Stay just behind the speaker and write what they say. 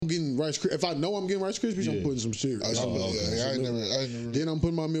If I know I'm getting Rice Krispies, I'm putting some cereal. I ain't never. Then I'm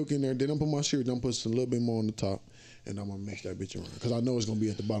putting my milk in there. Then I'm putting my cereal. Then I'm putting a little bit more on the top, and I'm gonna mix that bitch around because I know it's gonna be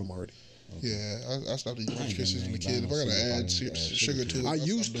at the bottom already. Yeah, I stopped eating Rice Krispies as a kid. If I gotta add sugar to it, I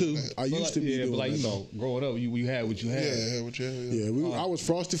used to. I used to be doing but like that. growing up, you had what you had. Yeah, what you had. Yeah, I was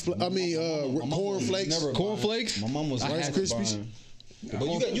frosted. Corn flakes. Corn flakes. My mom was Rice Krispies. But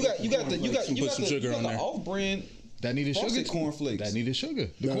you got the off-brand. That needed sugar. Cornflakes. That needed sugar.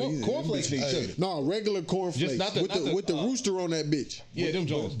 Cornflakes need sugar. No, regular cornflakes with the rooster on that bitch. Yeah, them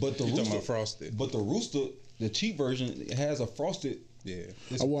Jones. But the talking about frosted. But the rooster, the cheap version, has a frosted. Yeah.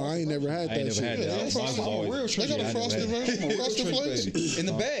 Well, I ain't never had that shit. They got a frosted version. Frosted flakes In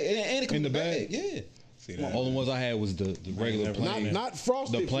the bag. And it comes in the bag. Yeah. All the ones I had was the regular plain. Not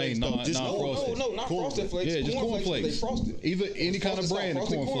frosted. The plain, flakes, not frosted. No, not frosted flakes. Yeah, just corn flakes. They frosted. Either any kind of brand of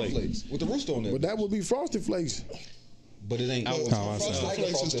corn flakes. With the rooster on it. But that would be frosted flakes. But it ain't. Frosted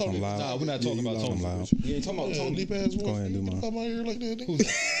flakes is totally. Nah, we're not talking about Tony. You ain't talking about Tony. Deep ass Go ahead and do mine. Come out here like that.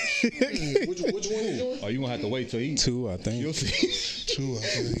 Which one you doing? Oh, you gonna have to wait till he eat. 2, I think. You'll see. 2, I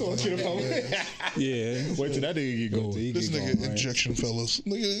think. Yeah. Wait till that nigga get going. This nigga injection, fellas.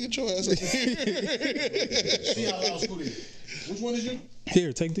 Nigga, get your ass up here. See how loud Skoot is. Which one is you?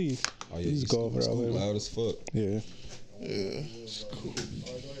 Here, take these. Oh yeah, These go over all Skoot over. loud as fuck. Yeah. Yeah.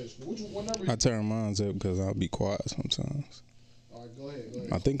 What number? I turn mine up because I'll be quiet sometimes. All right, go ahead.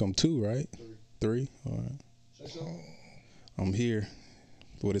 I think I'm 2, right? 3. All right. I'm here.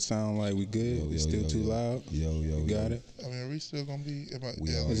 What it sound like? We good? It's still too loud? You got it? I mean, are we still gonna be?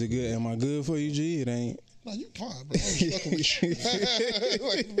 Is it good? Am I good for you, G? It ain't. No, you fine, bro. I'm just fucking with you.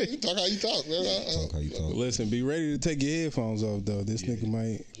 Like, you talk how you talk, man. Talk how you talk. Listen, be ready to take your headphones off, though. This nigga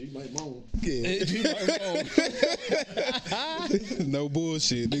might. G might moan. Yeah. No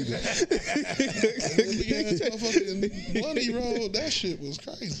bullshit, neither. Big ass motherfucking Bloody Road. That shit was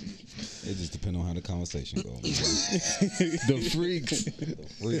crazy. It just depends on how the conversation goes. The freaks.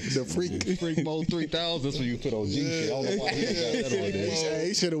 The Freak Mode 3000. That's when you put on G shit. I don't know why he got that on there.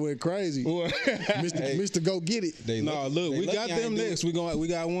 He should have went crazy. Mr. Go Get It. No, look, we got them next. We got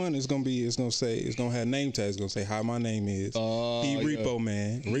one. It's gonna have name tags. It's gonna say hi, my name is. He Repo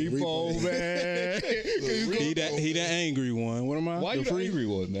Man. Repo Man. He the angry one. What am I? Why you the angry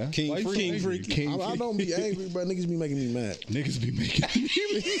one, man? King Freak. I don't be angry, but niggas be making me mad. Niggas be making me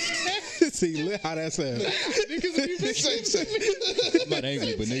mad. See how that sounds. Niggas be making me mad. I'm not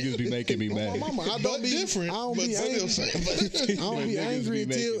angry, but niggas be making me mad. Mama, I don't be different. I don't but be angry. I don't be angry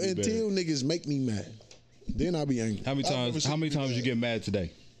until niggas make me mad. Then I'll be angry. How many times you get mad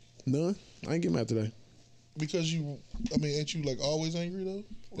today? None. I ain't get mad today. Because ain't you like always angry though?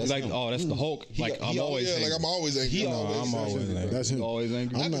 That's the Hulk. I'm always angry. I'm always angry. I'm always angry. That's him. Always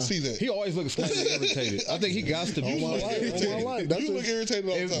angry. I can see that. He always looks slightly irritated. I think he got to be. On my life. You look irritated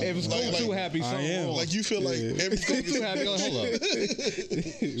all the time. If it's too happy, I am. Like you feel like everything too happy. Hold up.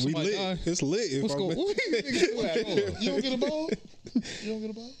 We lit. It's lit. What's going on? You don't get a ball? You don't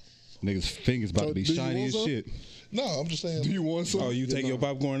get a ball? Niggas' fingers about to be shiny as shit. No, I'm just saying. Do you want some? Oh, you take your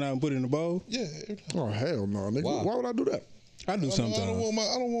popcorn out and put it in the bowl? Yeah. Oh hell no, nigga. Why would I do that? I do sometimes. I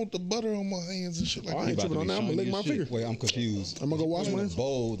don't want the butter on my hands and shit like I that. ain't tripping on that. I'm gonna lick my finger. Wait, I'm confused. I'm gonna go wash my in hands. the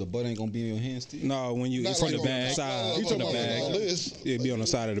bowl. The butter ain't gonna be in your hands still. No, when you Not it's from like the on bag. side. You talking about all this? It'd be on the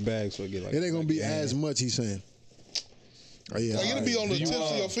side of the bag, so it get like. It ain't gonna be as much. He's saying. Oh yeah. Like it'll be on the tips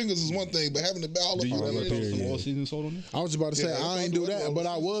of your fingers is one thing, but having it all up Do you on ever the throw some all-season salt on there? I was about to say Yeah, I ain't do that, but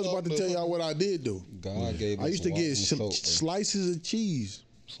I was about to tell y'all what I did do. God gave. I used to get salt, slices of cheese,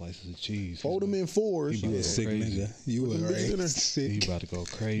 Slices of cheese. fold them in fours. You a sick nigga. You Put them a bitches in there. sick. He about to go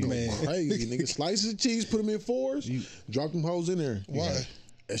crazy. Man. Crazy nigga. Slices of cheese, put them in fours, drop them hoes in there. Why?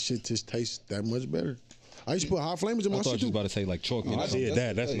 That shit just tastes that much better. I used to put hot flammers in I my thought shit you was too. about to say like chocolate. I did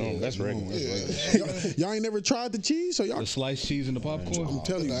that. That's normal. That's regular. Y'all ain't never tried the cheese, so y'all. The sliced cheese and the popcorn. I'm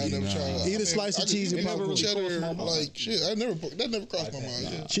telling you, I ain't never tried. Eat a slice of cheese and popcorn. Cheddar, like shit. That never crossed my mind.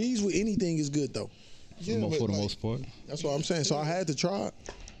 Yeah, cheese with anything is good though. yeah For the like, most part. That's what I'm saying. So I had to try it.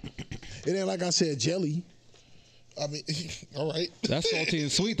 It ain't like I said jelly. I mean, all right. That's salty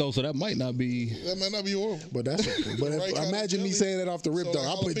and sweet though, so that might not be. That might not be horrible. But that's but Right kind of imagine me jelly. saying that off the rip So though.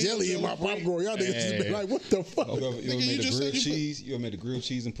 like I put jalapeno jelly in my jelly. popcorn. Y'all niggas just be like, what the fuck? You ever Nigga, made you the just grilled said you put- cheese? You ever made the grilled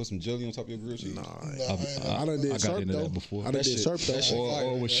cheese and put some jelly on top of your grilled cheese? I done did I got syrup into though. that before. I done That did shit- syrup that shit though.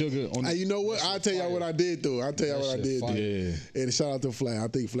 Or with sugar on Hey, it. you know what? I'll tell y'all what I did do. I'll tell y'all what I shit did fire. do. Yeah. And shout out to Flat. I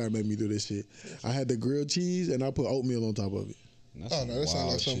think Flat made me do this shit. I had the grilled cheese and I put oatmeal on top of it. Oh no, that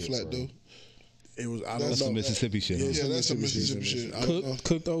sounds like something Flat bro. do. It was I That's don't some know. Mississippi shit. Yeah, Huh? Yeah, that's some Mississippi shit. I don't know.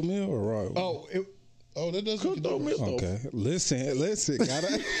 Cooked oatmeal or raw? Oh, Oh, that doesn't Cooked oatmeal. Okay, listen.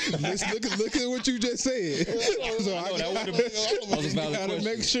 Gotta look at what you just said. So I gotta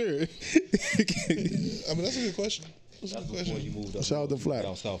make sure. I mean, that's a good question. That's a good question. Shout out to Flat.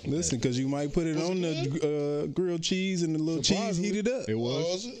 Listen, because you might put it on the grilled cheese and the little cheese heated up. It Oh,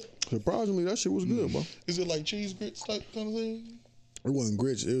 was. is it? Surprisingly, that shit was good, bro. Is it like cheese grits type kind of thing? It wasn't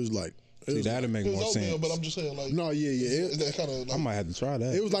grits. It was like. See, that'd make It more was oatmeal, sense. but I'm just saying, like, No, yeah. is that kind of I like might have to try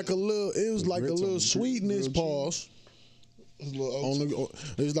that. It was like a little. It was like a grits little on sweetness grilled pause. it's a little On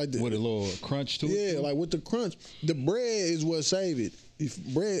oats? the, it was like the, With a little crunch to it. yeah, like with the crunch. The bread is what saved it. If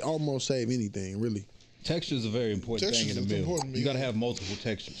bread almost save anything, really. Texture is a very important thing in Textures the is meal. important, You got to man. have multiple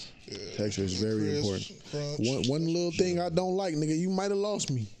textures. Texture is very Crisp, important. crunch. One little thing I don't like, nigga, you might have lost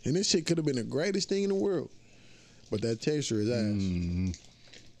me. And this shit could have been the greatest thing in the world. But that texture is ass.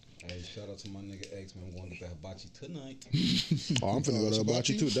 Hey, shout out to my nigga X, man. Wanted to hibachi tonight. Oh, I'm finna go to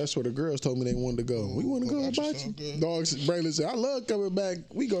hibachi too. That's where the girls told me they wanted to go. We want to go hibachi hibachi. sound good. Dogs, Braylon said, I love coming back.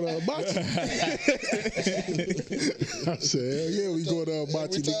 We go to hibachi. I said, hell yeah, we go to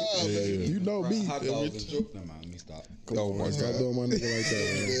hibachi. Every time, nigga. baby. You know me. Hot dogs and drip. Never mind, let me stop. Oh my God. Stop doing my nigga like that,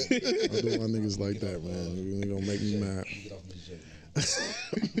 man. Stop doing my niggas like that, man. You really gonna make me mad. Get off Miss J,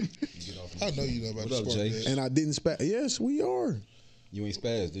 man. Get off I know you know about What the up, spark Jay? that. And I didn't spaz. Yes, we are. You ain't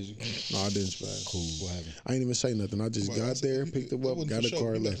spaz, did you? No, I didn't spaz. Cool. What happened? I ain't even say nothing. I just Well, I got said, there, picked him that up, wasn't got for a sure.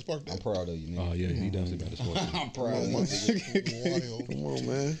 car, You got to left. spark that. I'm proud of you, nigga. Oh yeah, he does it better. I'm proud of you. Wild. Come on,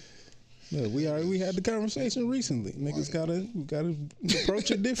 man. Look, we had the conversation recently. Niggas gotta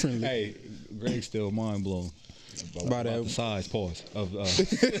approach it differently. Hey, Greg's still mind blown About about that. the size pause of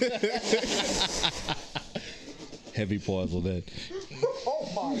heavy pause on that. Oh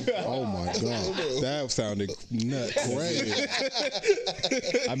my God. That sounded nuts. Crazy.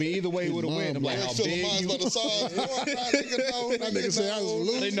 I mean, either way, it would have win. I'm like, how Feeling big mine's you? by the side. That nigga said I was I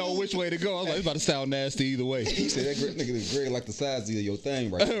losing. didn't know which way to go. I was like, it's about to sound nasty either way. He said that nigga is Greg like the size of your thing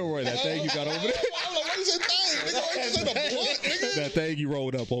right now. Right, that thing you got over there. I'm like, what is that thing? Nigga, why you say the blunt, nigga? That thing you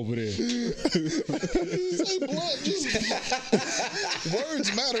rolled up over there. You say blunt, just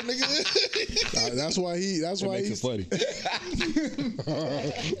words matter, nigga. That's why he. It makes it funny.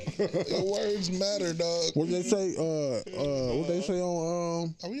 Your words matter, dog. What they say? What they say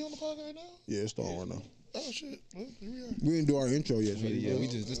on? Are we on the podcast right now? Yeah, it's on right now. Oh shit. Well, here we are. We didn't do our intro yet. So Yeah, we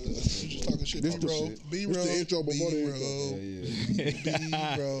just We just talking shit. This B-roll. the shit. B-roll. This the intro before the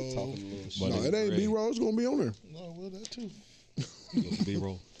B-roll. B-roll. talking a little shit. No, it ain't B-roll. It's gonna be on there. No, well, that too.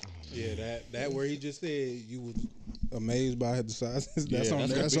 B-roll. Yeah, that where he just said you was amazed by the sizes. That's Yeah, on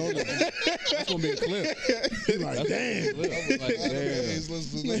there. That's on there. That's gonna be a clip. Like, damn. I was like, damn.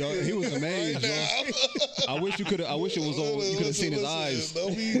 Listen to Yo, he was amazed, yo. I wish you could have. I wish it was on. You could have seen his eyes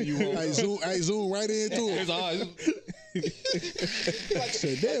when you rolled. Hey, zoom right into it. His eyes.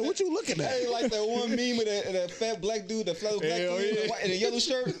 Said, damn, what you looking at? Hey, like that one meme of that fat black dude, that flat black Hell dude yeah. in a yellow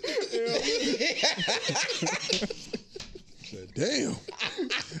shirt. Said, damn.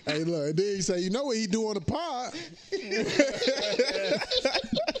 Hey, look, and then he say, you know what he do on the pod?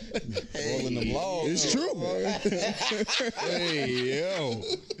 Rolling them logs. It's true. Hey, yo.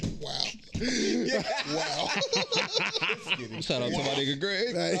 Wow. Wow. Shout out to my nigga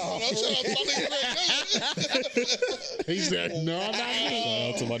Greg. Hey, he said, no, not me.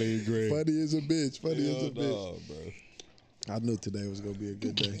 Shout out to my nigga Greg. Funny as a bitch. Funny as a bitch. Dog, bro. I knew today was gonna be a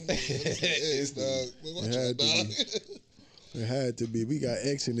good day. It's dog. Watch It out, had to dog. It had to be. We got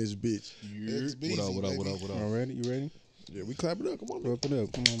X in this bitch. It's What up? All ready? You ready? Yeah, we clap it up. Come on. Clap it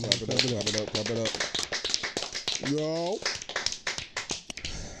up. Come on, man. Clap it up. Yo.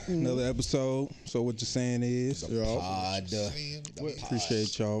 Another episode. So what you're saying is, Yo.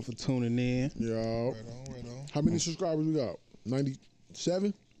 appreciate y'all for tuning in. Yo. Right on. How many subscribers we got?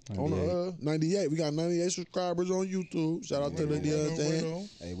 97? On the 98. We got 98 subscribers on YouTube. Shout out to the other thing.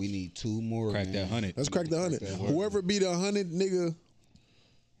 Hey, we need 2 more. Crack man. that 100. Let's crack the 100. Whoever beat 100, nigga,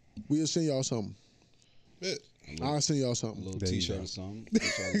 we'll send y'all something. I'll send y'all A something. little There you t-shirt go. or something. Get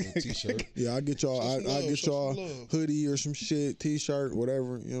y'all a little t-shirt. Yeah, I'll get y'all. Show some I'll love, get show y'all some love. hoodie or some shit, t-shirt,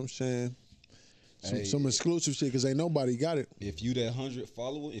 whatever. You know what I'm saying? Hey. Some exclusive shit because ain't nobody got it. If you that 100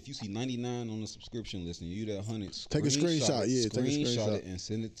 follower, if you see 99 on the subscription list and you that 100, Take a screenshot, yeah, take a screenshot. it and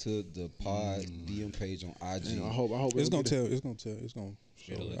send it to the pod DM page on IG. You know, I hope It's it'll gonna get tell. It's gonna tell. It's gonna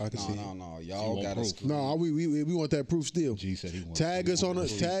show. I can see. No. Y'all want got proof. to. No, we want that proof still. G said he wants. Tag us on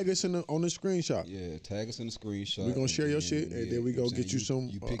the on the screenshot. Yeah, tag us in the screenshot. We gonna share your and shit, and then we you know go what I'm get you saying? some,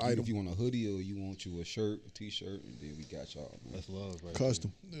 You pick item. if you want a hoodie or you want you a shirt, a t-shirt, and then we got y'all. Man. That's love, right?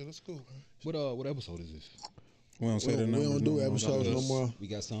 Custom. Yeah, that's cool, man. What episode is this? We don't say the We numbers. don't do no more. episodes no more. We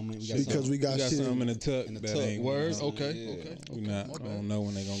got some. Because we got shit. something in the tuck. In the that tuck. ain't Word. you know, Okay. Yeah. Okay. We not. I don't know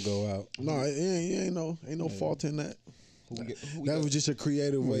when they gonna go out. No, it ain't no fault in that. Who That was just a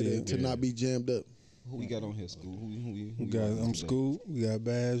creative way Yeah. to not be jammed up. Who we got on here, Skoot? Who We got Skoot. We got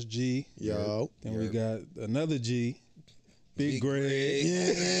Bass G. Yo. Then we got another G. Big Greg. Yeah.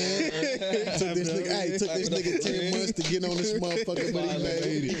 took this nigga 10 months to get on this motherfucker, but he made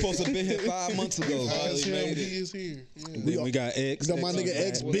it. He supposed to have been here 5 months ago. He is here. Yeah. Then we got X. Got my nigga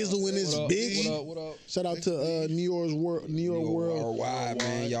X Bizzle in this bitch. What up? Shout out to New York World. Why,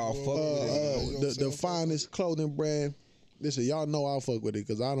 man? Y'all fuck with it. The finest clothing brand. Listen, y'all know I'll fuck with it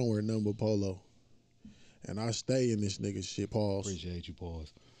because I don't wear nothing but polo. And I stay in this nigga shit. Pause. Appreciate you,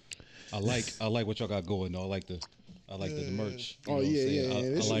 pause. I like what y'all got going though. I like the merch. You know Oh what I'm yeah.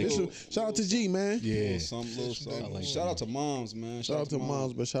 saying? I like Shout out to G, man. yeah. Little something. I like Shout out to moms, man. Shout out to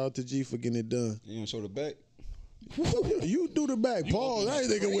moms, but shout out to G for getting it done. You want to show the back? You do the back, Paul. That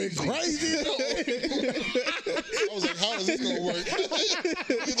nigga went crazy. I was like, how is this gonna work? Let me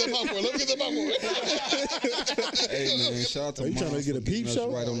get that popcorn. Hey man, shout out to you moms trying to get a for peep getting us show?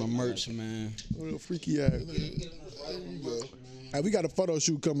 right on the merch, man. Real freaky ass. Hey, we got a photo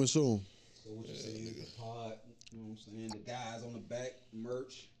shoot coming soon. So what you say? Pod, you know what I'm saying? The guys on the back,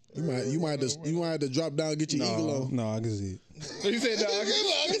 merch. You might have to drop down and get your eagle on. No, I can see it. He said,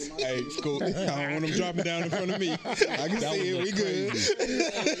 "Hey, Skoot. I don't want them dropping down in front of me. I can see it. We good.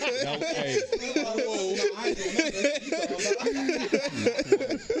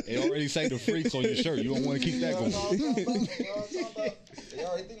 It already say the freaks on your shirt. You don't want to keep that going. They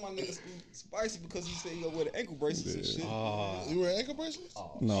already think my nigga spicy because he said he gonna wear the ankle bracelets and shit. You wear ankle bracelets?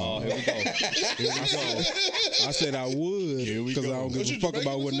 No, Here we go. I said I would Here we because I go. don't give a fuck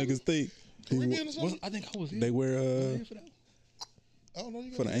about what niggas think. Caribbean or something? I think I was here. They wear I don't know.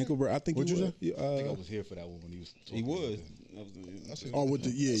 You for the got ankle bracelet. I think What'd you say? I think I was here for that one when he was. He was. Oh, with the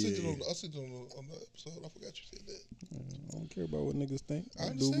I sent it yeah. on the episode. I forgot you said that. I don't care about what niggas think. I I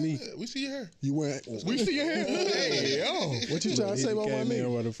do understand me. that. We see your hair. You went. We see your hair. Hey, yo. What you trying to say about my Came in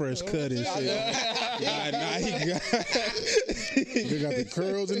nigga? with a fresh cut and shit. They got the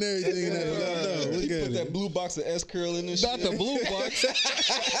curls and everything. In that. He put that blue box of S curl in this Not shit. the blue box.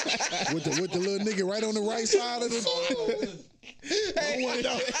 with the little nigga right on the right side of the.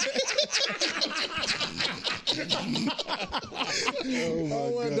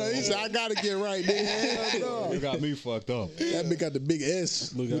 He said, I gotta get right there. You got me fucked up. That bitch got the big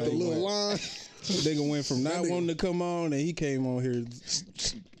S with the little line. Nigga went from not wanting to come on and he came on here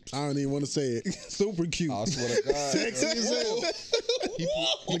I don't even want to say it. super cute. I swear to God. Sexy as hell.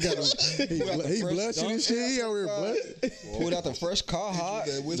 Look at him. He blushing and shit. He over here blushing. Pulled out the fresh car hot,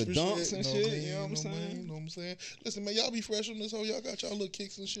 That the whisper dunks shit. and No, shit. man, You know what I'm no, saying? man, know what I'm saying? Listen, man, y'all be fresh on this hoe. Y'all got y'all little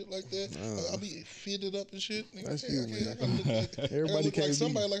kicks and shit like that. I'll be fitted up and shit. Nigga, That's hey, you, I man. gotta look like, Everybody look can't like be.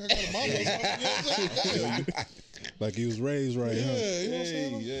 somebody like I got a mama or something. You know what I'm saying? Like he was raised right, Yeah, huh? you know what I'm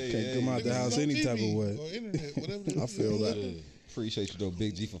saying? Can't come out the Niggas house is on any type TV of way. or internet, whatever it is. I feel that. Appreciate you though,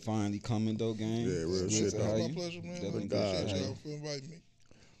 Big G, for finally coming though, gang. Yeah, real Good shit, to though. have My you. pleasure, man. Definitely Appreciate good. y'all for inviting me.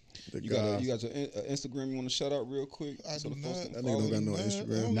 The You got guy. your Instagram you want to shout out real quick? I do the not. folks can That nigga don't got no Nah,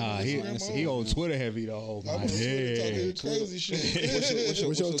 Instagram. Nah, he on Twitter heavy though. I'm on Twitter talking crazy shit.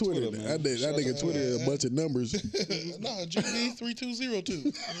 What's your Twitter? man? That nigga Twitter is a bunch of numbers. Nah, GB3202.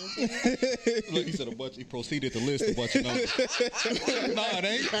 Look, he said a bunch. He proceeded to list a bunch of numbers. Nah, it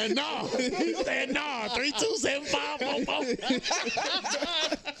ain't. And no, he said no.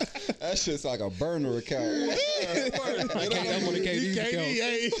 327544. That shit's like a burner account. That's one of KD's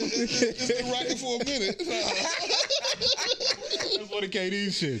accounts. It's been rocking for a minute. That's one of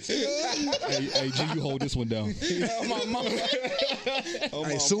KD's shits. Hey, G, you hold this one down. My mama.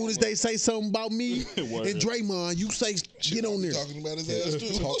 As soon as they say something about me and Draymond, you say get on there. Talking about his ass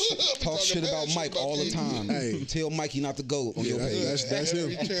too. Talk shit about Mike all the time. Hey. Tell Mike he not the GOAT on your page. That's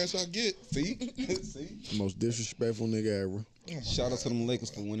Every him. chance I get. See? Most disrespectful nigga ever. Shout out to them Lakers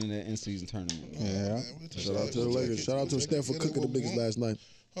for winning that in-season tournament. Yeah. Shout out to the Lakers. Shout out to Steph for cooking the biggest last night.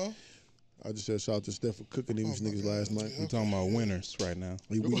 Huh? I just said shout out to Steph for cooking these niggas last night. We talking about winners right now.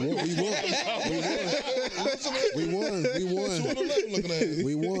 We won. We won. We won. We won. 211 looking at it.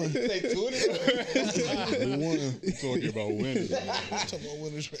 We won. We won. Talking about winning. I'm talking about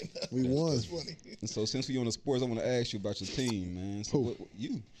winners right now. We won. That's funny. And so since we on the sports, I want to ask you about your team, man. So Who?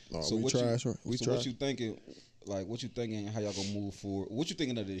 you? Oh, So we what trash. you, We so trash. what you thinking? Like what you thinking? How y'all gonna move forward? What you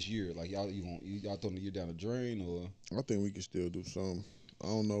thinking of this year? Like y'all throwing the year down the drain or? I think we can still do something. I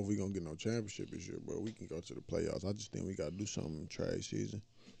don't know if we're gonna get no championship this year, but we can go to the playoffs. I just think we gotta do something in trade season.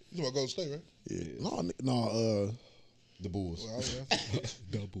 You about Golden State, right? Yeah. No. The Bulls. Well,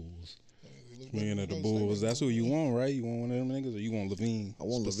 The Bulls. Being of the Bulls, that's who you want, right? You want one of them niggas, or you want Levine? I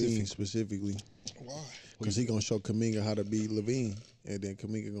want Levine specifically. Why? Because he gonna show Kuminga how to be Levine, and then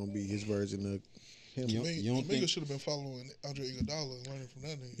Kuminga gonna be his version of him. You don't think should have been following Andre Iguodala and learning from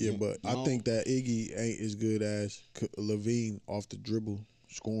that nigga. Yeah, but I think that Iggy ain't as good as Levine off the dribble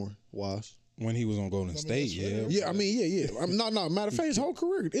scoring wise. When he was on Golden State, yeah. Yeah, I mean, yeah. No. Matter of fact, his whole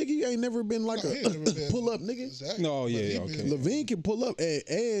career, Iggy ain't never been like a pull up nigga. Exactly. No, yeah, okay. Levine can pull up,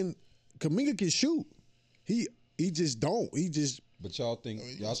 and Kuminga can shoot. He just don't. He just. But y'all think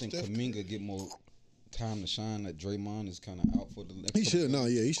Kuminga get more time to shine? That Draymond is kind of out for the next. He should now.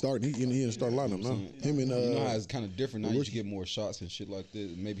 Yeah, he's starting. He in the starting lineup now. Him and you know how it's kind of different now. You should get more shots and shit like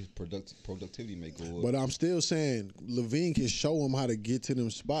that. Maybe productivity may go up. But I'm still saying Levine can show him how to get to them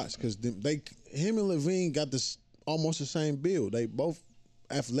spots because him and Levine got this almost the same build. They both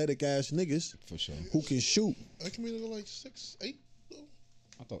athletic ass niggas for sure who can shoot. I can be like 6'8" though.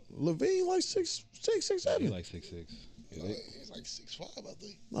 I thought Levine like 6'7". He like 6'6". He's like 6'5", I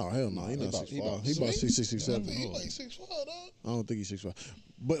think. No, hell no. He not 6'5". He about 6'6", 6'7". He's like 6'5", dog. I don't think he's 6'5".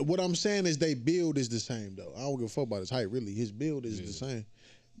 But what I'm saying is they build is the same though. I don't give a fuck about his height really. His build is the same.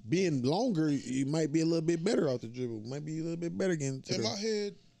 Being longer, you might be a little bit better out the dribble. Might be a little bit better getting to in my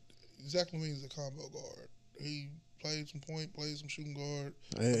head, Zach LaVine's a combo guard. He played some point, played some shooting guard.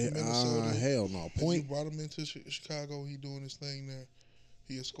 Hell no. Point. You brought him into Chicago. He doing his thing there.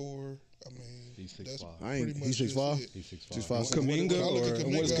 He a scorer. I mean, he's 6'5". He's 6'5". He's 6'5". Kuminga or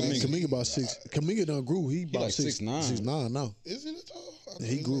what is Kuminga? Kuminga about 6. Kuminga done grew. He about like 6'9". 6'9" now. Is he that tall?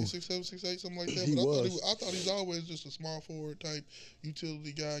 He grew. Like 6'7", 6'8", something like that. He but was. I thought he's always just a small forward type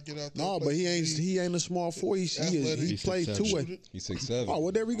utility guy. Get out there. No, but he ain't a small four. He played 2-way. He's 6'7". Oh,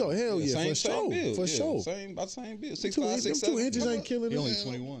 well, there we go. Hell yeah, for sure. Build. For sure. Same build. 6'5", 6'7". 2 inches ain't killing He him. only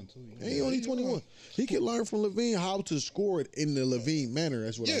 21 too. He only 21. He can learn from Levine how to score it in the Levine manner.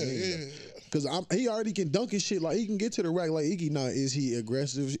 That's what I mean. Yeah. Because he already can dunk and shit. Like, he can get to the rack like Iggy. Now, is he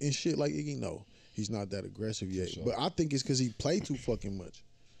aggressive and shit like Iggy? No. He's not that aggressive yet. Sure. But I think it's because he played too fucking much.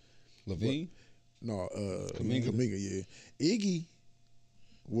 Levine? No, Kuminga, yeah. Iggy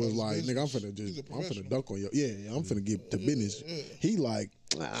was like, nigga, I'm finna dunk on you. Yeah, I'm finna get to business. Yeah. He like,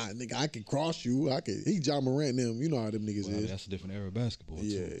 nigga, I can cross you. He John Morant them. You know how them niggas is. That's a different era of basketball.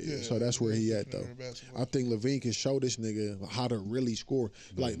 Yeah. So that's where he at though. I think Levine can show this nigga how to really score.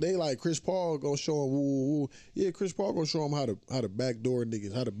 Like they like Chris Paul gonna show him woo. Yeah, Chris Paul gonna show him how to backdoor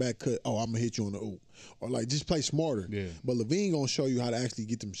niggas, how to back cut. Oh, I'm gonna hit you on the oop. Or like just play smarter. Yeah. But Levine gonna show you how to actually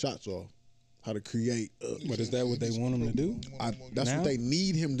get them shots off. How to create. But is that what they want him to do? That's what they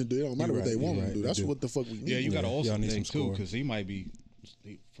need him to do. It don't matter what they want him to do. That's what the fuck we need. Yeah, you got to also need think some too, because he might be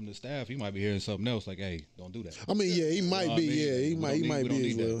from the staff. He might be hearing something else like, "Hey, don't do that." I mean, yeah, he might be. Yeah, he might be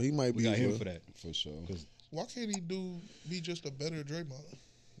as well. He might be. We got him for that for sure. Why can't he be just a better Draymond?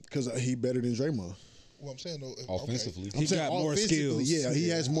 Because he better than Draymond. Well, I'm saying though, offensively, he got more skills. Yeah, he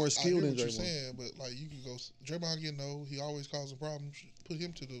has more skill than Draymond. You're saying, but like you can go, Draymond getting old. He always causing problems. Put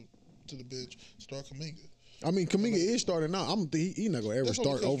him to the bench. Start Kuminga. I mean, Kuminga is starting now. He not gonna ever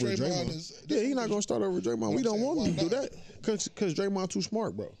start over Draymond. Yeah, he not gonna start over Draymond. We don't want him to do that because Draymond too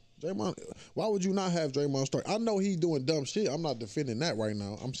smart, bro. Draymond, why would you not have Draymond start? I know he doing dumb shit. I'm not defending that right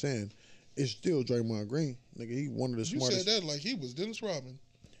now. I'm saying it's still Draymond Green, nigga. He one of the smartest. You said that like he was Dennis Rodman.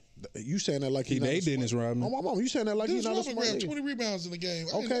 You saying that like he made Dennis Rodman. Oh, my mom, you saying that like Dennis he's not a Rodman smart grabbed nigga. 20 rebounds in the game.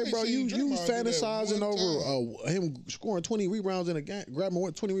 Okay, bro, you fantasizing over him scoring 20 rebounds in a game,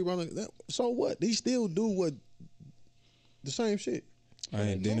 grabbing 20 rebounds. So what? He still do what the same shit.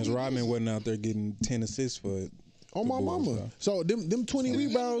 Dennis Rodman wasn't out there getting 10 assists for on my mama. So them 20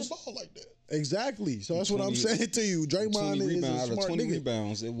 rebounds. Ball like that. Exactly. So that's what I'm saying to you. Draymond is a smart out of 20 nigga.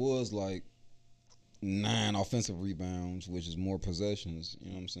 rebounds, it was like 9 offensive rebounds, which is more possessions. You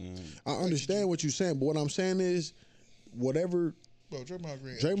know what I'm saying? I understand what you're saying, but what I'm saying is, whatever. Bro,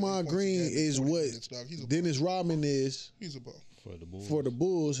 Draymond Green is what Dennis Rodman is. He's a bum for the Bulls. For the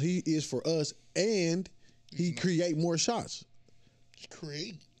Bulls, he is for us, and he create more shots.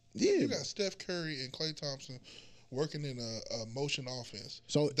 Create. Yeah. You got Steph Curry and Klay Thompson working in a motion offense.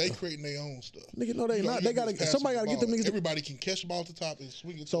 So they creating their own stuff. Nigga, no, they not. They gotta. Somebody gotta get them niggas. Everybody can catch the ball at the top and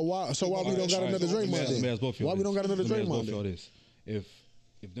swing it. So why we don't got another Draymond then? Why we don't got another Draymond then?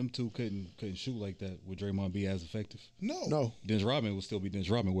 If them two couldn't shoot like that, would Draymond be as effective? No. Dennis Rodman would still be Dennis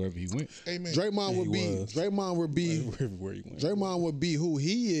Rodman wherever he went. Amen. Draymond would be wherever he went. Draymond would be who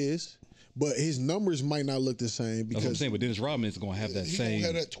he is. But his numbers might not look the same because that's what I'm saying. But Dennis Rodman is going to have that same. He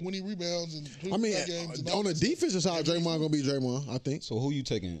gonna have that 20 rebounds and games. On the defensive side, Draymond gonna be Draymond. I think. So who you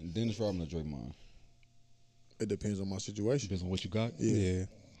taking, Dennis Rodman or Draymond? It depends on my situation. Depends on what you got. Yeah.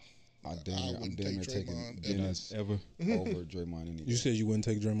 I'm damn near taking Dennis ever over Draymond any day. You said you wouldn't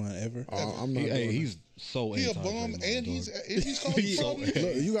take Draymond ever? I'm not. He's so He a anti bum, Draymond, and he's causing problems.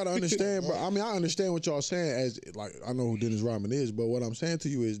 Look, you got to understand, bro. I mean, I understand what y'all saying. As like, I know who Dennis Rodman is, but what I'm saying to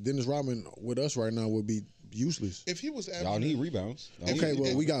you is Dennis Rodman with us right now would be useless. If he was Y'all need rebounds. Okay,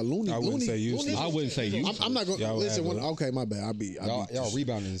 well, we got Looney. I wouldn't say useless. I wouldn't say useless. I'm not gonna listen. Okay, my bad. Y'all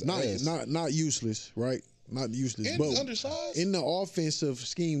rebounding his ass. Not useless, right? Not useless, And but he's undersized. in the offensive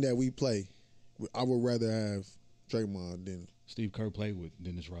scheme that we play, I would rather have Draymond than Steve Kerr played with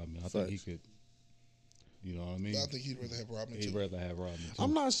Dennis Rodman. I think he could. You know what I mean? I think he'd rather have Rodman He'd too. rather have Rodman. Too.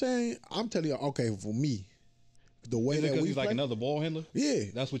 I'm not saying. I'm telling you. Okay, for me, the way Is it that because we he's play, like another ball handler? Yeah,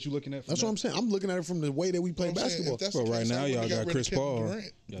 That's what you're looking at? that's what I'm saying. I'm looking at it from the way that we play basketball. But right now, y'all got Chris Paul.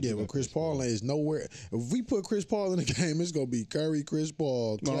 Yeah, but Chris Paul is nowhere. If we put Chris Paul in the game, it's gonna be Curry, Chris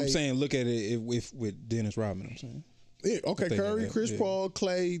Paul. Clay. No, I'm saying look at it with Dennis Rodman. I'm saying. Yeah, okay, thinking Curry, that, Chris Paul,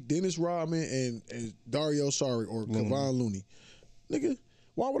 Clay, Dennis Rodman, and Dario Saric or Kevon Looney. Nigga,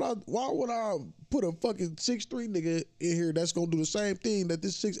 why would I put a fucking 6'3" nigga in here that's gonna do the same thing that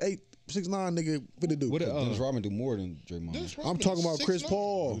this 6'8", 6'9" nigga finna do? Dennis Rodman do more than Draymond. I'm talking about Chris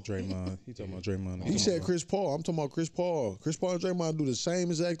Paul. Draymond. He talking about Draymond. He said Chris Paul. I'm talking about Chris Paul. Chris Paul and Draymond do the same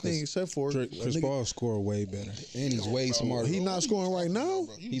exact thing except for Chris Paul score way better. And he's way smarter. He not scoring right now.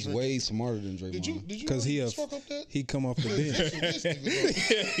 He's way smarter than Draymond. Did you Because he come off the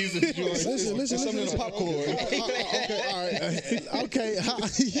bench. He's a Jordan. Listen. Something in the popcorn. Okay, all right. Okay.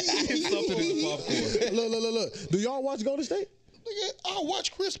 Something in the popcorn. Look. Do y'all watch Golden State? Nigga, I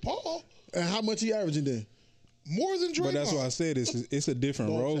watch Chris Paul And how much he averaging then? more than Draymond. But that's why I said it's a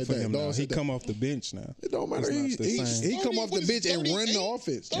different Dog role said for that. him Dog now. said He that. come off the bench now. It don't matter. It's not the same. He come off the what is bench he, and run the 38?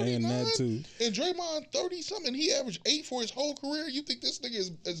 offense. 39? And that too. And Draymond 30 something. He averaged 8 for his whole career. You think this nigga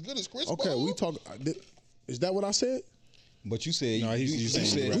is as good as Chris Paul? Okay, we talk. Is that what I said? But you said No, you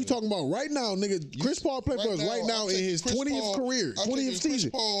said We talking about right now, nigga. Chris Paul play for us right now in his 20th career, 20th season. Chris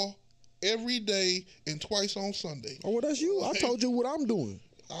Paul every day and twice on Sunday. Oh, well, that's you. I told you what I'm doing.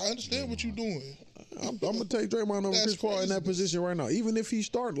 I understand what you're doing. I'm gonna take Draymond over That's Chris Paul in that crazy. position right now. Even if he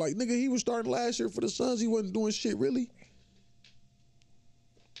start, like nigga, he was starting last year for the Suns. He wasn't doing shit really.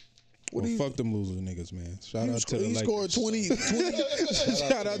 Well, fuck them loser niggas, man. Shout out to the He Lakers. scored 20.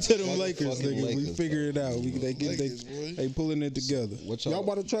 Shout out to them Fuck Lakers, fucking nigga. We Lakers, figure it out. Lakers, boy. They pulling it together. What Y'all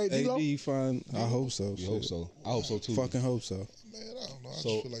about to trade D-Lo? AD fine. I hope so. You hope so. I hope so too. Fucking hope so. Man, I don't know. I So-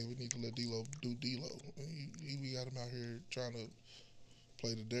 just feel like we need to let D-Lo do D-Lo. We got him out here trying to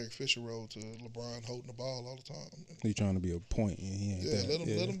play the Derek Fisher role to LeBron holding the ball all the time. He trying to be a point, and he ain't Yeah, that.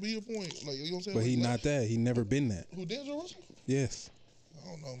 let him be a point. Like, you know what I'm saying? But he Like, not that. He never been that. Who, D'Angelo Russell? Yes. I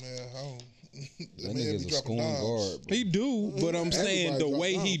don't know, man. I don't. That nigga is a scoring guard. Bro. He do, but I'm saying the Everybody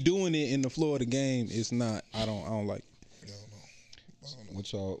way drop he doing it in the floor of the game is not. I don't like. I don't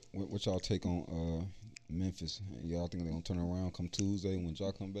know. What y'all take on Memphis? Y'all think they're gonna turn around come Tuesday when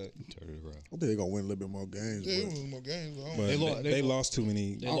y'all come back? Turn it around. I think they're gonna win a little bit more games. Yeah, he but won more games. I don't But know. they lost too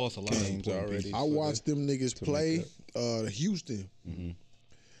many. They lost a lot of games important already. pieces. I watched them niggas play make Houston.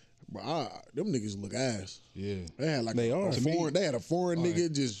 But them niggas look ass. Yeah. They had like They a are. foreign. They had a foreign All nigga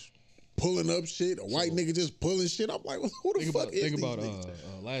right. just pulling up shit. A white nigga just pulling shit. I'm like, who the Think fuck about is think these about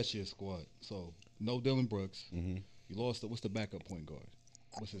niggas? last year's squad. So no Dylan Brooks. You lost. What's the backup point guard?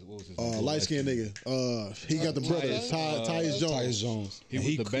 What was his name? Light skinned nigga. He got the brother. Tyus Jones. Tyus Jones. He was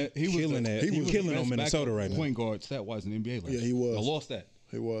He the best. He was killing the, that. He He was killing the on best Minnesota backup right now. point guard stat wise in the NBA last Yeah, he year. was. I lost that.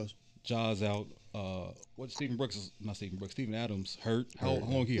 He was. Jaws out. Steven Adams hurt. How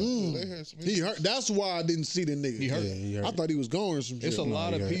long he out? They had some He hurt. That's why I didn't see the nigga. He hurt. Yeah, he hurt. I thought he was going or some shit. It's a lot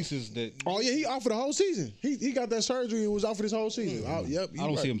he of hurt. pieces that Oh yeah, he out for the whole season. He got that surgery and was out for this whole season. Yep. I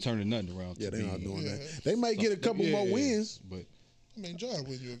don't see him turning nothing around. Yeah, to they're be- not doing that. They might get a couple more wins. but I mean, John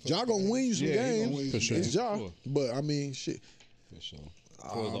win you a couple Ja gonna win you some Yeah, he gonna games. win you For sure. It's Ja. Sure. But I mean, shit. For sure.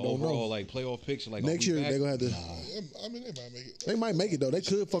 for the don't overall know. like playoff picture, like Next are we year back? they gonna have to. I mean, they might make it. They might make it though. They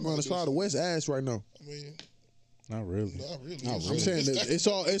could fuck around the slide of West ass right now. I mean, Not really. not really. I'm saying that it's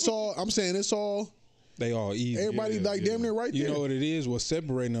all. I'm saying it's all. They all even. Everybody like damn near right You there. know what it is? What's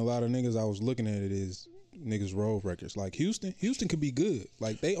separating a lot of niggas? I was looking at it is niggas' road records. Like Houston could be good.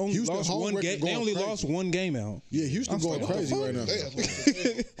 Like they only Houston lost home one record game. They going only crazy. lost one game out. Yeah, Houston I'm going like, what the crazy fuck? right now.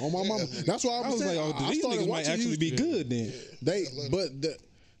 They have On my mama. That's why I I'm was saying. like, oh, I these started niggas might watching actually be Houston. good then. But the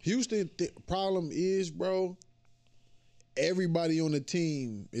Houston problem is, bro. Everybody on the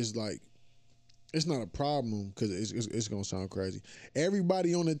team is like, it's not a problem because it's gonna sound crazy.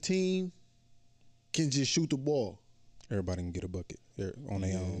 Everybody on the team can just shoot the ball. Everybody can get a bucket. They're on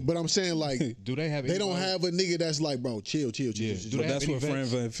their own. But I'm saying like, Do they have? they don't anybody- have a nigga that's like, bro, chill. Yeah. chill. Do But they that's have what any Fran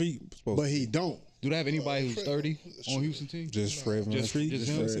vets? Van Feet supposed But to he don't. Do they have anybody who's 30 on Houston team? Just Fred Van Just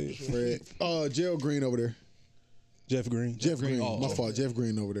him? Fred. Gerald Green over there. Jeff Green. Jeff Green. My fault. Jeff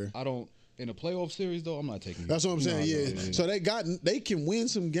Green over there. I don't. In a playoff series though, I'm not taking. That's what I'm saying. Yeah. So they can win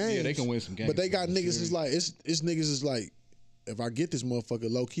some games. Yeah, they can win some games. But they got niggas is like it's niggas is like, if I get this motherfucker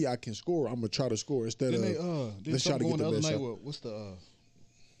low key, I can score. I'm gonna try to score instead of let's try to get the other night. What's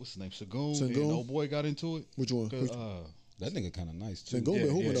his name? Sagoon. And old boy got into it. Which one? That nigga kind of nice too. Sagoon been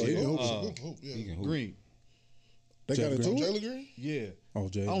hooping though. He been hooping. He can hoop. Green. They got into it. Jalen Green. Yeah. Oh,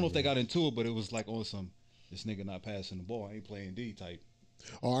 Jalen. I don't know if they got into it, but it was like on some this nigga not passing the ball. I ain't playing D type.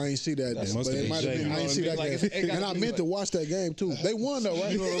 Oh, I ain't see that. That But must have it been might have been. I ain't see that game. And I meant to watch that game too. They won though,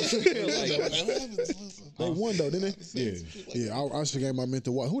 right? You know what I'm saying? They won though, didn't they? Yeah. I should game I meant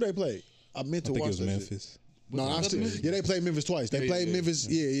to watch. Who they played? I meant to watch. I think it was that Memphis. No, they played Memphis twice. They played Memphis.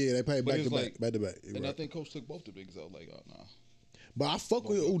 Yeah, they played back to back. And I think coach took both the bigs out. Like, oh nah. But I fuck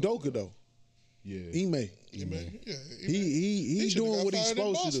with Udoka though. Yeah. Ime. Yeah, He doing what he's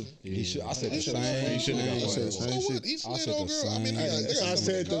supposed to do. Yeah. He should. I said the same. He should have got said the same shit. I said the same. I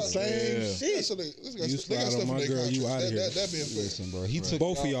said the same shit. You slide on my girl, you out of here. Listen, bro. He took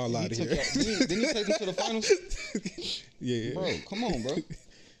both of y'all out of here. Didn't he take him to the finals? Yeah. Bro, come on, bro.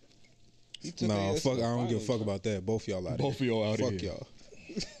 No, fuck. I don't give a fuck about that. Both of y'all out of here. Both of y'all out of here.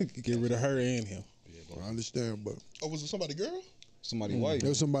 Fuck y'all. Get rid of her and him. I understand, but was it somebody girl? Somebody white. There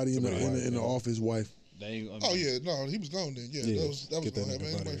was somebody in the office wife. Oh yeah, no, he was gone then. Yeah, that was gonna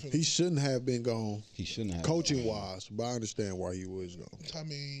happen. He shouldn't have been gone. He shouldn't have. Coaching wise, but I understand why he was gone. I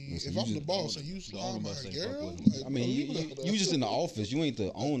mean, if I'm the boss and you slide my girl, I mean, you just in the office. You ain't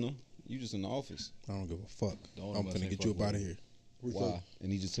the owner. You just in the office. I don't give a fuck. I'm finna get you up out of here. Why?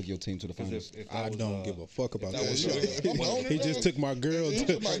 And he just took your team to the finals. I don't give a fuck about that. He just took my girl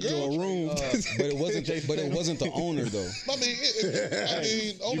to a room. But it wasn't the owner though. I mean,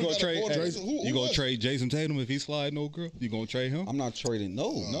 you gonna trade Jason Tatum if he slide no girl? You gonna trade him? I'm not trading.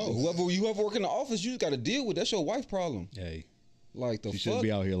 No. Whoever work in the office, you got to deal with. That's your wife problem. Hey. Like you shouldn't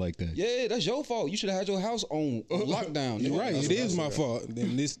be out here like that. Yeah, that's your fault. You should have had your house on lockdown. You're right. It is my fault.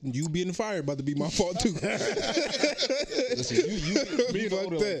 And you being fired about to be my fault too. Listen, you being like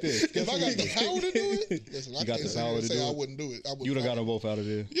that. If I got the power to do it, listen, I can't say I wouldn't do it. You done got them both out of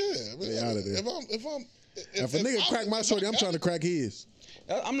there. Yeah, out of there. If a nigga crack my shorty, I'm trying to crack his.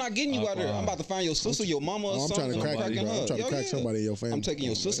 I'm not getting you out there. I'm about to find your sister, your mama, or something. I'm trying to crack you, bro. I'm trying to crack somebody in your family. I'm taking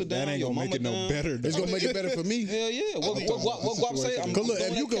your sister down. That ain't gonna make it no better. It's gonna make it better for me. Hell yeah. What Guap say? Cause look,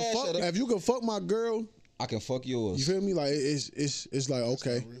 if you can fuck my girl, I can fuck yours. You feel me? Like it's like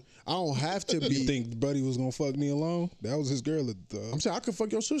okay. I don't have to be. You think Buddy was gonna fuck me alone? That was his girl. I'm saying I could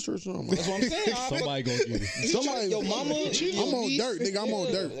fuck your sister or something. That's what I'm saying. Somebody gonna get it. Somebody, your mama. I'm on dirt, nigga. I'm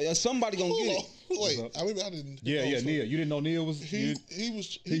on dirt. Somebody gonna get it. Wait, I didn't. Yeah, Nia. You didn't know Nia was. He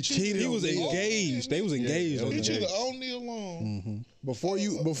cheated. He was engaged. They was engaged. He cheated on Nia Long. Before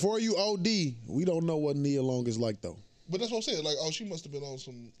you OD, we don't know what Nia Long is like though. But that's what I'm saying. Like, she must have been on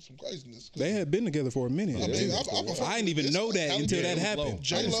some craziness. They had been together for a minute. I mean, I didn't even know that until that happened.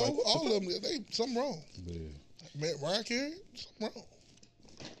 J-Lo, all of them, something wrong. Mariah Carey,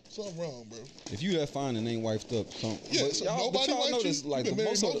 something wrong, bro. If you that fine and ain't wifed up, nobody y'all know this. Like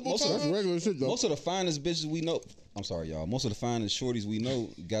most of the finest bitches we know. I'm sorry, y'all. Most of the finest shorties we know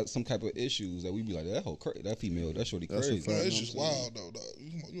got some type of issues that we be like, that whole crazy, that female, that shorty crazy. It's just wild though.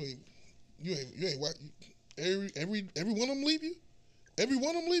 You ain't white. Every one of them leave you. Every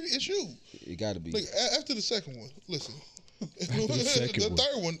one of them leave you. It's you. It got to be. Like, after the second one, listen. The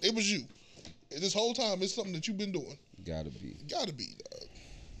third one, it was you. This whole time, it's something that you've been doing. Got to be. Got to be,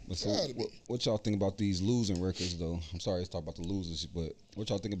 dog. What y'all think about these losing records, though? I'm sorry, let's talk about the losers, but what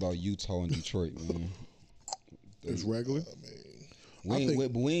y'all think about Utah and Detroit, man? It's regular. We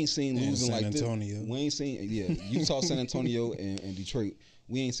ain't seen losing like this. Antonio. We ain't seen Utah, San Antonio, and Detroit.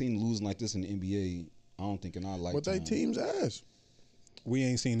 We ain't seen losing like this in the NBA. I don't think in our lifetime. What they teams ass? We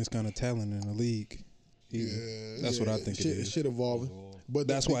ain't seen this kind of talent in the league. That's what I think it is. Shit evolving. But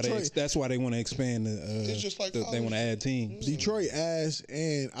that's why they want to expand. It's just like they want to add teams. Detroit ass,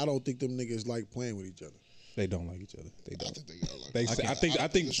 and I don't think them niggas like playing with each other. They don't like each other. They don't. I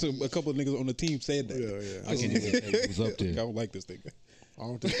think a couple of niggas on the team said that. Yeah. I can't even tell you who was up there. I don't like this thing. I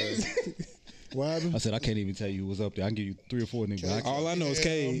don't think that. What happened? I said I can't even tell you who was up there. I can give you 3 or 4 niggas. All I know is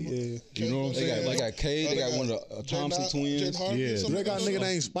Cade. You know what I'm saying? They got Cade. They got one of the Thompson twins. Do they got a nigga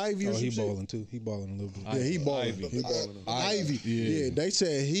named Spivey or he some balling too. He balling a little bit. Yeah, he balling. Ivy. Yeah, they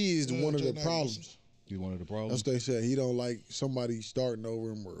said he is one of the problems. He's one of the problems. That's what they said. He don't like somebody starting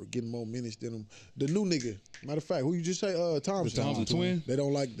over him or getting more minutes than him. The new nigga, matter of fact, who you just say? Thompson. Thompson twin. They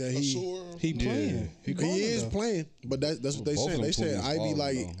don't like that he playing. He is playing, but that's what they said. They said Ivy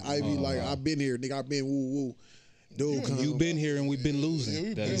like I've been here, nigga. I've been woo. Dude, you been here and we've been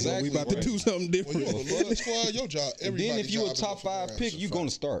losing. Yeah, exactly. We about to do something different. When you on the squad, your job. And then if you a top 5 pick, you gonna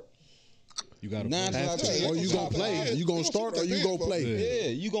start. You got to play. Or you gonna play. You gonna start or you gonna play. Yeah,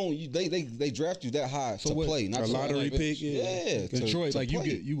 you gonna they draft you that high to play, not a lottery pick. Yeah, Detroit, like you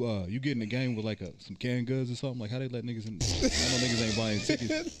get in the game with like some canned goods or something. Like how they let niggas in? I know niggas ain't buying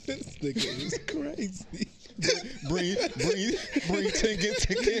tickets. This nigga is crazy. bring 10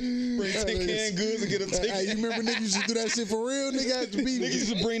 canned goods and get a ticket. Hey, you remember niggas used to do that shit for real? Nigga had to be. Niggas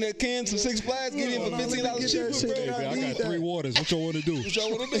used to bring that can to Six Flags, get in for $15 cheaper. Hey, man, I got 3 waters. What y'all want to do? What y'all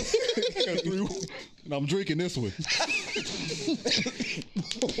want to do? I got 3. And I'm drinking this one.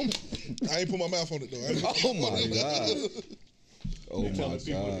 I ain't put my mouth on it though. Oh my god. Oh my god.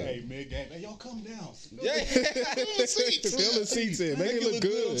 Hey man, hey, y'all come down. Yeah. Fill the seats in. Make it look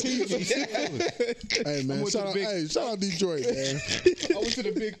good. Hey man, shout out Detroit, man. I went to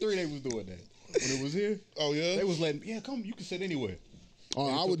the Big 3. They was doing that when it was here. Oh yeah. They was letting come. You can sit anywhere.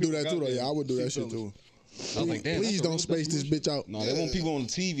 Oh, I would do that too though. Yeah, I would do that shit too. I was like, damn, please don't space this bitch out. No, they want people on the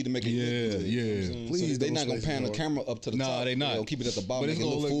TV to make it. Yeah. Please, they not gonna pan the camera up to the top. Nah, they not. They'll keep it at the bottom. But it's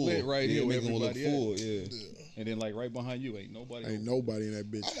gonna look lit right here. Make it look full. Yeah. And then like right behind you, ain't nobody in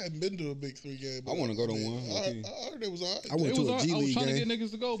that bitch. I hadn't been to a Big 3 game. I want to go to one. I heard it was all right. I went to a G League game. I was trying to get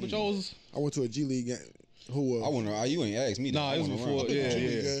niggas to go, but y'all was. I went to a G League game. Who? I wonder. You ain't asked me. Nah, it was before.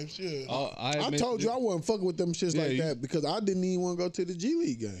 Yeah. I told you I wasn't fucking with them shits like that because I didn't even want to go to the G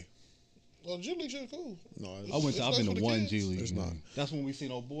League game. Well, G League shit cool. No, I've been to one G League. It's not. That's when we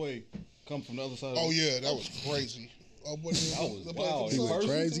seen old boy come from the other side. Oh yeah, that was crazy. That was wow. He was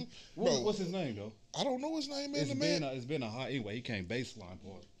crazy. What's his name though? I don't know his name, man. It's been a high. Anyway, he came baseline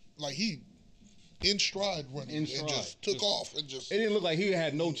part. Like he in stride running and just took off and just. It didn't look like he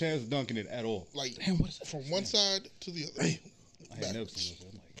had no chance of dunking it at all. Like damn, what is that? From one side to the other. I had never seen this.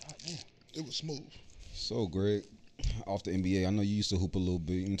 I'm like, God damn. It was smooth. So Greg, off the NBA, I know you used to hoop a little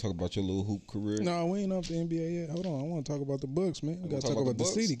bit. You can talk about your little hoop career. No, we ain't off the NBA yet. Hold on, I want to talk about the Bucks, man. We gotta talk about the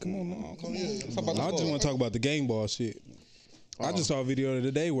city. Come on, man. Come on. I just want to talk about the game ball shit. I just saw a video the other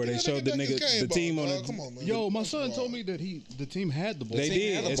day where they showed the nigga, the team on the. Come on, man. Yo, my son told me that the team had the ball. They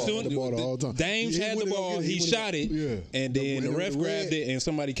did. As soon as Dames had the ball, he shot it, and then the ref grabbed it, and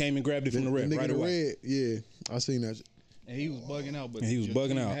somebody came and grabbed it from the ref right away. Yeah, I seen that. And he was bugging out, but he was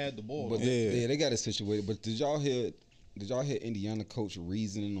bugging out. Had the ball. But they got it situated. But did y'all hear Indiana coach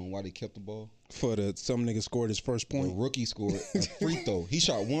reasoning on why they kept the ball? For some nigga scored his first point. The rookie scored a free throw. He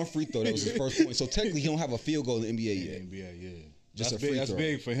shot one free throw. That was his first point. So technically, he don't have a field goal in the NBA yet. NBA, yeah. Just that's a free big, throw. That's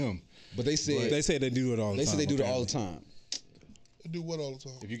big for him. But they said they do it all the time. They said they do it all the time. They do what all the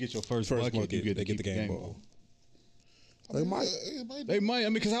time? If you get your first bucket, you get the game ball. They might. They might. I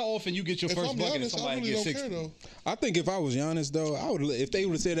mean, because how often you get your first bucket and somebody gets 60? I think if I was Giannis, though, I would. If they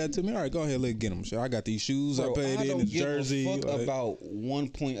would have said that to me, all right, go ahead, let's get them. I got these shoes. Bro, I paid in the jersey. I don't give a fuck about 1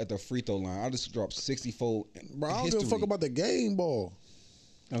 point at the free throw line. I just dropped 64. Bro, I don't give a fuck about the game ball.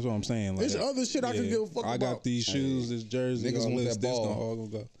 That's what I'm saying. Like, there's other shit I can give a fuck about. I got these shoes, this jersey. Niggas want that ball. All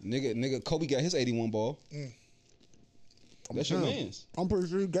go. Nigga, Kobe got his 81 ball. That's your man's. I'm pretty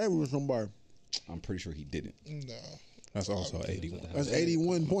sure he gave it to somebody. I'm pretty sure he didn't. Nah. That's also 81. That's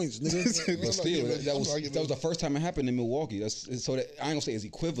 81 points, nigga. But still, that was the first time it happened in Milwaukee. So that I ain't gonna say it's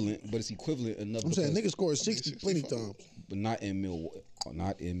equivalent, but it's equivalent enough. I'm saying niggas scored 60 plenty times, but not in Milwaukee.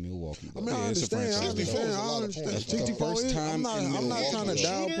 Not in Milwaukee. I mean, I understand. 64 first time. I'm not trying to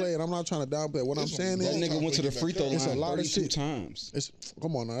downplay it. I'm not trying to downplay it. What I'm saying is, that nigga went to the free throw line. It's a lot of shit. Times.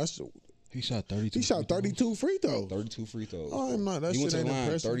 Come on now. He shot 32. He shot 32 free throws. 32 free throws. Oh, I'm not. That shit ain't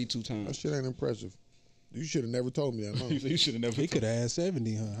impressive. 32 times. That shit ain't impressive. You should have never told me that. No. You should have never. He could have had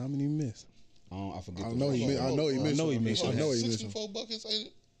 70, huh? How many he missed? I forget. I know he missed. 64 buckets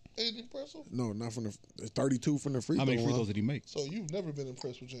ain't impressive. No, not from the 32 from the free throw. How many free throws did he make? So you've never been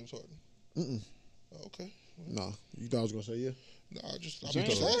impressed with James Harden? Okay. Nah, you thought I was gonna say yeah? Nah, just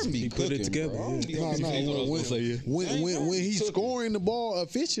he put it together. When he's scoring the ball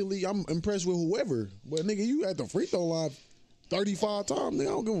efficiently, I'm impressed with whoever. But nigga, you at the free throw line 35 times, nigga.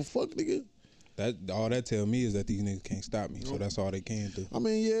 I don't give a fuck, nigga. All that tell me is that these niggas can't stop me, so that's all they can do. I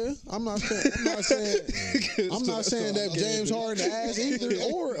mean, yeah, I'm not saying that James Harden ass either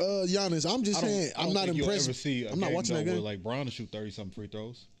or Giannis. I'm just saying I'm not impressed. I'm not watching that game. Like Brown to shoot 30-something free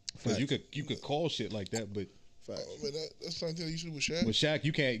throws. Because you could call shit like that, but that's something you should with Shaq. With Shaq,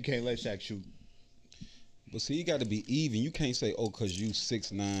 you can't let Shaq shoot. But see, you got to be even. You can't say, oh, because you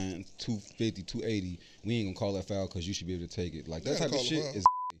 6'9", 250, 280, we ain't going to call that foul because you should be able to take it. Like, that type of shit is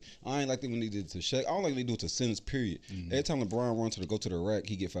I ain't like that when they did it to Shaq. I don't like when they do it to Simmons, period. Every time LeBron runs to go to the rack,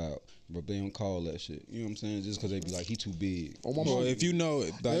 he get fouled. But they don't call that shit. You know what I'm saying? Just because they be like, he too big. Well, if you know...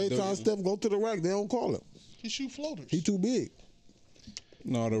 Every time Steph go to the rack, they don't call him. He shoot floaters. He too big.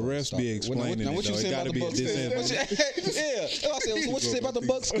 No, the refs be explaining it, what you though. say It about gotta the be a Bucks? disadvantage. Yeah. I said, what you say about the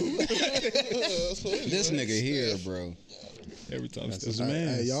Bucks, Skoot? This nigga here, bro. Every time That's his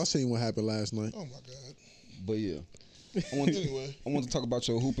man. Hey, y'all seen what happened last night? Oh, my God. But, yeah. I want to talk about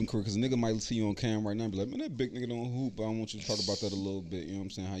your hooping career because a nigga might see you on camera right now and be like, man, that big nigga don't hoop. But I want you to talk about that a little bit. You know what I'm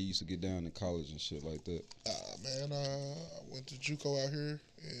saying? How you used to get down in college and shit like that. Man, I went to JUCO out here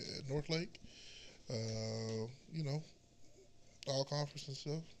at North Lake. You know, all conference and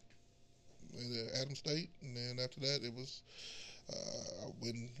stuff. At Adams State, and then after that, it was I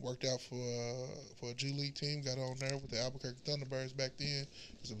went and worked out for a G League team. Got on there with the Albuquerque Thunderbirds back then,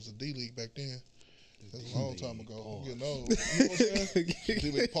 because it was a D League back then. That's a long time ago. I'm getting old. You know what I'm saying?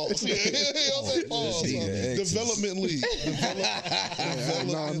 D League pause. Yeah, you know what I'm saying? Pause. Development league.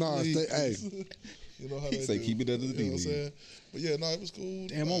 Development league. Hey. You know how he they say do. keep it under the D League. You know but yeah, no, it was cool.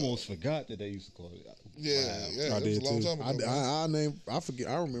 Damn, almost forgot that they used to call it. Yeah, wow. yeah, it was a long time ago. I forget.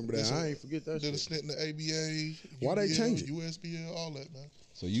 I remember that. I ain't forget that. Did shit. a stint in the ABA. Why they change it? USBL, all that, man.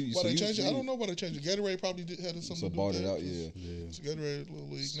 So you why they changed it? I don't know why they changed it. Gatorade probably had something to do bought with it that. out, yeah. It's Gatorade little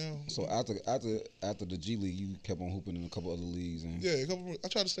league now. So after the G League, you kept on hooping in a couple other leagues, and yeah, I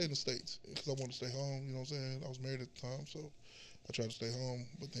tried to stay in the States because I wanted to stay home. You know what I'm saying? I was married at the time, so I tried to stay home.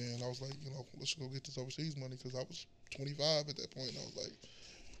 But then I was like, you know, let's go get this overseas money because I was 25 at that point. And I was like,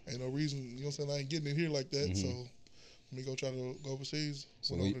 ain't no reason, you know what I'm saying? I ain't getting it here like that. So let me go try to go overseas.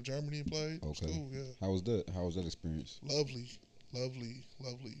 So went over to Germany and played. Okay. Cool, yeah. How was that? How was that experience? Lovely,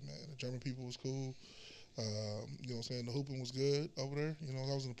 man. The German people was cool. You know what I'm saying? The hooping was good over there. You know,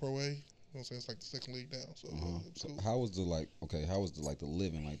 I was in the Pro A. You know what I'm saying? It's like the second league down. So, yeah, it was cool. How was the the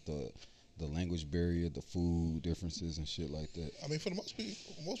living, like the language barrier, the food differences and shit like that? I mean, for the most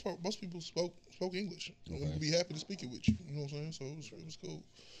people spoke English. Okay. And be happy to speak it with you. You know what I'm saying? So it was cool.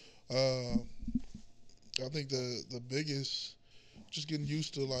 I think the biggest, just getting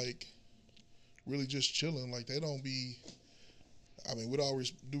used to like really just chilling. Like they don't be. I mean, with all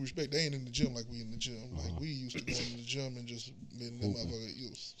due respect, they ain't in the gym like we in the gym. Like we used to go in the gym and just been them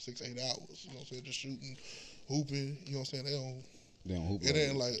motherfucker 6-8 hours. You know what I'm saying? Just shooting, hooping. You know what I'm saying? They don't hoop. It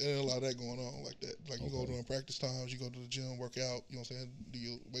ain't a lot of that going on like that. Like you go during practice times, you go to the gym, work out. You know what I'm saying? Do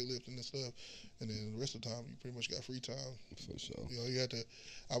your weightlifting and stuff, and then the rest of the time you pretty much got free time. For sure. You know,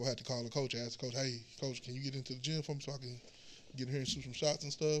 I would have to call the coach, ask the coach, hey, coach, can you get into the gym for me so I can get in here and shoot some shots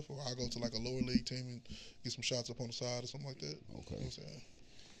and stuff, or I go to like a lower league team and get some shots up on the side or something like that. Okay. You know what I'm saying?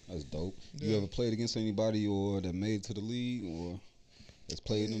 That's dope. Yeah. You ever played against anybody or that made it to the league or that's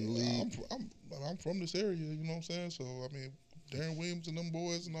played in the league? I'm from this area, you know what I'm saying? So, I mean, Darren Williams and them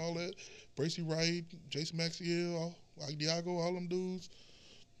boys and all that, Bracy Wright, Jason Maxiell, Ike Diago, all them dudes,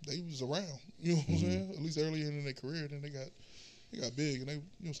 they was around, you know what I'm saying? At least early in their career, then they got big, and they, you know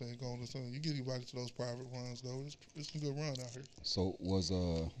what I'm saying, going to something. You get anybody to those private runs, though. It's a good run out here. So was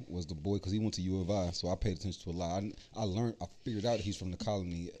the boy, because he went to U of I, so I paid attention to a lot. I figured out that he's from the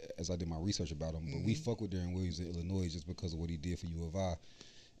colony as I did my research about him. But we fuck with Darren Williams in Illinois just because of what he did for U of I.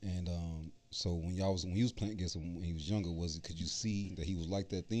 And so when he was playing against him when he was younger, could you see that he was like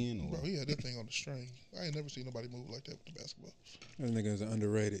that then? Or? Bro, he had that thing on the string. I ain't never seen nobody move like that with the basketball. That nigga is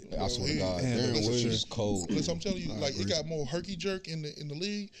underrated. I swear to God, Darren Williams is cold. Listen, I'm telling you, like it got more herky jerk in the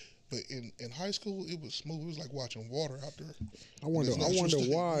league, but in high school it was smooth. It was like watching water out there. I wonder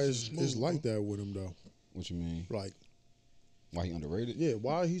why it's like that with him though. What you mean? Like why he underrated? Yeah,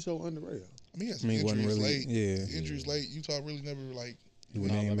 why he so underrated? I mean, he had some injuries late. Yeah, injuries late. Utah really never like. He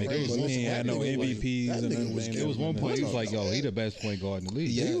ain't had no MVPs. There was one point he was like, "Yo, he the best point guard in the league."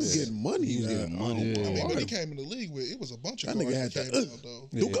 Yeah, he was getting money. He was getting money. I mean, when he came in the league with, it was a bunch of guards that came out though.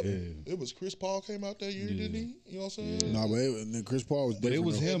 It was Chris Paul came out that year, didn't he? You know what I'm saying? No, but Chris Paul was different. But it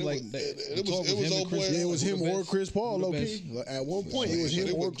was him. Like it was old boy. Yeah, it was him or Chris Paul. Low key. At one point, it was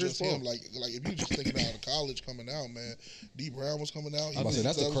him or Chris Paul. Like if you just thinking out of college coming out, man, D Brown was coming out. I said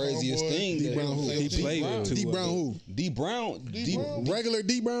that's the craziest thing. D Brown who? He played with D Brown who? D Brown. regular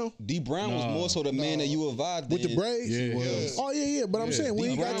D Brown? D Brown was more so the man that you advised with the braids. Yeah. Oh yeah. But I'm saying when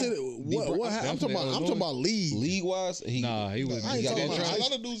he got to what I'm talking about league. League wise, he A was.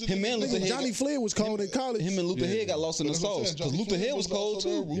 lot of dudes. Him and Luther Head. Johnny Flynn was cold in college. Him and Luther Head got lost in the sauce because Luther Head was cold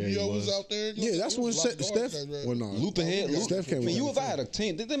too. Rubio was out there. Yeah, that's when Steph. Well, no, Luther Head. Steph came. You if I had a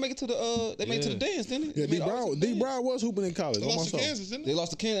team, did they make it to the? They made it to the dance, didn't they? Yeah, D Brown was hooping in college. They lost to Kansas, didn't They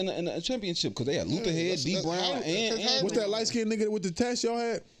lost to Kansas in the championship because they had Luther Head, D Brown, and what's that light skinned nigga with the test y'all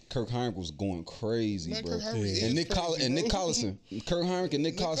had? Kirk Heinrich was going crazy, bro. And Nick Collison. Kirk Heinrich and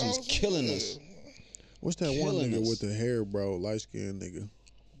Nick Collison was killing us. What's that one nigga with the hair, bro? Light skinned nigga.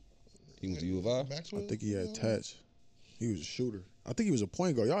 He went to U of I? I think he had tats. He was a shooter. I think he was a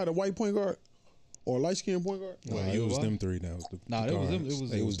point guard. Y'all had a white point guard or a light skinned point guard? No, it was them three. That was the it was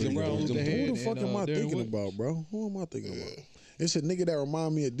them. It was them Brown. Who the fuck am I thinking about, bro? Who am I thinking about? It's a nigga that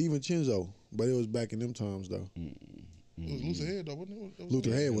remind me of DiVincenzo, but it was back in them times though. It was Luther Head though, wasn't it?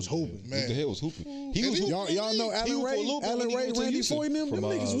 Luther Head was hooping. Man. Luther Head was hooping. He was Y'all know Alan Ray, Randy Foy and them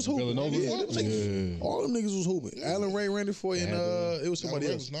niggas was hooping. All them niggas was hooping. Alan Ray, Randy Foy, and it was somebody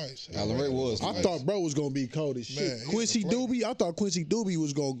else. Was nice. Alan Ray was. I thought bro was gonna be cold as shit. Quincy Doobie, I thought Quincy Doobie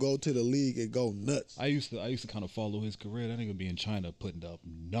was gonna go to the league and go nuts. I used to kind of follow his career. That nigga be in China putting up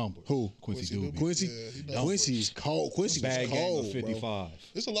numbers. Who? Quincy Doobie. Quincy's cold. Quincy was cold, 55.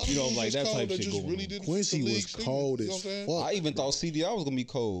 There's a lot of like that type shit going on. Quincy was cold as fuck. I even thought CDI was gonna be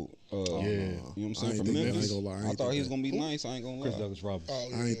cold. You know what I'm saying? From Memphis. I thought he was gonna be nice. I ain't gonna lie. Chris Douglas Roberts.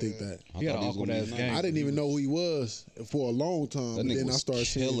 I ain't think that. He had an awkward ass game. I didn't even know who he was for a long time. That And nigga then I was started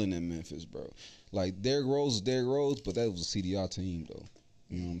chilling in Memphis, bro. Like Derrick Rose is Derrick Rose, but that was a CDI team though.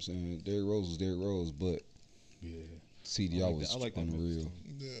 You know what I'm saying? Derrick Rose was Derrick Rose, but CDI was unreal.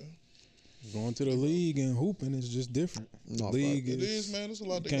 Yeah. Going to the league and hooping is just different. League is, man. It's a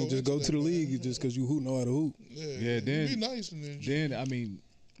lot. You can't just go to the league just because you know how to hoop. Yeah. Then be nice and then I mean,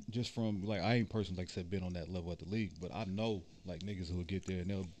 just from like I ain't personally like I said been on that level at the league, but I know like niggas who will get there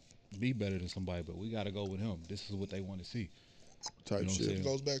and they'll be better than somebody, but we gotta go with him. This is what they want to see. Type shit. It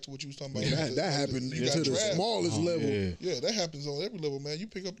goes back to what you was talking about. That happened to the smallest level. Yeah, that happens on every level, man. They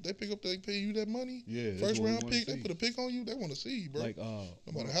pay you that money. Yeah, first round pick, they put a pick on you. They want to see you, bro. Like, no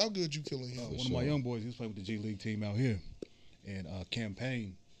matter how good you killing him. One of my young boys, he was playing with the G League team out here, and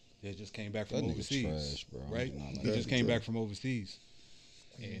campaign. They just came back from overseas, trash, bro. Right? He just came back from overseas,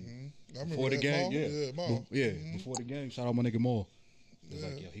 and before the game, before the game, shout out my nigga Maul. It's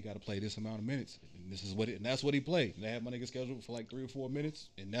like, yo, he got to play this amount of minutes. And this is what and that's what he played. And they had my nigga scheduled for like 3 or 4 minutes,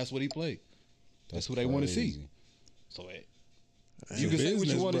 and that's what he played. That's who they want to see. So you can say what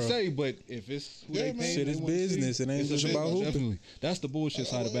you want to say, but if it's who they pay, shit is business. It ain't just about hooping. Definitely. That's the bullshit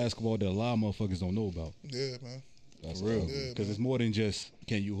side of basketball that a lot of motherfuckers don't know about. Yeah, man. That's real. Because it's more than just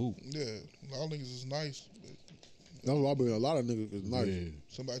can you hoop. Yeah, a lot of niggas is nice. That's why a lot of niggas is nice. Yeah.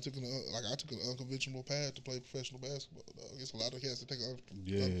 Somebody took I took an unconventional path to play professional basketball. I guess a lot of cats that take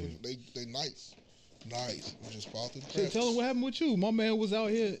they nice, we just fall through the cracks. Tell him what happened with you. My man was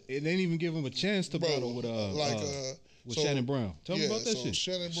out here. It didn't even give him a chance to battle with Shannon Brown. Tell me about that shit.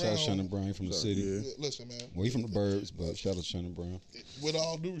 Shannon Brown. Shout out Shannon Brown from the city. Yeah, listen, man. Well, he from the burbs, but shout out Shannon Brown. With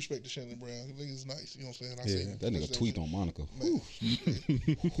all due respect to Shannon Brown, he nigga's nice. You know what I'm saying? That nigga tweet on Monica.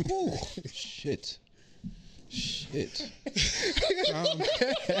 Shit. Damn. Yeah.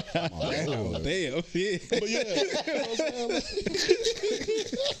 But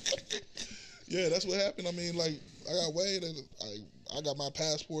yeah, that's what happened. I mean, like, I got weighed and I got my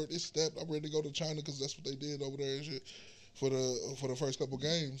passport. It's stepped. I'm ready to go to China because that's what they did over there and shit for the first couple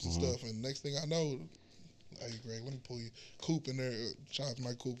games and stuff. And next thing I know, hey, Greg, let me pull you. Coop in there. Shout out to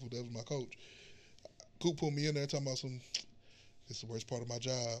Mike Coop, that was my coach. Coop pulled me in there talking about it's the worst part of my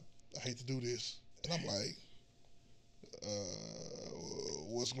job. I hate to do this. And I'm like,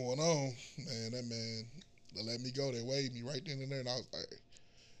 what's going on? Man, that man, they let me go. They weighed me right then and there. And I was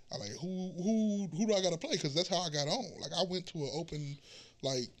like, who do I got to play? Because that's how I got on. Like, I went to an open,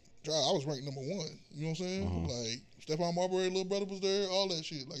 like, drive. I was ranked number 1. You know what I'm saying? Like, Stephon Marbury, little brother was there, all that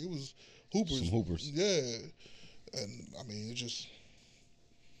shit. Like, it was hoopers. Some hoopers. Yeah. And, I mean, it just,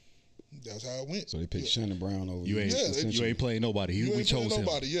 that's how it went. So they picked Shannon Brown over you. You ain't playing nobody. We chose him.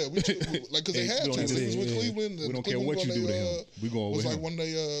 Yeah, like, because they had to. It was Cleveland. We don't care what you do to him. We going with him. It was like one of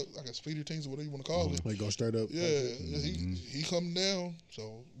they, I guess, feeder teams or whatever you want to call it. They go straight up. Yeah, he come down,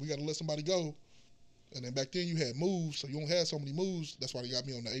 so we got to let somebody go. And then back then you had moves, so you don't have so many moves. That's why they got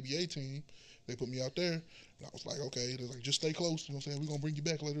me on the ABA team. They put me out there, and I was like, okay. They're like, just stay close. You know what I'm saying? We're going to bring you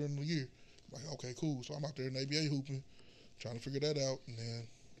back later in the year. I'm like, okay, cool. So I'm out there in the ABA hooping, trying to figure that out. And then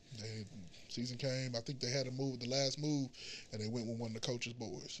Season came. I think they had to move the last move, and they went with one of the coach's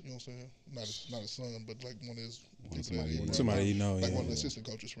boys. You know what I'm saying? Not his son, but like one of his somebody you know, like one of the assistant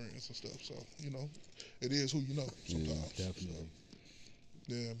coaches' friends and stuff. So it is who you know. Sometimes, definitely.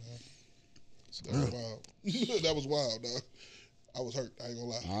 So, yeah, man. That was wild. That was wild, dog. I was hurt. I ain't gonna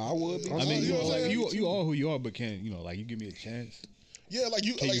lie. I would. I mean, you are who you are, but can like you give me a chance? Yeah, like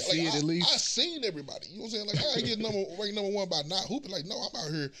you, can like, you see like it at least? I seen everybody. You know what I'm saying? Like I ain't get ranked number one by not hooping. Like no, I'm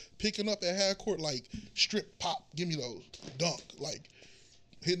out here picking up at half court, like strip, pop, give me those, dunk, like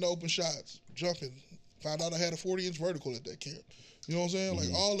hitting open shots, jumping. Found out I had a 40-inch vertical at that camp. You know what I'm saying? Like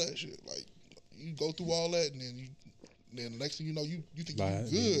all that shit. Like you go through all that, and then the next thing you know, you think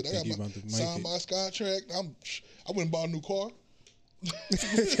you're good. I got my signed by contract. I went and bought a new car.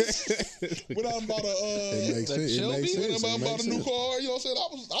 Went out and bought it makes sense. Went out and bought a new car. You know what I'm saying?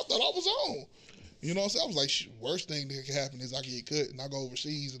 I thought I was on. You know what I'm saying? I was like, worst thing that could happen is I get cut and I go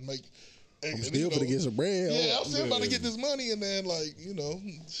overseas and make. I'm still gonna get some bread. Yeah, I'm still about to get this money, and then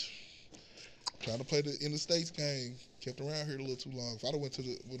trying to play in the States game. Kept around here a little too long. If I'd have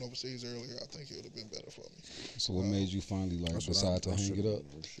went overseas earlier, I think it would have been better for me. So what made you finally decide to hang it up?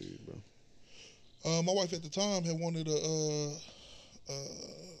 My wife at the time had wanted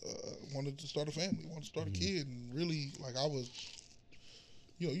to start a family, wanted to start a kid, and really I was.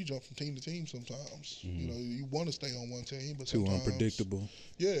 You jump from team to team sometimes. You want to stay on one team, but too sometimes unpredictable.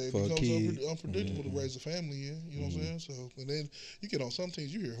 Yeah, it becomes unpredictable to raise a family in. You know what I'm saying? So, and then you get on some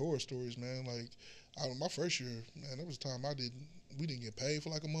teams, you hear horror stories, man. Like, my first year, man, there was a time we didn't get paid for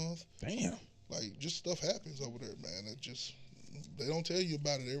like a month. Damn. Like, just stuff happens over there, man. They don't tell you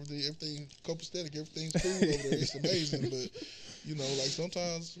about it. Everything copacetic, everything's cool over there. It's amazing, but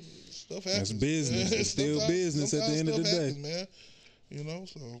sometimes stuff happens. That's business. It's still business at the end of the day, man.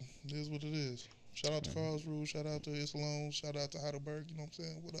 So it is what it is. Shout out to Carl's Rule. Shout out to Isalone. Shout out to Heidelberg. You know what I'm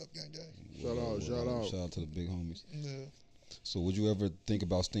saying? What up, gang? Shout out to the big homies. Yeah. So would you ever think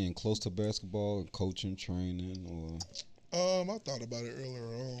about staying close to basketball and coaching, training, or? I thought about it earlier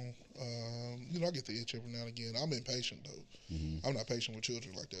on. I get the itch every now and again. I'm impatient though. Mm-hmm. I'm not patient with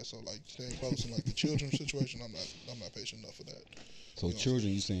children like that. So like staying close in like the children situation, I'm not patient enough for that. So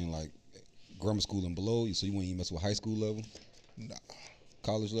children, you saying like grammar school and below? So you wouldn't even mess with high school level? Nah.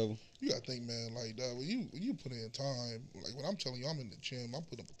 College level? You gotta think, man, like when you put in time, like when I'm telling you I'm in the gym, I'm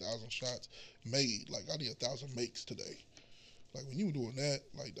putting up 1,000 shots made. Like I need 1,000 makes today. Like when you doing that,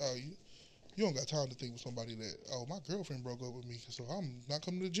 like you don't got time to think with somebody that, my girlfriend broke up with me, so I'm not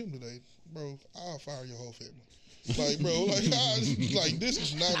coming to the gym today. Bro, I'll fire your whole family. Like, bro, this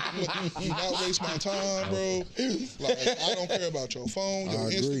is not waste my time, bro. Like, I don't care about your phone,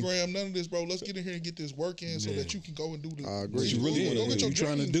 your Instagram, none of this, bro. Let's get in here and get this work in so that you can go and do the. I agree. You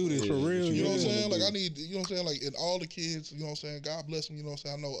trying to do this for real. You know what I'm saying? Like, I need, you know what I'm saying? Like, and all the kids, you know what I'm saying? God bless them, you know what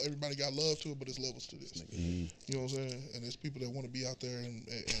I'm saying? I know everybody got love to it, but there's levels to this. You know what I'm saying? And there's people that want to be out there and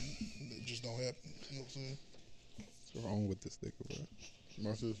it just don't happen. You know what I'm saying? What's wrong with this nigga, bro?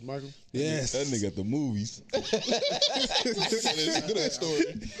 Michael? Yes. That nigga at the movies. Good at story.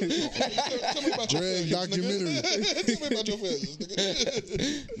 Tell me about your failures, documentary. Tell me about your failures,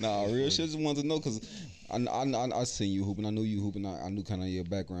 nigga. Nah, real shit. Just wanted to know because I seen you hooping. I knew you hooping. I knew kind of your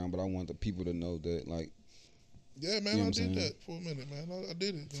background, but I want the people to know that, like. Yeah, man, I did that for a minute, man. I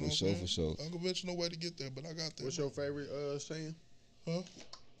did it. You know for sure. Unconventional way to get there, but I got there. What's your favorite saying? Huh?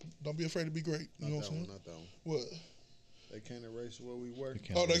 Don't be afraid to be great. You know what I'm saying? Not that one. What? They can't erase where we were. They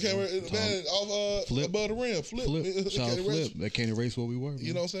can't erase. Man, off Flip. above the rim. Flip. Flip. They can't erase what we were.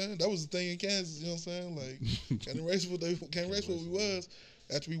 You know what I'm saying? That was the thing in Kansas. You know what I'm saying? Like, can't erase what we was.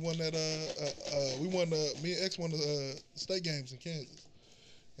 After we won that, me and X won the state games in Kansas.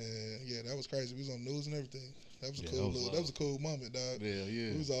 And yeah, that was crazy. We was on the news and everything. That was a that was a cool moment, dog.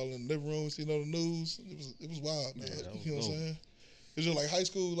 Yeah. We was all in the living room, seeing on the news. It was wild, dog. You know what I'm saying? It's just like high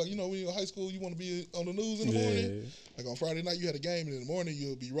school. Like, when you're in high school, you want to be on the news in the morning. Like on Friday night, you had a game, and in the morning,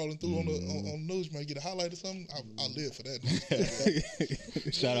 you'll be rolling through on the news. You might get a highlight or something. I live for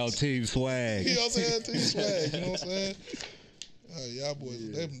that. Shout out Team Swag. You know what I'm saying? Team Swag. You know what I'm saying? Y'all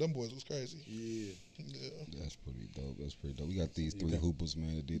boys, them boys was crazy. Yeah. That's pretty dope. We got these three hoopers,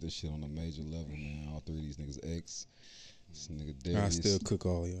 man, that did this shit on a major level, man. All three of these niggas X. This nigga Darius. I still cook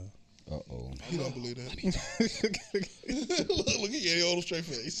all y'all. Uh-oh. You don't believe that. Look at your old straight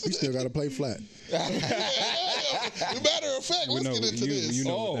face. You still got to play flat. As a matter of fact, let's get into this. You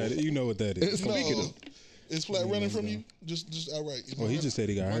know what that is. Is Flat running from you? Just outright. Well, he just said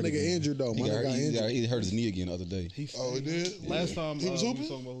he got hurt. My nigga injured, though. He hurt his knee again the other day. He did? Last time he was hooping? we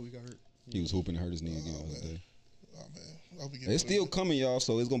talking about who he got hurt. He was hooping and hurt his knee again the other day. Oh, man. It's still coming, y'all,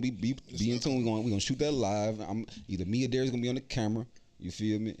 so it's going to be in tune. We're going to shoot that live. Either me or Darius going to be on the camera. You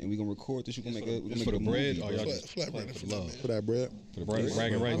feel me? And we gonna record this. You gonna make a for the bread. Movie, Or y'all just flat bread for love. For that bread. for the bread.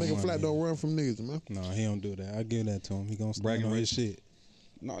 Bragging My rights. nigga Flat don't run from niggas, man. No, he don't do that. I give that to him. He gonna stand Bragging on his rights. shit.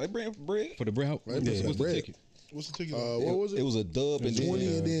 No, they bring bread. For the bread. What's the bread. ticket? What's the ticket? What was it? It was a dub and 20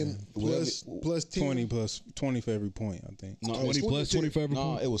 then and then plus 10. 20 plus 20 for every point, I think. no, 20 plus 20 for every No,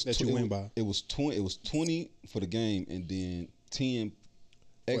 point? it was That you win by. It was 20. It was 20 for the game, and then 10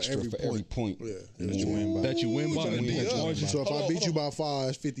 extra every for every point. Yeah. That you win by. That you win by. trying to and D up. So if I beat you by 5,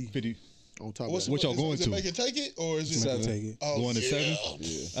 it's 50 50. on top What's of that. What y'all going is it to? Make it take it, or is it Seven. Take it. Oh, Going to 7?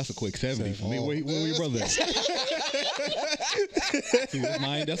 Yeah. That's a quick 70 for me. Where your brother at?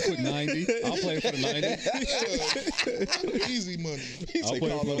 That's quick 90. I'll play for the 90. Easy money. I'll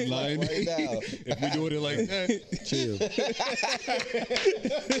play for the 90. Right now. If we doing it like that. Chill.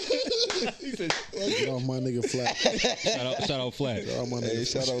 He said, Get off my nigga Flat. shout out Flat. Shout out my Hey,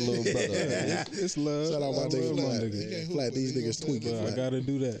 nigga shout out little brother. It's love. Shout out my nigga love, Flat. nigga. Flat, these niggas tweaking. I Flat. gotta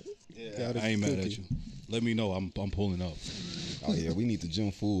do that. I ain't mad at you. Let me know. I'm pulling up. Oh yeah, we need to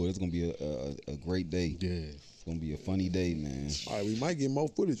jump forward. It's gonna be a great day. Yeah. It's gonna be a funny day, man. All right, we might get more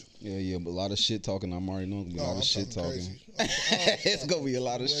footage. Yeah, but a lot of shit talking. I'm already knowing. A lot of shit talking. Crazy. It's gonna be a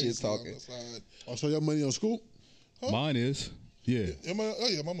lot of shit Crazy on talking. the side. Oh, so your money on Skoot? Mine is. Yeah. Yeah, my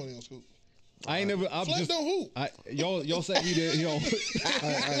money on Skoot. I ain't never. I'm Flat just. don't hoop. Y'all say he did.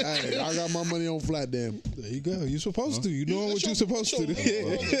 I got my money on Flat, damn. There you go. You supposed to. You doing what you supposed to do.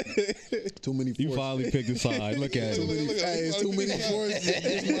 Too many You forces. finally picked a side. Look at Too it. many- Hey, it's too many forces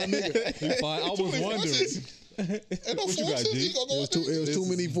against my nigga. I was wondering. Ain't no What you got, forces. G? He gonna go It was too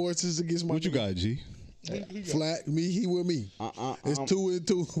many forces against my What you nigga. got, G? Flat, me, he with me. It's 2 and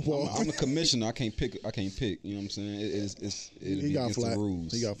 2, Paul. I'm the commissioner. I can't pick. You know what I'm saying? It'll He be got against Flat. the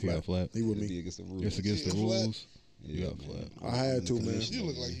rules. He got He got Flat. Flat. He with It'll be me. against the rules. It's against the Yeah, Flat. rules. Yeah, got Flat. I had to, man. You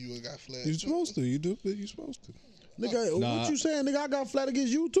look like you got flat. You supposed to. You do. You supposed to. Nigga, Nah. what you saying, nigga? I got Flat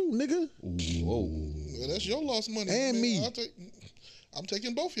against you too, nigga. Whoa. Well, that's your lost money. And me. I'm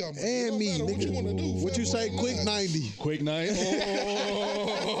taking both y'all money. And It don't me, matter what nigga. you want to do. What you say? Quick 90. Quick night.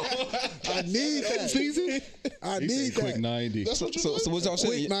 I need that. Season. I He need said quick that. 90. That's what you So what y'all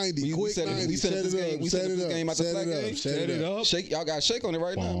saying? Quick 90. Quick 90. We set Set this it game. up. We set Set this it game up. out the Set flat it up. game. Set Set it up. up. Shake. Y'all got to shake on it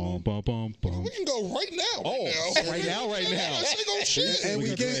right now. Bum, bum, bum, bum. We can go right now. Oh, right now. right now. Shake on shit. And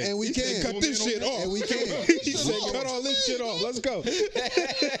we can. And we can. Cut this shit off. And we can. He said, "Cut all this shit off. Let's go."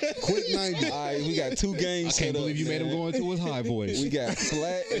 Quick 90. All right, we got 2 games. I set can't up, believe you made him man. go into his high voice. We got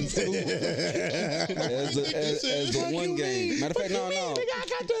Flat and Skoot as the one game. Matter of fact, no.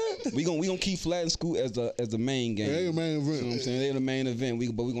 We gonna keep Flat and Skoot as the main game. They the main event. You know what I'm saying? They're the main event.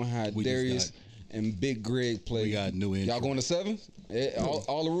 But we gonna have We just Darius and Big Greg play. We got new intro. Y'all going to 7?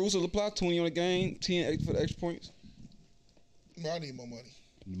 All the rules will apply. 20 on the game, 10 for the extra points. No, I need more money.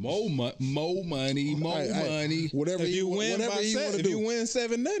 More money. Whatever If you win whatever by you want 7, to if do. you win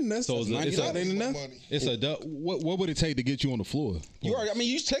 7-0, that's So it's $90. a- Ain't enough. Money. It's a what would it take to get you on the floor? You already. I mean,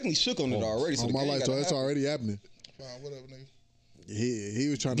 you technically shook on it already. So On the my game life, so gotta that's happen. already happening. Fine, whatever, nigga. He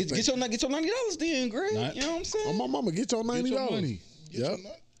was trying to Get your $90 then, Greg. Not- You know what I'm saying? Oh, my mama, get your $90. Get your money. Get Yep. your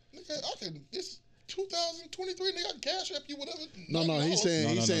nut. Nigga, I can. It's 2023. Nigga, I can cash app you whatever. No, he's saying, No,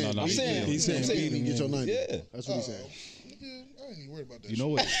 he's no, saying, no, no, he's no. saying, He's he's saying, saying get your 90. Yeah. That's what he's saying. Nigga, I ain't even worried about that. You know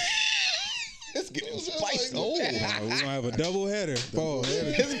what? Let's get It was just spicy. like- Oh, We're gonna have a double header. Pause. A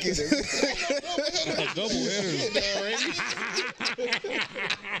double header.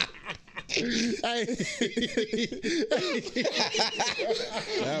 Hey,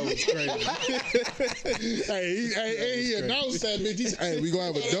 That was crazy. he announced that bitch. He said, hey, we gonna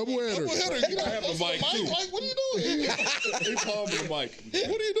have a double header. Double header. You I have the mic, too. Mike, what are you doing? He palmed the mic.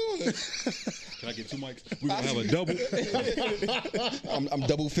 What are you doing? Can I get 2 mics? We gonna have a double. I'm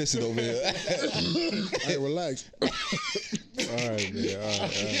double fisted over here. Hey, relax. All right, man. All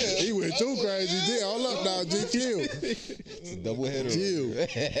right. He went too crazy. G, hold up now, G, chill. It's a double header. Chill.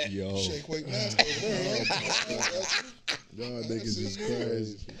 Yo. Shake weight nasty over there. Y'all niggas is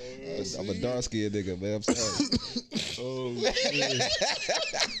crazy. I'm a dark skinned nigga, man. I'm sorry.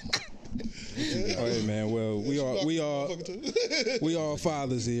 All right, man. Well, we all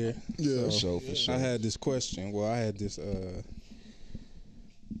fathers here. Yeah. For sure. I had this question. Well, I had this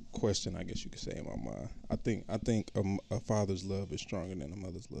question, I guess you could say, in my mind. I think a father's love is stronger than a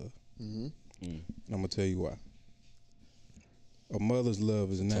mother's love. Mm-hmm. And I'm gonna tell you why. A mother's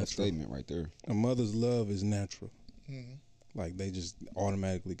love is Tough natural. statement right there. A mother's love is natural. Mm-hmm. Like they just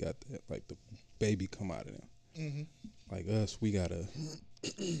automatically got that. Like the baby come out of them. Mm-hmm. Like us, we gotta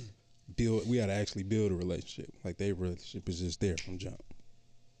build. We gotta actually build a relationship. Like their relationship is just there from jump.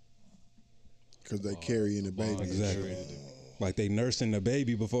 Because they carrying the baby. Exactly. Like they nursing the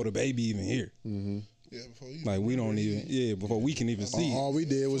baby before the baby even here. Mm-hmm. Yeah, before you like we don't even before we can even see. All we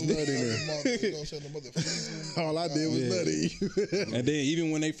did was nut in there. All I did was nutty. And then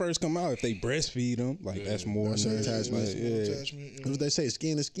even when they first come out, if they breastfeed them, like that's more attachment. Attachment. What they say,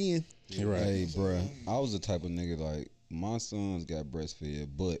 skin to skin. You're right. Hey, bruh, I was the type of nigga like my sons got breastfed,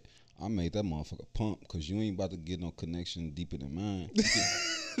 but I made that motherfucker pump because you ain't about to get no connection deeper than mine.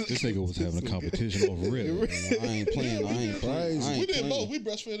 This nigga was having a competition over it. I ain't playing. We did both. We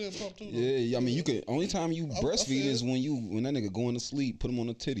breastfed and pump too. Yeah, I mean, you could. Only time you breastfeed is when that nigga going to sleep, put him on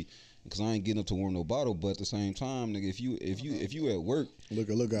the titty. Because I ain't getting up to warm no bottle. But at the same time, nigga, if you at work,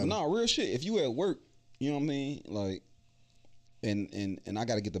 look at nah, real shit. If you at work, you know what I mean, like, and I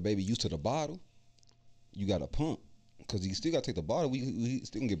got to get the baby used to the bottle. You got to pump. Because you still got to take the bottle. We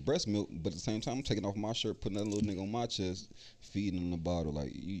still gonna get breast milk, but at the same time, I'm taking off my shirt, putting that little nigga on my chest, feeding him the bottle.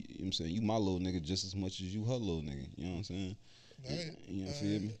 Like, you know what I'm saying? You my little nigga just as much as you her little nigga. You know what I'm saying?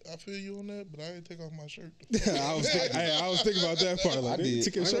 Feel me? I feel you on that, but I didn't take off my shirt. I was thinking about that part. Like, I did.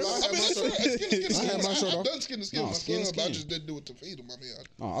 Took his shirt off. I had my shirt off. I've done skin to skin with my son, but I just didn't do it to feed him. I mean,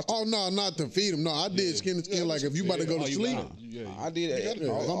 no, not to feed him. No, I did skin to skin. Like if you about to go to sleep, I did. If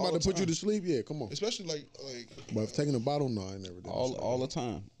I'm about to put you to sleep, yeah, come on. Especially like. But if taking a bottle, no, I never did. All the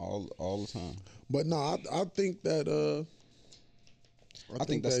time, all the time. But no, I think that I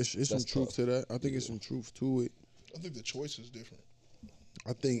think that's some truth to that. I think it's some truth to it. I think the choice is different.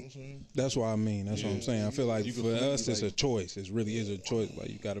 I think that's what I mean. That's what I'm saying. I feel like for us, it's a choice. It really is a choice. Like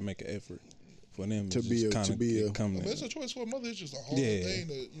you got to make an effort for them to be it's a choice for a mother. It's just a hard thing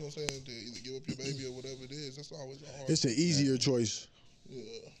to, you know what I'm saying, to either give up your baby or whatever it is. That's always a hard. It's an easier choice.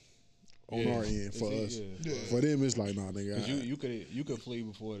 Yeah. On our end for us. Yeah. For them, it's like, nah, nigga. You could flee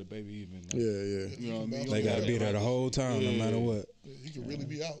before the baby even. Like, yeah. You know what I mean? They gotta be there the whole time, no matter what. Yeah, you can really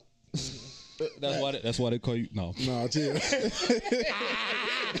be out. That's why they call you Nah, chill. That's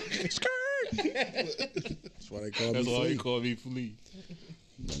why they call me. That's why Flea. they call me Flea.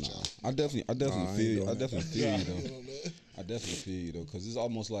 Nah, I definitely feel you. I definitely feel you though. I definitely feel you though, because it's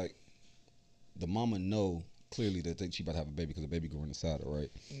almost like the mama know clearly that she about to have a baby because the baby growing inside her,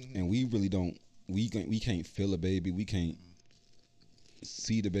 right? Mm-hmm. And we really don't. We can't feel a baby. We can't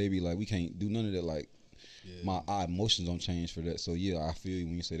see the baby. Like we can't do none of that. Like our emotions don't change for that. So yeah, I feel you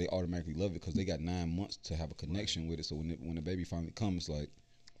when you say they automatically love it because they got 9 months to have a connection with it. So when the baby finally comes, like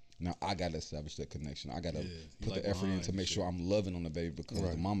now I gotta establish that connection. I gotta put the effort in to make sure I'm loving on the baby because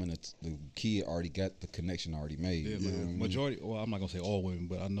the mom and the kid already got the connection already made. Yeah, like majority. Well, I'm not gonna say all women,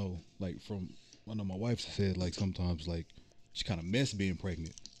 but I know like I know my wife said like sometimes like she kind of missed being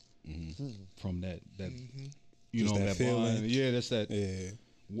pregnant from that you know that feeling. Bond. Yeah, that's that. Yeah.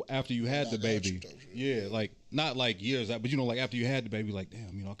 After you had the baby, like not like years out, but you know, like after you had the baby, like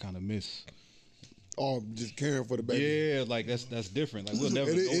damn, you know, I kind of miss. Oh, just caring for the baby. Yeah, like that's different. Like we'll never.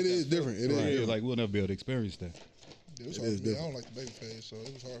 It is different. It is different. Like we'll never be able to experience that. It was hard for me. I don't like the baby phase, so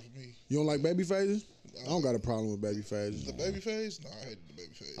it was hard for me. You don't like baby phases? I don't got a problem with baby phases. The baby phase? No, I hated the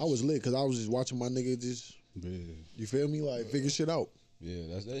baby phase. I was lit because I was just watching my nigga just. Yeah. You feel me? Like figure shit out.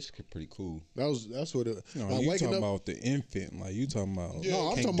 Yeah, that's pretty cool. That's what it. No, like you talking about the infant? Like you talking about? No,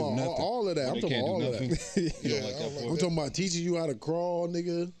 I'm talking about all of that. I'm talking about all of that. I'm talking about teaching you how to crawl,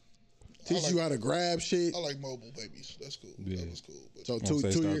 nigga. Teach you how to grab shit. I like mobile babies. That's cool. Yeah. That was cool. But so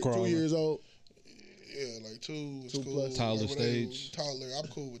 2 years old. Yeah, like 2 is cool. Plus. Toddler stage. Toddler, I'm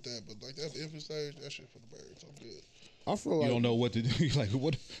cool with that. But like that infant stage, that shit for the birds. I'm good. I feel like you don't know what to do. Like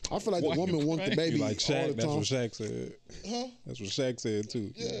what? I feel like the woman wants the baby like Shaq. All the that's time. what Shaq said. Huh? That's what Shaq said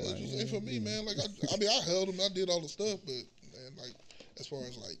too. Yeah, it just ain't for me, man. Like I mean, I held him, I did all the stuff, but man, like as far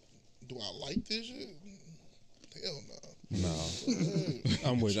as like, do I like this shit? Hell no. No,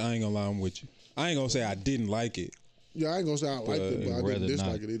 I'm with you. I ain't gonna lie, I'm with you. I ain't gonna say I didn't like it. Yeah, I ain't gonna say I liked it, but I didn't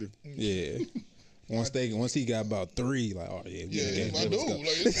dislike it either. Yeah. Once he got about 3, like I do. Like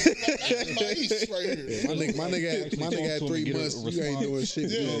it's my east right here. Yeah, my nigga had 3 months. You ain't doing shit.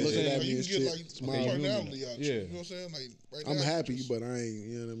 Yeah, looking at me you and get shit. like personality out. You know what I'm saying? Like right I'm now, happy, but I ain't.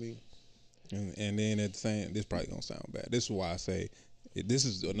 You know what I mean? And then at the same, this probably gonna sound bad. This is why I say, this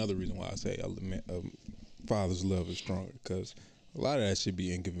is another reason why I say a father's love is stronger because a lot of that should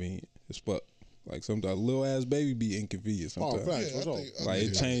be inconvenient as fuck. Like sometimes a little ass baby be inconvenient sometimes. Oh, facts. Like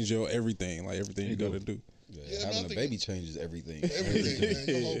it change your everything. Like everything you gotta do. Yeah, having a baby changes everything. Everything,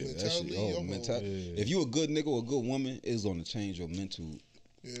 man. Your whole mentality. If you a good nigga or a good woman, it's gonna change your mental.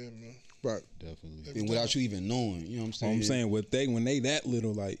 Yeah, man. Right. Definitely. And without you even knowing, you know what I'm saying? I'm saying when they that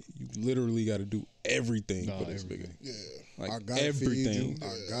little, like you literally got to do everything for this nigga. Yeah. Like I gotta everything. Feed you.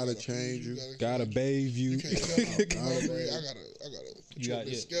 I gotta change you. Gotta bathe you.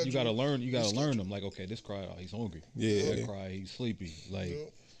 You gotta learn them. Like, okay, this cry, oh, he's hungry. Yeah. That cry, he's sleepy.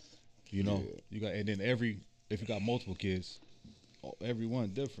 Like, You know, you got, and then if you got multiple kids,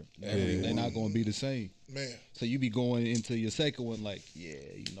 everyone different. They're not going to be the same. Man. So you be going into your second one like,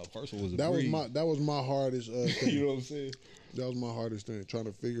 first one was a breed. That was my hardest thing. You know what I'm saying? That was my hardest thing, trying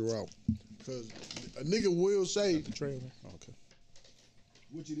to figure out. Because a nigga will say, okay,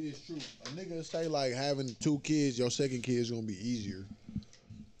 which it is true. A nigga say like having 2 kids, your second kid is going to be easier.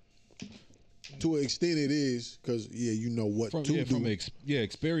 To an extent it is, because, you know what to do. From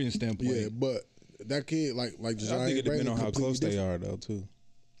experience standpoint. Yeah, but that kid, like Josiah, I think it depends on how close they are, though, too.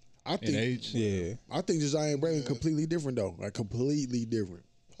 I think, in age? Yeah. I think Josiah and Braylon completely different, though. Like, completely different.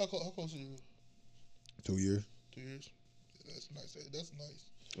 How close are you? 2 years. 2 years? Yeah, that's nice. That's nice.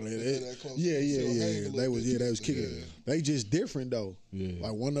 They was kicking. Yeah. They just different, though. Yeah.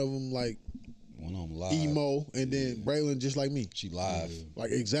 Like, one of them, like, one of them live. emo, and then Braylon just like me. She live.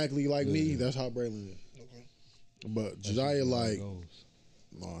 Like, exactly like me. That's how Braylon is. Okay. But Josiah, like,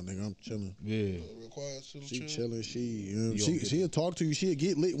 nah, nigga, I'm chilling. Yeah. Real quiet, She chilling. She'll talk to you. She'll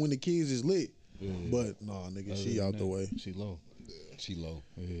get lit when the kids is lit. Yeah. But nah, nigga, she out the way. She low. Yeah. She low.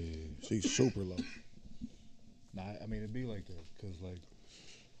 Yeah. She's super low. Nah, I mean it'd be like that because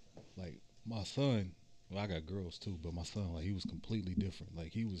like my son. Well, I got girls too, but my son, like, he was completely different.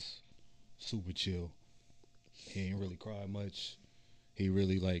 Like, he was super chill. He ain't really cry much. He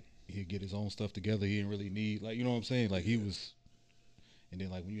really, like, he'd get his own stuff together. He didn't really need, like, you know what I'm saying? Like, he was. And then,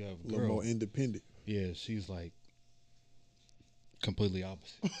 like, when you have a girl, little more independent. Yeah, she's like completely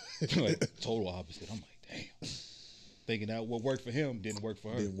opposite, like total opposite. I'm like, damn. Thinking that what worked for him didn't work for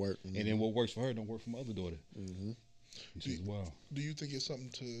her. Didn't work. And then what works for her don't work for my other daughter. Mm-hmm. She's wild. Do you think it's something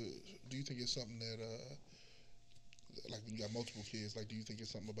that like when you got multiple kids, like, do you think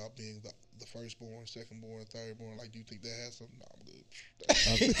it's something about being the firstborn, secondborn, thirdborn? Like, do you think that has something? No, I'm good.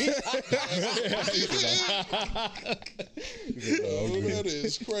 That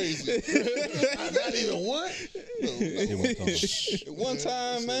is crazy. Not even one? No. One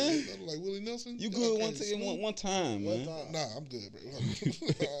time, man. Like Willie Nelson? You good one time, man. Nah, I'm good, bro. I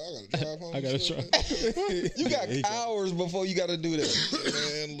gotta drive home. I gotta try. You got hours before you gotta do that.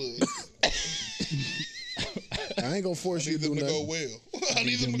 Man, look. I ain't gonna force you to do nothing. nothing. Go well. I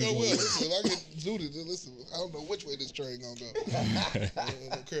need them to go well. Listen, I get zooted. Listen, I don't know which way this train gonna go. I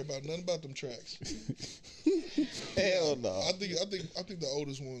don't care about nothing about them tracks. Hell no. I think the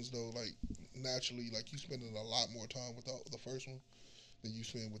oldest ones though, like, naturally, like, you spending a lot more time with the first one than you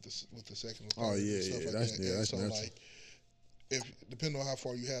spend with the second one. Oh yeah. That's so natural. like, if depending on how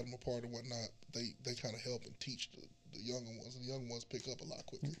far you had them apart or whatnot, they kind of help and teach the younger ones, and the young ones pick up a lot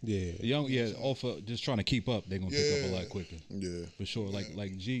quicker. Yeah. Off of just trying to keep up, they're gonna pick up a lot quicker. Yeah, for sure.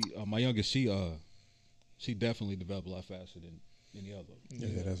 Like G, my youngest, she definitely developed a lot faster than any other.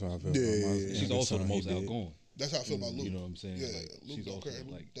 Yeah, that's how I feel. Yeah. She's also the most outgoing. That's how I feel about Luke. You know what I'm saying? Yeah, like, Luke she's also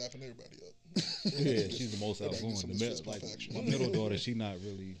Luke like dapping everybody up. Yeah, she's the most outgoing. Like, my middle daughter, she not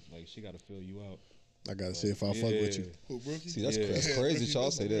really, like, she got to fill you out. I gotta see if I fuck with you. Who, Brookie? See, that's crazy that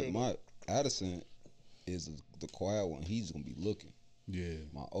y'all say that. My Addison is the quiet one. He's gonna be looking. Yeah.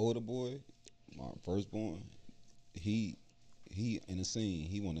 My older boy, my firstborn, he in the scene.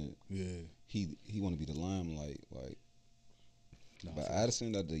 He wanna be the limelight. Like, but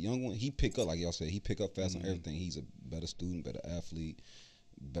Addison, the young one, he pick up, like y'all said, he pick up fast on everything. He's a better student, better athlete,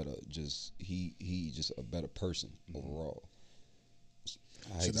 better just he just a better person overall.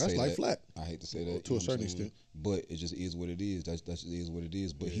 So that's like flat. I hate to say that to a certain extent, but it just is what it is. That just is what it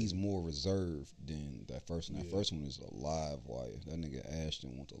is. But he's more reserved than that first one. That first one is a live wire. That nigga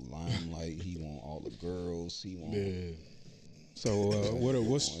Ashton want the limelight. He want all the girls. He want. Yeah. So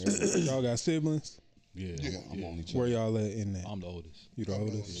what's y'all got siblings? Yeah. I'm only child. Where y'all at in that? I'm the oldest. You the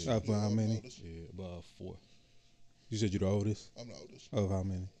oldest? Yeah, Of how many? Yeah, about 4. You said you the oldest? I'm the oldest. Of how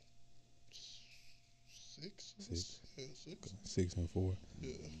many? 6. 6. Yeah, 6. 6 and 4.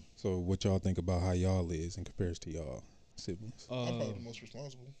 Yeah. So what y'all think about how y'all is in comparison to y'all siblings? I'm probably the most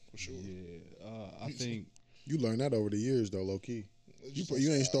responsible, for sure. Yeah. I think you learn that over the years though, low key.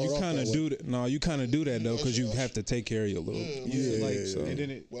 You ain't start you off kind of do that. No, you kind of do that though, because you Yeah. have to take care of your little. Yeah. So. and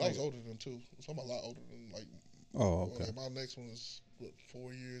then it. Well, I was older than 2, so I'm a lot older than, like. Oh, okay. Like, my next one is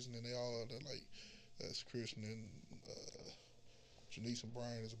 4 years, and then they all are like, that's Chris, and then Janice and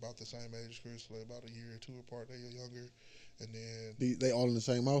Brian is about the same age as Chris, like about a year or 2 apart. They are younger, and then They all in the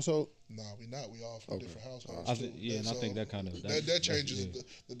same household. nah, we not. We all from different households. I think, too. and I think that kind of that changes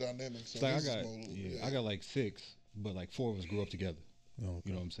the dynamics. So like this is more, I got like 6, but like 4 of us grew up together. Oh, okay.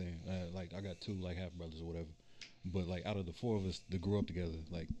 You know what I'm saying? Like I got 2 like half brothers or whatever, but like out of the 4 of us that grew up together,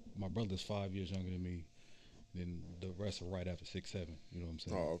 like my brother's 5 years younger than me, then the rest are right after 6, 7. You know what I'm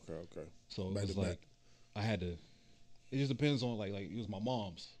saying? Oh, okay. So Back it was to back. like I had to it just depends on like it was my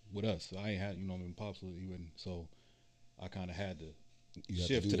mom's with us. So I ain't had pops was even so I kind of had to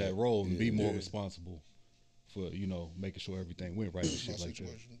shift to that role and be more responsible for making sure everything went right and shit like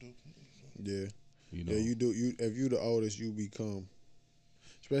that. Yeah, you do. If you the oldest, you become,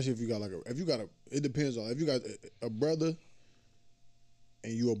 especially if you got it depends on if you got a brother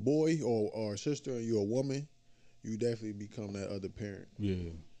and you a boy or a sister and you a woman, you definitely become that other parent.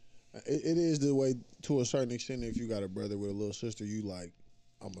 Yeah. It is the way to a certain extent. If you got a brother with a little sister, you like,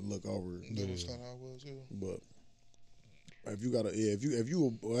 I'm gonna look over. That was kind of how it was, yeah. But if you got if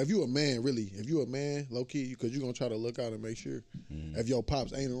you a man, really, if you a man, low key, because you gonna try to look out and make sure. If your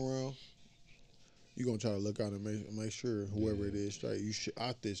pops ain't around, you gonna try to look out and make sure whoever it is straight. You should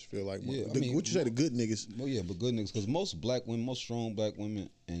out this feel like what you say, the good niggas. Well, yeah, but good niggas, because most strong black women,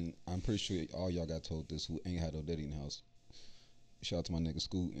 and I'm pretty sure all y'all got told this who ain't had no daddy in the house. Shout out to my nigga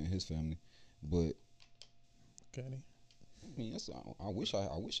Skoot and his family, but Kenny. I mean, I wish I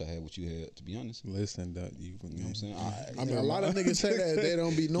had what you had. To be honest, listen, you know what I'm saying. I mean, a lot of niggas say that they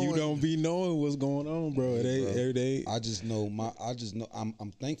don't be knowing. You don't be knowing what's going on, bro. Every day. I just know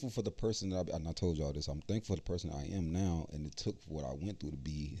I'm thankful for the person that and I told y'all this. I'm thankful for the person I am now, and it took what I went through to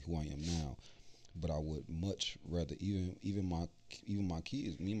be who I am now. But I would much rather even my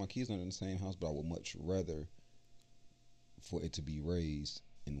kids. Me and my kids not in the same house, but I would much rather for it to be raised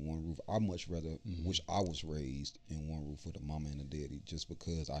in one roof. I much rather wish I was raised in one roof with a mama and a daddy, just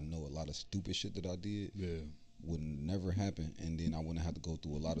because I know a lot of stupid shit that I did would never happen, and then I wouldn't have to go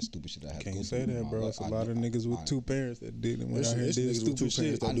through a lot of stupid shit I had to go through. Can't say that, bro. It's a lot of niggas with two parents that did went out here and did stupid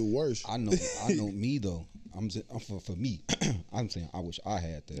shit. That do worse. I know me though. I'm for me. I'm saying I wish I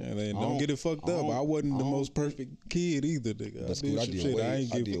had that. Yeah, don't get it fucked up. I wasn't the most perfect kid either, nigga.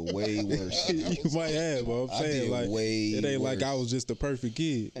 I did way worse. You might have, but I'm saying like it ain't like I was just a perfect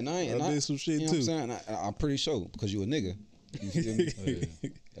kid. And I did some shit too. What I'm saying? I'm pretty sure because you a nigga. You feel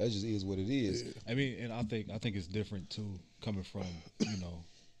me? That just is what it is. I mean, and I think it's different too, coming from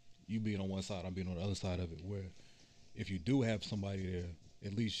you being on one side, I'm being on the other side of it. Where if you do have somebody there,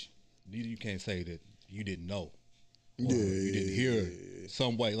 at least you can't say that you didn't know. Or you didn't hear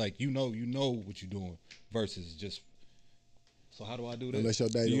some way. Like you know what you're doing versus just. So how do I do that? Unless your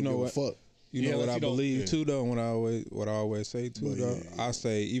daddy don't give a fuck. You know what I believe too, though. What I always say too, though. I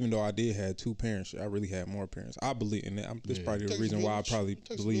say even though I did have two parents, I really had more parents. I believe in that. That's probably the reason why I probably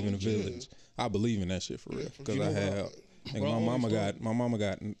believe in the village. I believe in that shit for real because I had. Like my mama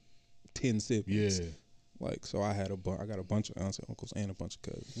got 10 siblings. Yeah. Like so, I got a bunch of aunts and uncles and a bunch of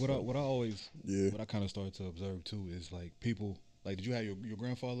cousins. What I kind of started to observe too is like people like, did you have your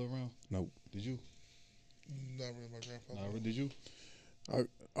grandfather around? Nope. Did you? Not really my grandfather. Did you?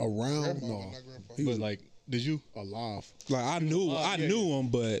 Around no, but like, did you? Alive. Like I knew him,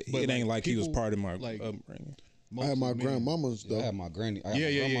 but it ain't like he was part of my upbringing. I had my grandmama's though. I had my granny.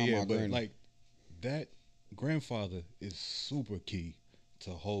 Yeah. But like that grandfather is super key to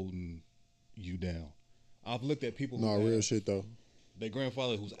holding you down. I've looked at people. No, real shit though. Their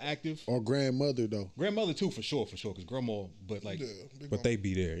grandfather who's active, or grandmother though. Grandmother too, for sure, because grandma. But like, but they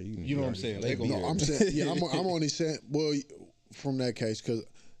be there. You know what I'm saying? I'm saying, I'm only saying. Well, from that case, because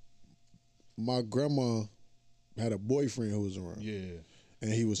my grandma had a boyfriend who was around. Yeah.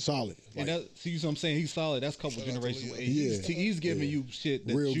 And he was solid. And see what I'm saying? He's solid. That's a couple generations. He's giving you shit.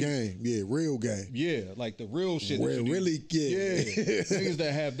 Real game. Yeah, real game. Yeah, like the real shit. Really, yeah. Niggas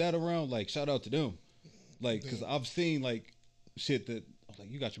that have that around, like, shout out to them. Like, because I've seen, like, shit that,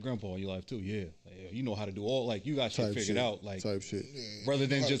 like, you got your grandpa in your life, too. Yeah. Like, you know how to do all, like, you got shit figured out. Like, type shit. Yeah, rather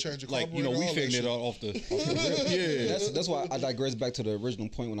than just, like, we figured it out off the rip. Yeah. That's why I digress back to the original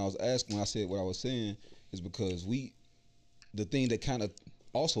point when I was asking, when I said what I was saying, is because the thing that kind of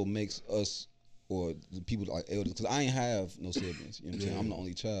also makes us, or the people like elders, because I ain't have no siblings, you know what I'm saying? I'm the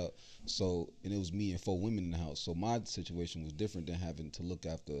only child. So, and it was me and 4 women in the house. So my situation was different than having to look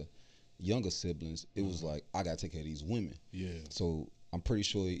after younger siblings. It was like, I got to take care of these women. Yeah. So I'm pretty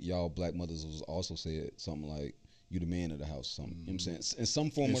sure y'all black mothers was also said something like, you the man of the house, something. You know what I'm saying? In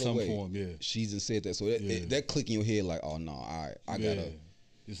some form of the way. Yeah. She's said that. So that click in your head like, oh no, all right, I gotta.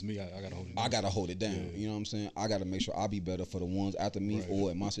 It's me. I gotta hold it down. I gotta hold it down. Yeah. You know what I'm saying? I gotta make sure I be better for the ones after me,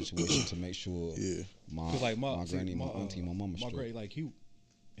 or in my situation to make sure my granny, my auntie, my mama straight. Great, like him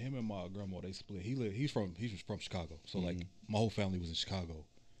and my grandma, they split. He's from Chicago, so like my whole family was in Chicago,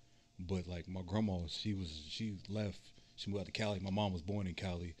 but like my grandma, she left. She moved out to Cali. My mom was born in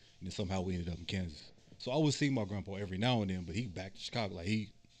Cali, and then somehow we ended up in Kansas. So I would see my grandpa every now and then, but he back to Chicago, like he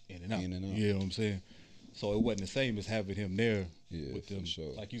in and out. You know what I'm saying? So it wasn't the same as having him there with them.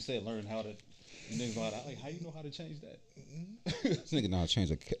 Sure. Like you said, learn how to Niggas know how you know how to change that? This nigga know how to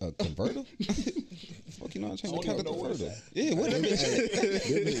change a converter? Fuck, you know how to change a converter? Yeah, what them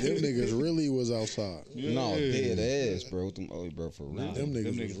niggas really was outside. Yeah. No, dead ass, bro. With them, bro, for real. Nah, them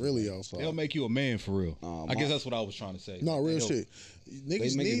niggas was really outside. They'll make you a man for real. I guess that's what I was trying to say. No, real shit.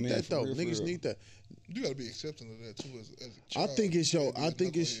 Niggas need that though. Niggas need that. You gotta be accepting of that too as a child. I think it's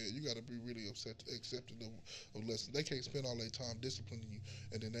you gotta be really accepting of lessons. They can't spend all their time disciplining you,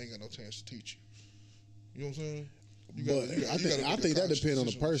 and then they ain't got no chance to teach you. You know what I'm saying? I think that depends on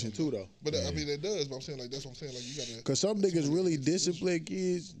the person too, though. But I mean, that does. But I'm saying, like, that's what I'm saying. Like, you gotta. Because some niggas really discipline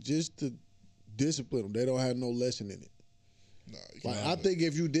kids just to discipline them. They don't have no lesson in it. Nah, I think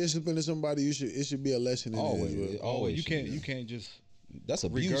if you discipline somebody, it should be a lesson in it. Always. You can't just. That's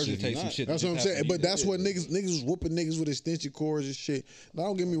regurgitate some shit. That's what I'm saying. But that's what niggas was whooping niggas with extension cords and shit. Now,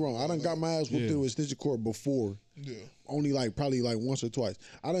 don't get me wrong. I done got my ass whooped with extension cord before. Yeah. Only probably once or twice.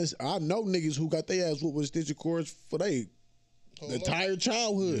 I know niggas who got their ass whooped with extension cords for the entire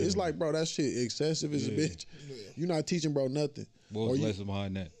childhood. Yeah. It's like, bro, that shit excessive as a bitch. Yeah. You not teaching bro nothing. What was the lesson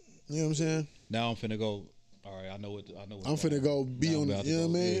behind that? You know what I'm saying? Now I'm finna go. All right, I know what. I'm finna go be on. You know what I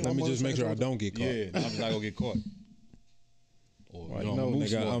mean? Let me just make sure I don't get caught. Yeah, I'm just not gonna get caught. Right, no,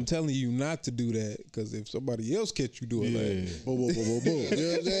 nigga, I'm telling you not to do that because if somebody else catch you doing that, boom. You know what I'm saying?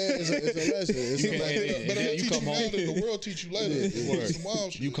 It's a lesson. But you come home, the world teach you later.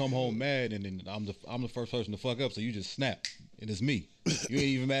 You come home mad, and then I'm the first person to fuck up, so you just snap, and it's me. You ain't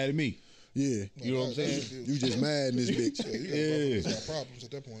even mad at me. Yeah, you know what I'm saying? You just mad in this bitch. You got problems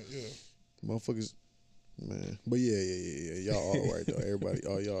at that point. Yeah, motherfuckers. Man, but yeah, y'all all right though. Everybody,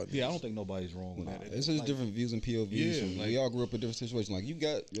 all y'all. Yeah, I don't think nobody's wrong with that. It's just different views and POVs. Yeah, we all grew up in different situations. Like you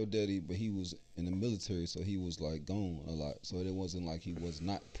got your daddy, but he was in the military, so he was like gone a lot. So it wasn't like he was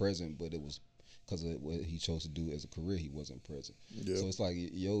not present, but it was because of what he chose to do as a career. He wasn't present. Yeah. So it's like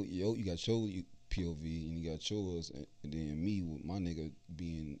you got your POV and you got yours, and then me with my nigga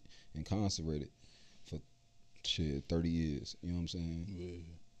being incarcerated for 30 years. You know what I'm saying? Yeah.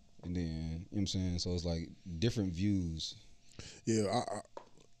 And then, you know what I'm saying? So it's like different views. Yeah,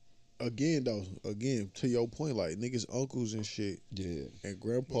 again, to your point, like niggas, uncles and shit. Yeah. And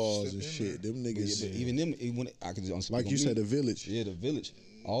grandpas and shit. Them niggas. Yeah, even them, when I could just like you said, the village. Yeah, the village.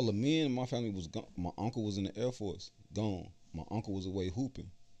 All the men in my family was gone. My uncle was in the Air Force. Gone. My uncle was away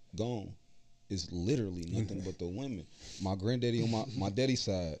hooping. Gone. It's literally nothing but the women. My granddaddy on my daddy's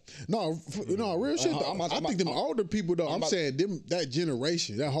side. No, real shit. I think them older people though. I'm saying them that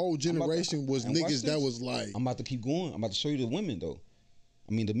generation, that whole generation was niggas that was like. I'm about to keep going. I'm about to show you the women though.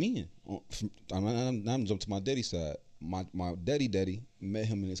 I mean the men. I'm jump to my daddy's side. My daddy met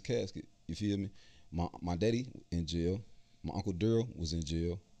him in his casket. You feel me? My daddy in jail. My uncle Daryl was in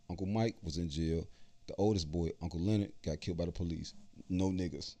jail. Uncle Mike was in jail. The oldest boy, Uncle Leonard, got killed by the police. No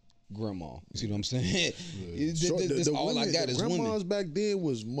niggas. Grandma, you see what I'm saying? Yeah. All women, I got is grandmas women. Back then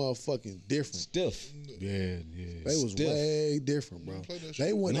was motherfucking different. Stiff. Yeah. They was way different, bro.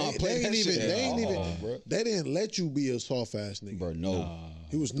 They didn't let you be a soft ass nigga. Bro, no.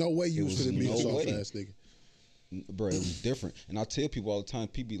 There was no way you was gonna be a soft ass nigga. Bro, it was different. And I tell people all the time,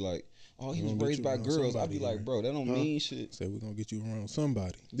 people be like, oh, he was raised by girls. I be like, bro, that don't mean shit. Say we're gonna get you around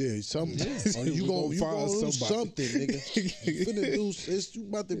somebody. Yeah, something. you gonna do something, nigga. You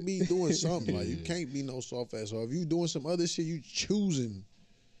about to be doing something. Like you can't be no soft ass. Or if you doing some other shit, you choosing.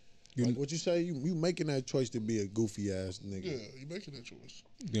 Like what you say, you making that choice to be a goofy ass nigga. Yeah, you making that choice.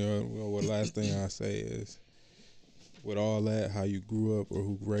 Yeah, well, what last thing I say is, with all that, how you grew up or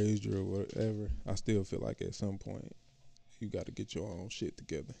who raised you or whatever, I still feel like at some point you got to get your own shit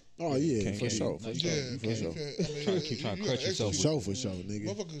together. Oh yeah, for sure. Keep trying to cut yourself. For sure, nigga.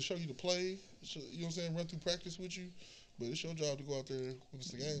 Motherfuckers can show you the play. You know what I'm saying? Run through practice with you, but it's your job to go out there when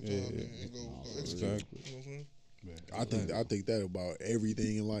it's the game time and go execute. Exactly. You know what I'm saying? I think that about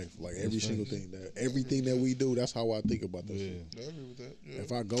everything in life, like every single thing everything that we do. That's how I think about that shit. I agree with that. Yeah.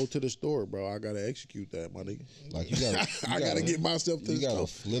 If I go to the store, bro, I gotta execute that, my nigga. Like you gotta, I gotta get myself to the store. You gotta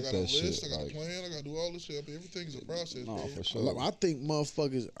flip that shit. I got a plan. I gotta do all this shit. Everything is a process. No, for sure. Like, I think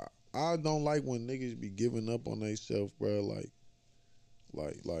motherfuckers. I don't like when niggas be giving up on themselves, bro. Like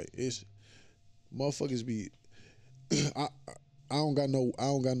it's motherfuckers be. I don't got no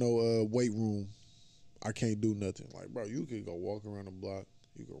weight room. I can't do nothing. Like, bro, you could go walk around the block.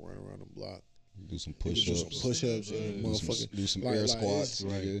 You could run around the block. Do some push-ups. Do some like, air squats.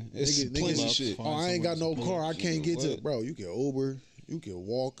 Right. Yeah. It's plenty of shit. Oh, I ain't got no car. I can't get to. Bro, you can Uber. You can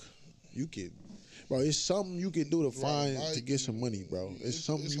walk. You can. Bro, it's something you can do to get some money, bro. It's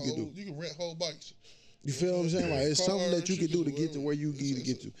something you can do. You can rent whole bikes. You feel what I'm saying? Like, it's something that you can do to get to where you need to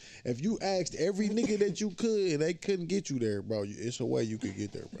get to. If you asked every nigga that you could and they couldn't get you there, bro, it's a way you could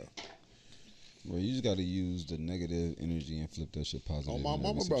get there, bro. Bro, you just gotta use the negative energy and flip that shit positive. On my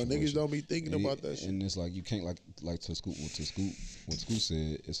mama, bro. Niggas don't be thinking about that shit. And it's like you can't like to Skoot what Skoot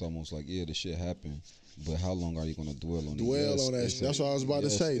said. It's almost like the shit happened, but how long are you gonna dwell on it? Dwell on that shit. That's what I was about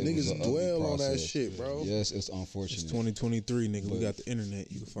to say. Niggas dwell on that shit, bro. Yes, it's unfortunate. It's 2023, nigga. We got the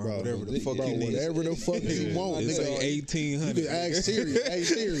internet. You can find whatever the fuck you need. Whatever the fuck you want. It's like 1800. You can ask Siri. Hey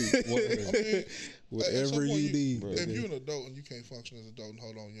Siri. Whatever you need. If you're an adult and you can't function as an adult and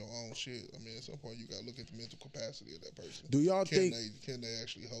hold on your own shit, I mean, at some point you gotta look at the mental capacity of that person. Do y'all think can they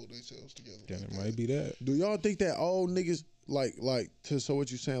actually hold themselves together? Then it might be that. Do y'all think that old niggas so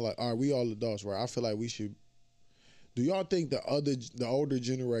what you saying, like, all right, we all adults, right? I feel like we should. Do y'all think the older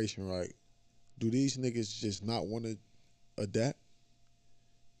generation, right? Do these niggas just not want to adapt?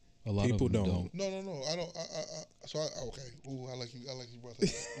 A lot People of them don't. No, I don't. Okay. Ooh, I like you brought that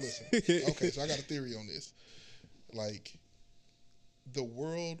up. Listen. Okay, so I got a theory on this. Like, the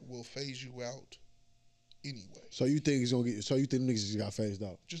world will phase you out anyway. So you think it's gonna get? So you think niggas just got phased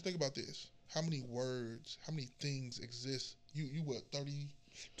out? Just think about this. How many words? How many things exist? You what?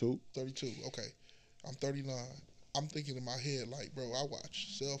 32. 32. Okay. I'm 39. I'm thinking in my head, like, bro, I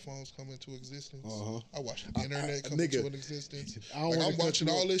watched cell phones come into existence. I watched the internet come into existence. I'm watching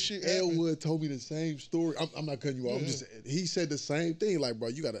all this shit. Elwood told me the same story. I'm not cutting you off. He said the same thing. Like, bro,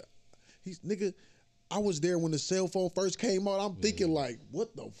 you gotta. Nigga, I was there when the cell phone first came out. I'm thinking, like,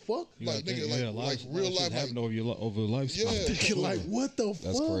 what the fuck? Like, nigga, like real life happened over the lifespan. Yeah, I'm thinking, like, what the fuck?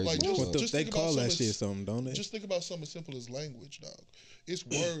 That's crazy. Like, they call that shit something, don't they? Just think about something as simple as language, dog. It's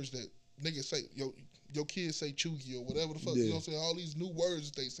words that niggas say, your kids say chuggy or whatever the fuck, you know what I'm saying? All these new words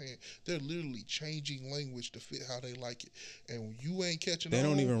that they saying, they're literally changing language to fit how they like it. And when you ain't catching they on,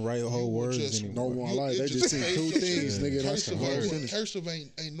 don't even write whole words anymore. No one like they just say two things, nigga. That's the whole sentence. Cursive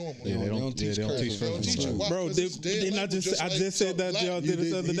ain't normal. Yeah, they don't teach cursive. Bro, didn't I just said that y'all did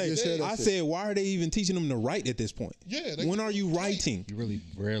this other day. I said, why are they even teaching them to wite at this point? Yeah. When are you writing? You really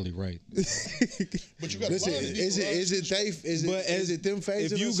rarely write. But you got to learn it. Is it them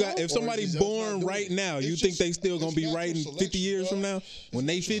phasing? If somebody born right now, you think they still gonna be writing 50 years from now? When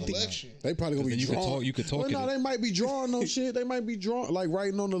they 50, they probably gonna be drawing. You could talk. No, they might be drawing no shit. They might be drawing, like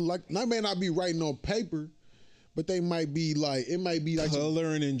writing on they may not be writing on paper, but they might be like, it might be like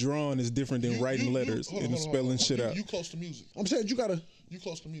coloring and drawing is different than writing letters and spelling shit out. You close to music. I'm saying you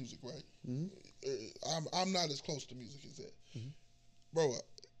close to music, right? Mm-hmm. I'm not as close to music as that, bro.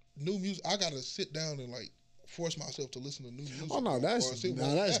 New music, I gotta sit down and like force myself to listen to new music. Oh no, that's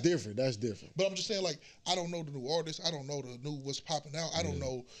different. That's different. But I'm just saying, like, I don't know the new artists. I don't know the new what's popping out. I don't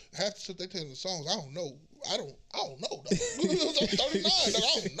know half the stuff they tell the songs. I don't know. I don't know. I'm 39.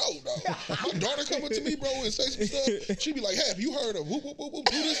 I don't know. Dog. My daughter come up to me, bro, and say some stuff. She be like, "Hey, have you heard of whoop whoop whoop whoop?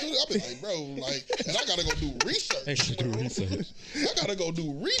 Do this? I be like, bro, like, and I gotta go do research. I gotta go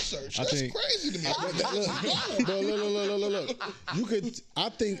do research. That's crazy to me. Bro, look. You could. I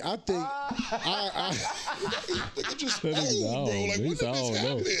think. Nigga just old, bro. Like, when did this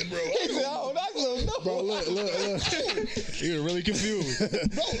happen, bro? Bro, look. You're really confused.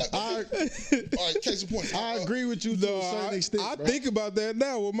 Bro, like, all right, case in point. I agree with you to a certain extent. I think about that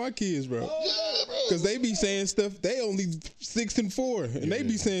now with my kids, bro. Yeah, bro. Because they be saying stuff. They only 6 and 4, and they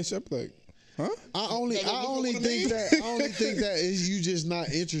be saying shit like, huh? I only think that is you just not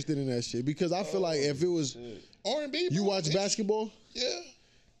interested in that shit, because I feel like if it was R&B, you watch basketball, yeah,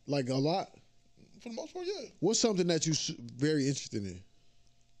 like a lot. For the most part, yeah. What's something that you very interested in?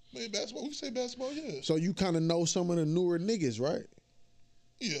 Man, basketball. We can say basketball, yeah. So you kind of know some of the newer niggas, right?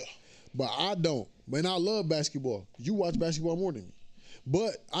 Yeah. But I don't. Man, I love basketball. You watch basketball more than me.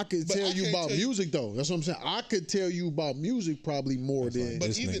 But I could tell you about music, though. That's what I'm saying. I could tell you about music probably more than... But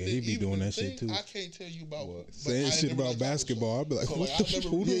this nigga, he be doing that shit, too. I can't tell you about... Saying shit about basketball, I'd be like, what the fuck?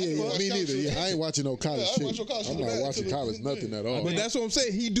 Yeah, me neither. Yeah, I ain't watching no college shit. I'm not watching college nothing at all. But that's what I'm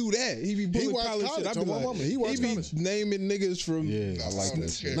saying. He do that. He be pulling college shit. I be like, he be naming niggas from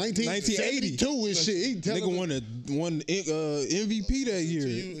 1982 and shit. Nigga won MVP that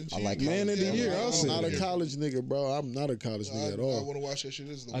year. I like Man of the Year. I'm not a college nigga, bro. I'm not a college nigga at all. I want to watch that shit.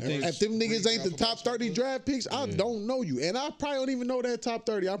 If them niggas ain't the top 30 draft picks, I don't know you. And I probably don't even know that top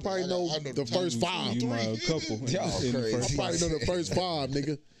 30. I probably know the first 5. You might a couple. I probably know the first 5,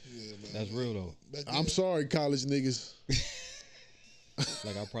 nigga. That's real, though. I'm sorry, college niggas.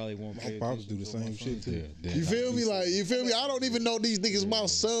 Like, I probably won't pay pops do the same shit, too. You feel me? Like, you feel me? I don't even know these niggas my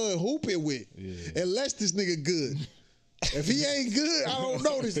son hooping with. Unless this nigga good. If he ain't good, I don't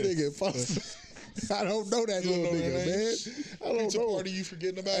know this nigga. I don't know that little nigga, man. I don't know. Party you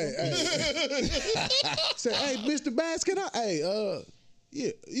forgetting about him? Say, hey, Mr. Basket, yeah.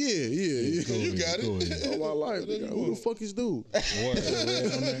 You got it. All my life, nigga. Who the fuck is dude?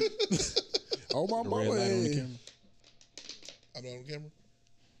 Oh my The red light on the camera. I'm not on camera.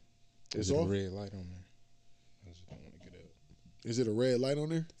 It's Is it a off. red light on there? I just don't want to get up. Is it a red light on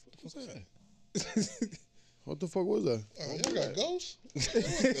there? What's that? What the fuck was that? Oh, y'all got ghosts? What the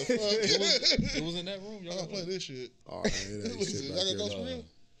fuck? It was in that room. I don't play this shit. Oh, man, that shit Y'all back got ghosts there. for real?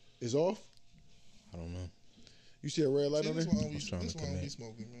 It's off. I don't know. You see a red light See, on this there? one I don't be- was trying this to one I don't be connect.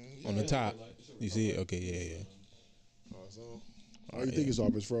 smoking, man. On the top. You see it? Okay, yeah. Oh, it's on. Oh, you think it's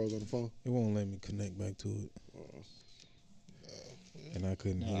off? It's froze on the phone. It won't let me connect back to it. And I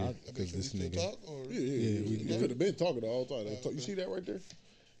couldn't hear because this nigga. Talk, or? Yeah, we could have been talking the whole time. You see that right there?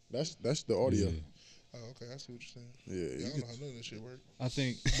 That's the audio. Yeah. Oh, okay. I see what you're saying. Yeah, I don't know how none of this shit work. I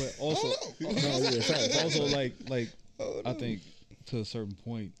think, but also, facts. also like I think to a certain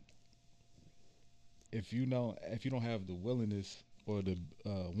point, if you don't have the willingness or the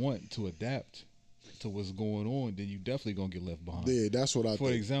want to adapt to what's going on, then you definitely gonna get left behind. Yeah, that's what I think.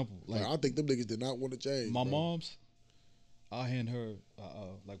 For example, like I think them niggas did not want to change. my bro. mom's, I hand her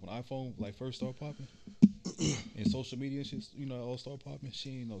like when iPhone like first started popping and social media and shit, all started popping. She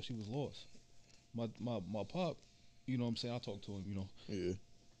didn't know, she was lost. My pop, you know what I'm saying, I talked to him, Yeah.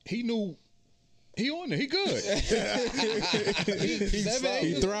 he knew he on there, he good.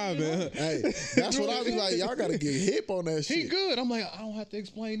 He thriving. Hey, that's what I be like. Y'all gotta get hip on that shit. He good. I'm like, I don't have to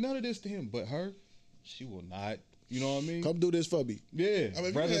explain none of this to him, but her, she will not. You know what I mean? Come do this for me. Yeah. I mean,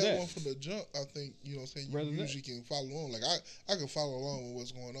 if rather you had that. one from the jump, I think, you know what I'm saying, Rather you that. usually can follow along. Like, I can follow along with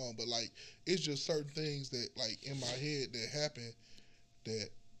what's going on, but, like, it's just certain things that, like, in my head that happen that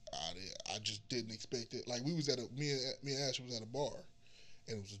I just didn't expect it. Like, we was at me and Ash was at a bar,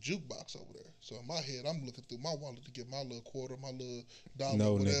 and it was a jukebox over there. So in my head, I'm looking through my wallet to get my little quarter, my little dollar,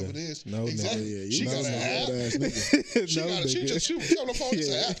 No, whatever nigga. it is. No, exactly. Yeah, you She know got an some app. old-ass nigga. She was on the phone. It's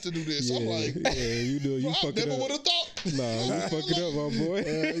an app to do this. Yeah, I'm like, you do it. You I fuck never it would up. have thought. Nah, you fuck it up, my boy.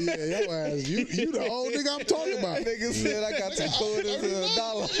 Yeah, your ass. You the old nigga I'm talking about. Nigga said I got 2 quarters and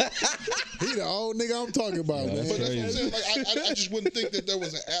 $1. He the old nigga I'm talking about, man. But that's what I'm saying. Like, I just wouldn't think that there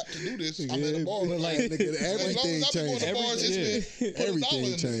was an app to do this. I'm at a bar. but like, Nigga, as long everything as I be going changed. to bars, it's been put $1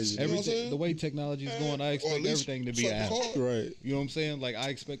 in this. changed. You know what I'm everything, saying? the way technology is going, I Or expect at least everything to be an app. something called. Right. You know what I'm saying? Like, I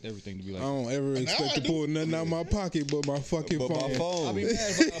expect everything to be like I don't ever expect to pull nothing out my pocket but my fucking But phone. my phone. I be mad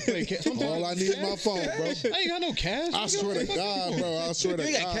if I play cash. All I need is my phone, bro. I ain't got no cash. I swear to God, bro. I swear to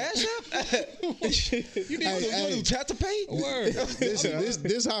You got God. Cash App? You need Hey, Tap to pay? word.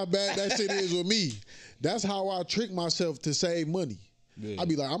 This how bad that shit is with me. That's how I trick myself to save money. Yeah. I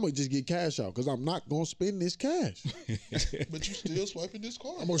be like, I'm gonna just get cash out because I'm not gonna spend this cash. But you still swiping this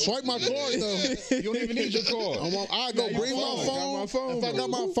card. I'm gonna swipe my card though. You don't even need your card. I go bring my phone. If I got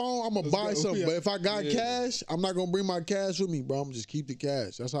my phone, I'm gonna buy something. But if I got cash, I'm not gonna bring my cash with me, bro. I'm gonna just keep the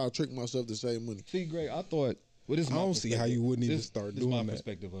cash. That's how I trick myself to save money. See, Greg, I thought. Well, this is I my don't see how you wouldn't even This- start this is my doing that.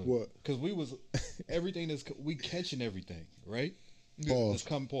 perspective of What? Because we was everything that's we catching everything, right? Pause. Let's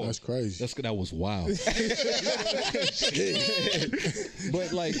come pause. That's crazy. That was wild.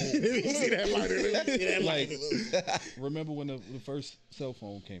 But like, like, remember when the first cell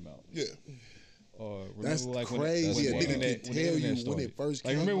phone came out? Yeah. Or remember That's like crazy. When A the nigga internet, can when the tell internet you when started. it first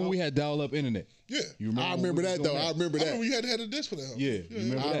Like, came remember when out? we had dial-up internet? Yeah. You remember? I when we remember was that doing though. I remember I remember that. you had a disc for that. Huh? Yeah, you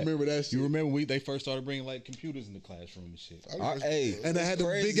remember I that? remember that shit. You remember they first started bringing like computers in the classroom and shit. Hey, And I had the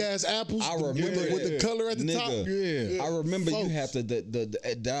crazy. big ass apples I with remember the color at the top. Nigga, Yeah. I remember you Folks. have to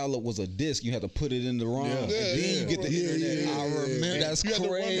the dial-up was a disc. You had to put it in the ROM, and then you get the internet. yeah, I remember that's You had to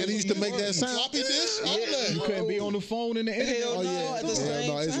run crazy. And he used to make that sound. Floppy disk? All that. You couldn't be on the phone and the internet. Hell Oh no, yeah, at the same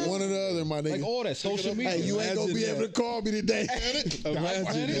no, it's time. one or the other, my nigga. Like all that social media. Hey, you ain't gonna be able to call me today.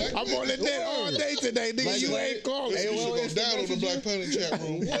 Imagine. I'm on that all day today, nigga. You ain't calling. Hey, me. you should go down on the Black Planet chat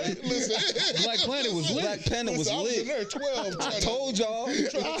room. What? Listen. Black Planet was lit. Black Planet was Listen, I was in lit. there at 12. I told y'all.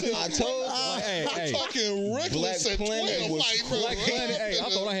 I told. Hey, I'm hey. talking reckless Black at Planet 12. was Like, bro, Black Planet. Hey, I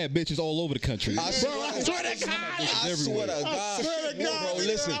thought I had bitches all over the country. I swear to God. I swear to God. Bro,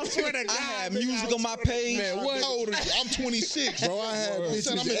 listen. I had music on my page. Man, what? How old are you? I'm 26. Bro, I had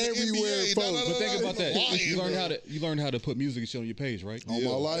Said I'm bitches in the everywhere, NBA. folks. But think about that. Lying, You learned how to put music and shit on your page, right? On my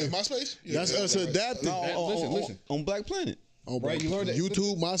life. MySpace? Yeah, That's us adapting. No, Listen. on Black Planet. Oh, bro. Right, you learned that.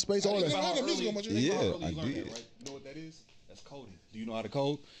 YouTube, MySpace, all You that. know how the music on my channel? Yeah, How early I you learned did. that, right? You know what that is? That's coding. Do you know how to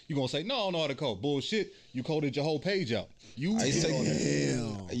code? You gonna say, no, I don't know how to code. Bullshit. You coded your whole page out. You I used to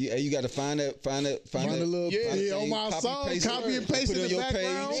Damn. you got to find that. Find a little Yeah, on my song, copy and paste put in it the on your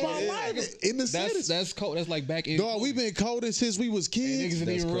background. page. On my life. In the sentence. that's code. That's like back in. Dog, we've been coding since we was Niggas kids.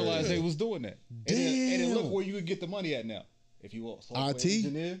 didn't even crazy. realize they was doing that. And then Damn. look where you could get the money at now. If you a software IT?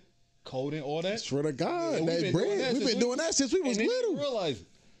 engineer, coding, all that. Swear to God, Yeah, that bread. We've been doing that since we was and then you little. realize it.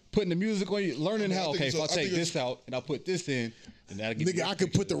 putting the music on you, learning how. Okay, if I take this out and I put this in, then that'll get nigga, I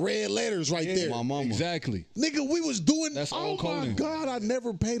could put the red letters right there. My mama. Exactly. Nigga, we was doing. That's oh all coding. my god, I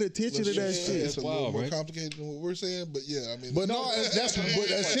never paid attention to that shit. It's a little more complicated than what we're saying, but yeah, I mean. But no, that's but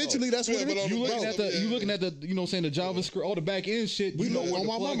essentially that's what it is. You looking at the you know what I'm saying, the JavaScript, all the back end shit. We know where on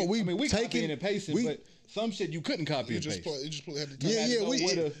my mama. We copying and pasting, but some shit you couldn't copy and paste.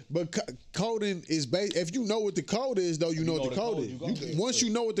 But coding is based. If you know what the code is, though, you know what the code is. Once you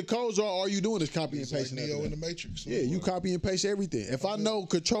know what the codes are, all you doing is copy and pasting. Like Neo in the Matrix. Yeah, you copy and paste everything. If I know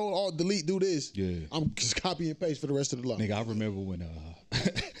Control Alt Delete do this, I'm just copy and paste for the rest of the life. Nigga, I remember when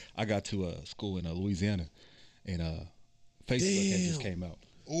I got to school in Louisiana, and Facebook had just came out.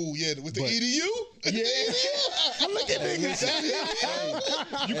 Oh yeah, with the EDU. Yeah, look at niggas.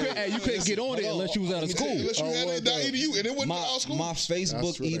 You couldn't get on it unless you was out of school. Unless you had it .edu, and it wasn't all school. My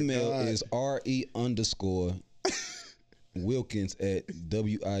Facebook email is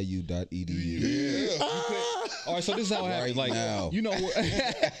re_Wilkins@wiu.edu. Yeah. All right, so this is how it happened. Like now. You know,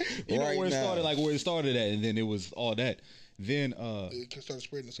 where it started. Like where it started at, and then it was all that. Then it started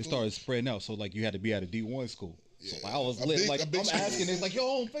spreading. It started spreading out. So like you had to be at a D1 school. So like, I was lit. I'm asking this, like, yo,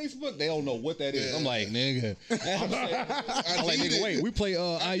 on Facebook, they don't know what that is. I'm like, nigga. I'm like, nigga, wait, we play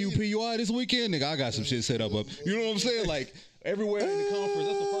IUPUI this weekend? Nigga, I got some shit set up. You know what I'm saying? Like, everywhere in the conference,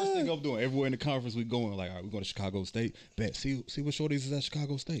 that's the first thing I'm doing. Everywhere in the conference we going, like, all right, we going to Chicago State. Bet, see what shorties is at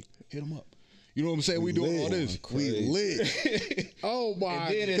Chicago State. Hit them up. You know what I'm saying? We doing all this. We lit. Oh my god.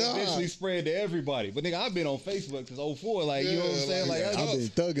 And then it eventually spread to everybody. But nigga, I've been on Facebook since 04. Like, you know what I'm saying? Like, I've been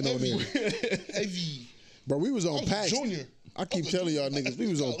thugging on there. Bro, we was on packs. Junior. I keep telling y'all niggas, we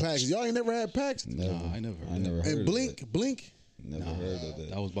was on packs. Y'all ain't never had packs? Never. Nah, I never heard and Blink? Never heard of that.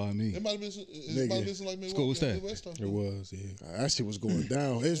 That was by me. It might have been like School staff. It was, yeah. That shit was going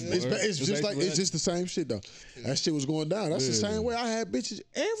down. It's just the same shit though. That shit was going down. That's the same way I had bitches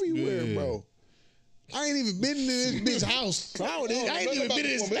everywhere, bro. I ain't even been in this bitch house. I ain't even been in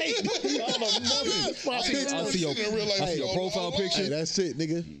this state. I don't know nothing. I see your profile picture. Hey, that's it,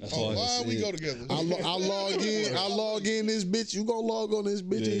 nigga. That's why we go together. I log in this bitch. You gonna log on this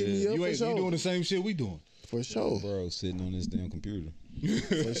bitch and hit me up for sure. You doing the same shit we doing. For sure. Bro, sitting on this damn computer.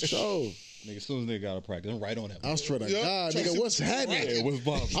 For sure. Nigga, as soon as nigga got to practice, I'm right on that. I swear to God, nigga, what's happening? Yeah, what's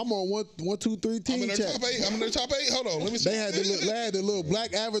Bob? I'm on 1, 2, 3 team chat. I'm in their top 8. Hold on, let me see. They had the little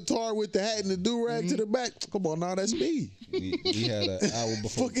black avatar with the hat and the do-rag to the back. Come on, now that's me. We had an hour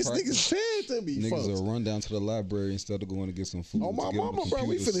before fuck is niggas saying to me? Niggas will run down to the library instead of going to get some food. Oh my mama, bro,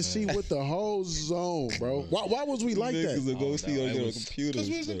 we finna see what the hoes on, bro. Why was we like that? Niggas will go see on their computers. Because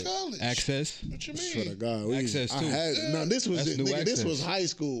we was in college. Access. What you mean? Swear to God, Access too. This was high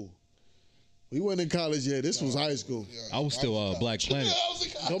school. We wasn't in college yet. This was high school. I was still Black Planet.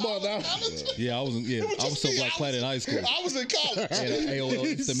 Come on now. Yeah, I was still Black Planet in high school. I was in college. AOL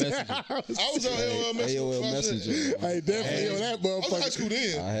Instant Messenger. I was on AOL Messenger. Hey, definitely on that motherfucker. I was in high school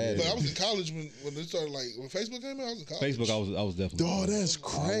then. But I was in college when it started, like, when Facebook came out, I was in college. Facebook, I was definitely. Oh, that's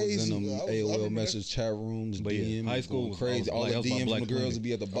crazy. I was in them AOL message chat rooms, but DM, high school was crazy. All the DMs from the girls would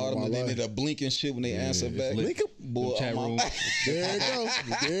be at the bottom, and they ended up blinking shit when they answer back. Boy, chat room. There it goes.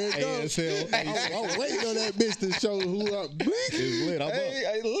 There it goes. I was waiting on that bitch to show who up. Blink. It's lit. I'm up.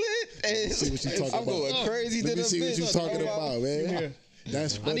 Hey, lit. See what you talking about. I'm going crazy. Let me see what you talking about, man.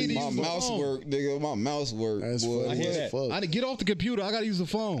 That's funny. My mouse work, nigga. My mouse work. That's boy. funny. I didn't get off the computer. I gotta use the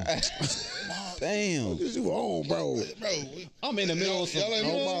phone. Damn. What you on, bro? I'm in the middle of some. I'm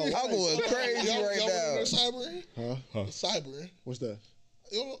going crazy right now. Cyber? Huh? Cyber. What's that?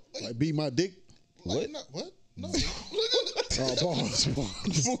 Like Like beat my dick? What? What? No. Oh, pause.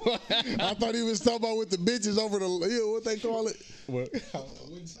 I thought he was talking about with the bitches over the, what they call it? What? I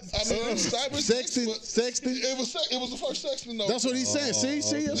mean, cyber sexting. It was the first sexting though. That's what he said. See.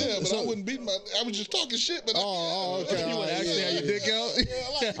 Yeah, but I wouldn't beat my. I was just talking shit. But okay. You would actually have your dick out.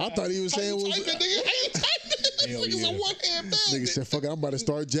 I thought he was saying was. How you typing? Niggas a one-hand bag. Nigga said, "Fuck it, I'm about to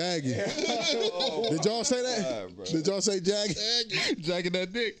start jagging." Did y'all say that? Did y'all say jagging? Jagging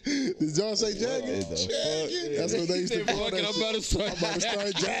that dick. Did y'all say jagging? That's what they used to call that. I'm about to start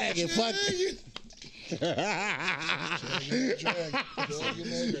jagging. Fuck. Hey,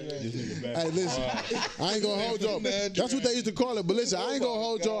 listen, I ain't gonna hold y'all. That's what they used to call it. But listen, I ain't gonna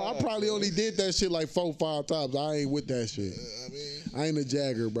hold y'all. I probably only did that shit like 4-5 times. I ain't with that shit. I ain't a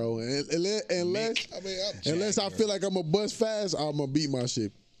jagger, bro. Unless I feel like I'm a bust fast, I'm gonna beat my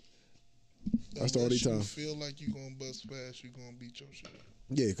shit. That's the only time. You feel like you gonna bust fast, you gonna beat your shit.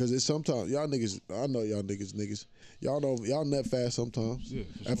 Yeah, because it's sometimes y'all niggas. I know y'all niggas. Y'all know y'all nut fast sometimes. Yeah,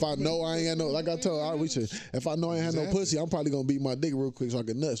 if I know I ain't had no, like I told we said, if I know I ain't had no pussy, I'm probably gonna beat my dick real quick so I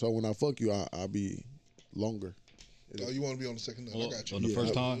can nut. So when I fuck you, I'll be longer. Oh, you want to be on the second nut? I got you. On the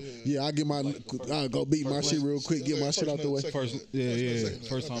first time? Yeah, I get my. I go beat my shit real quick. Get my shit out the way.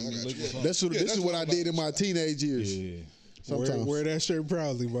 First time you lick or This is what I did in my teenage years. Yeah. Sometimes. Wear that shirt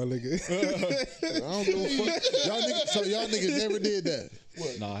proudly, my nigga. I don't give a fuck. So y'all niggas never did that.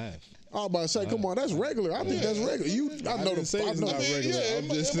 What? No, I have. I was about to say, come on, that's regular. I think that's regular. I know the say it's not regular. I'm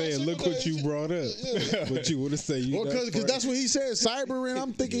just saying, look what you brought up. But you would have said you. Well, because that's what he said, cybering.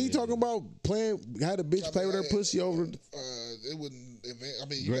 I'm thinking he talking about had a bitch play with her pussy over. It wouldn't. I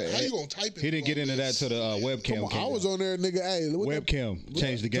mean, how you gonna type it? He didn't get into that to the webcam. I was on there, nigga. Hey, webcam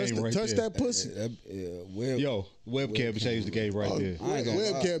changed the game right there. Touch that pussy. Webcam changed the game right there.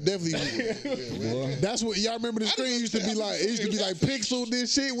 Webcam definitely. That's what y'all remember. The screen used to be like. It used to be like pixel.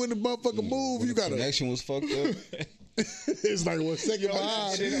 This shit when the motherfucker move, you got connection was fucked up. It's like 1 second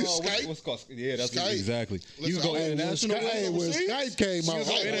behind. Skype? What's called? Yeah, that's Skype. Exactly. You can go international. When Skype came out,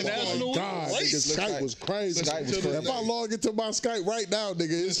 international. God, nigga, Skype was crazy. If I log into my Skype right now,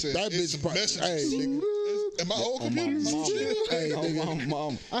 nigga, that bitch. Hey, nigga. And my old computer. Hey,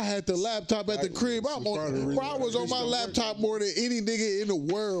 nigga. I had the laptop at the crib. I was on my laptop more than any nigga in the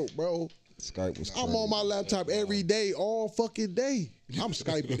world, bro. Skype was crazy. I'm on my laptop every day, all fucking day. I'm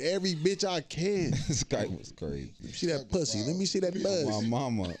Skyping every bitch I can. Skype was crazy. See that pussy? Let me see that buzz. My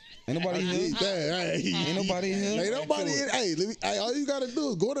mama. Ain't nobody here. Ain't nobody here. Ain't nobody here. Hey, all you gotta do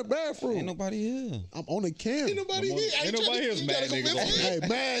is go to the bathroom. Ain't nobody here. I'm on the camera. Ain't nobody here. Ain't nobody here. Mad niggas. Hey,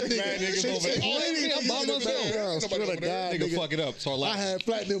 mad niggas over there. I'm by myself. Swear to God, Nigga, fuck it up. I had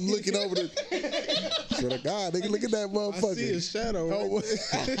Platinum looking over the. Swear to God, nigga, look at that motherfucker. I see his shadow.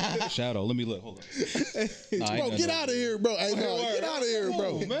 Shadow. Let me look. Hold on. Bro, get out of here, bro. Hey, no, get out of here,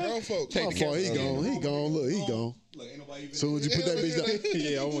 bro. Grown folks. My fault. He gone. He gone. Look, he gone. Soon as you put that bitch down.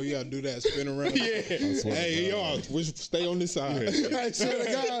 Yeah, you gotta do that. Spin around. Yeah. Hey, y'all, stay on this side. I swear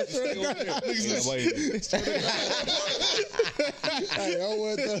to God. Swear to God. Hey,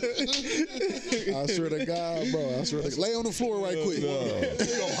 I swear to God, bro. I swear to God. Lay on the floor right quick.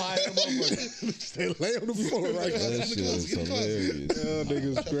 Lay on the floor right quick. That shit is hilarious.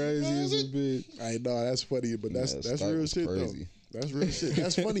 Niggas crazy as a bitch. I know that's funny, but that's real shit though. That's real shit.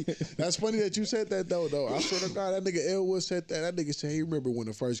 That's funny. That's funny that you said that though. I swear to God, that nigga Elwood said that. That nigga said he remember when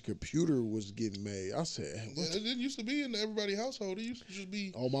the first computer was getting made. I said, what? It didn't used to be in everybody's household. It used to just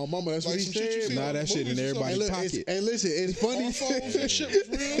be. Oh my mama, that's like what he said. Nah, that shit in everybody's pocket. And listen, it's funny. That shit was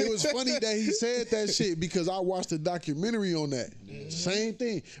real. It was funny that he said that shit because I watched a documentary on that. Same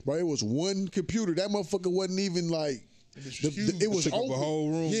thing, bro. It was one computer. That motherfucker wasn't even like. It was open. The whole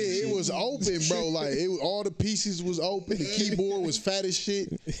room. Yeah, it was open, bro. Like all the pieces was open. The keyboard was fat as shit.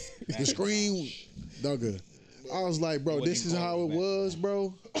 The screen, nigga. I was like, bro, this is how it was,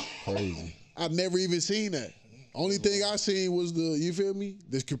 bro. Crazy. I've never even seen that. Only thing I seen was you feel me?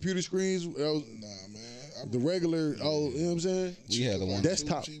 The computer screens. Nah, man. The regular, you know what I'm saying? We had the one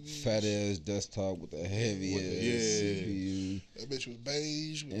desktop, fat ass desktop with a heavy ass CPU. That bitch was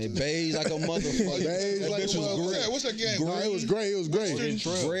beige. And beige like a motherfucker. Beige like a motherfucker. Yeah, what's that game? No, it was gray. It was gray.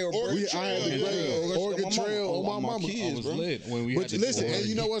 Gray or Oregon I had the gray. Oregon Trail on my mama. I was lit when we had But listen, and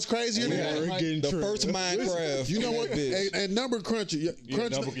you know what's crazier than that? The first Minecraft. You know what? And Number Cruncher.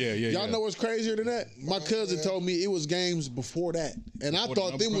 Y'all know what's crazier than that? My cousin told me it was games before that, and I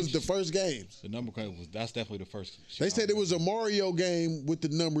thought them was the first games. The Number Cruncher that's definitely the first. They said it was a Mario game with the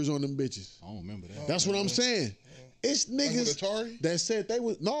numbers on them bitches. I don't remember that. That's what I'm saying. It's niggas that said they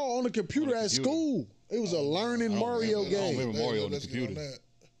was on the computer at school. It was a learning Mario game. I don't remember Mario on the computer.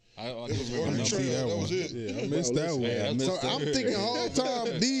 It was Oregon Trail. That was it. Yeah, I missed that one. So I'm thinking the whole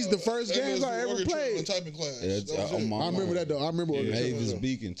time these the first games I ever played. Typing class. I remember that though. I remember Oregon Mavis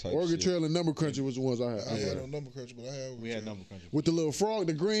Beacon type. Oregon Trail and Number Cruncher was the ones I had. I had no Number Cruncher, but we had Number Cruncher with the little frog,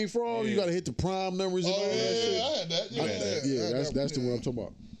 the green frog. You got to hit the prime numbers and all that shit. I had that. Yeah, that's the one I'm talking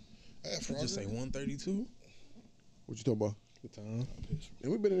about. I had Frogger. Just say 132. What you talking about? The time.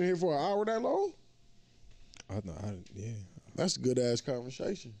 And we've been in here for an hour that long. Yeah. That's a good ass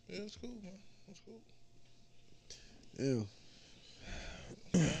conversation. Yeah, it's cool, man. It's cool. Yeah.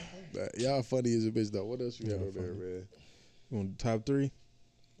 Y'all funny as a bitch though. What else you got on there, man? You want the top three?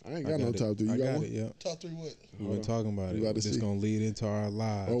 I ain't got no top three. You got one? it, yeah. Top three what? We've been talking about it. It's going to lead into our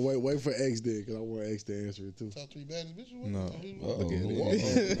lives. Oh, wait for X then, because I want X to answer it too. Top three baddest bitches? No. Look at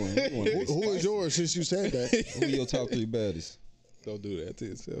it. Who is yours since you said that? Who are your top three baddest? Don't do that to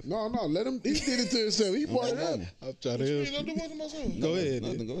yourself. No, let him. He did it to himself. He brought it up. I'm trying to help. Don't do one to myself. Go ahead.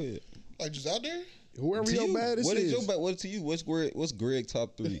 Go ahead. Like just out there? Whoever your baddest what is is. What to you? What's Greg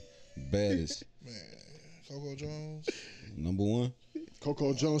top three baddest? Man, Coco Jones. Number one.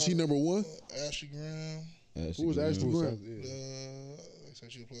 Coco Jones, she number one. Ashley Graham. Who was Ashley Graham? They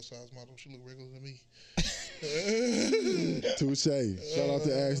said she a plus size model. She look regular to me. Touche. Shout out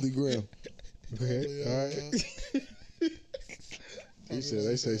to Ashley Graham. Okay. All right. He said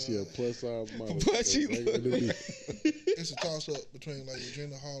they say she a plus size model. But she It's a toss up between like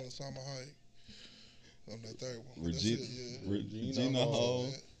Regina Hall and Summer Hayek. On that third one. Regina Hall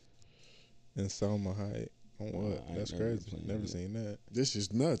and Salma Hayek. On what? That's crazy. Never seen that. This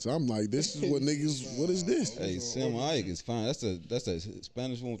is nuts. I'm like, this is what niggas. What is this? Hey, Salma Hayek is fine. That's the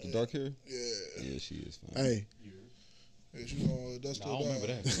Spanish one with the dark hair. Yeah, she is fine. Hey. Yeah, she on Dust I don't remember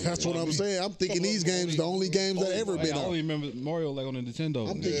that. That's what I'm saying. I'm thinking these games the only games that ever been I on. only remember Mario like on the Nintendo.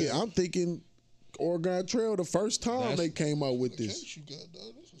 I'm thinking Oregon Trail the first time they came out with this. You got,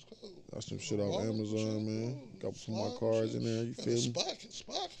 this is cool. Got some shit off Amazon, man. Got some of my cards in there. You feel me?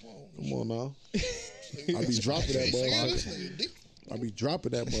 Come on now. I be dropping that motherfucker. I be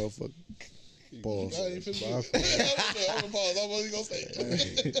dropping that motherfucker. Pause. Hey,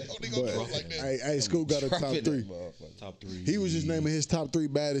 Skoot got a top three. Top three. He was just naming his top three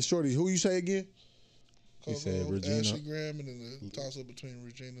baddest shorties. Who you say again? He said Regina. Ashley Graham, and then the toss up between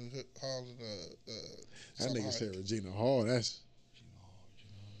Regina Hall and that nigga said Regina Hall. That's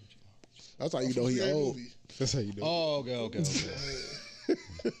how you know he old. That's how you know. Oh, okay.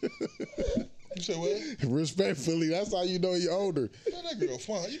 You say what? Respectfully, that's how you know he older. Man, that girl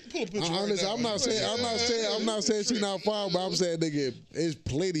fine. You can pull a picture. Honestly, I'm not saying she not fine, but I'm saying nigga, it's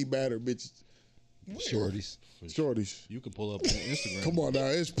plenty better bitches. Shorties. Shorties. You can pull up on Instagram. Come on now,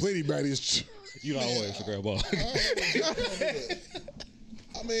 it's plenty better. You don't know Instagram ball.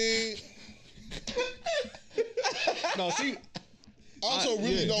 I mean, no, see. I also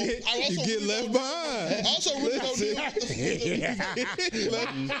really don't. You get left behind. I also really don't deal with the like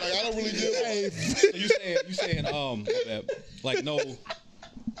I don't really deal with. So you saying like no.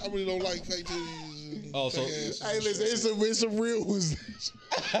 I really don't like fake titties. Oh, so hey, listen, it's some real ones.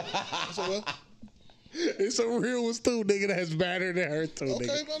 So what? It's some real ones too, nigga. That's better than her too, okay,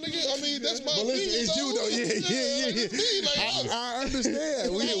 nigga. my nigga. I mean, that's my. But listen, it's you though. Yeah. I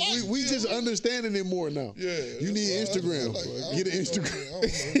understand. We just understanding it more now. Yeah. You need Instagram. Get an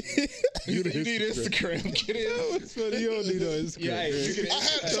Instagram. You need Instagram. Get it. You don't need no Instagram. Yeah, you can.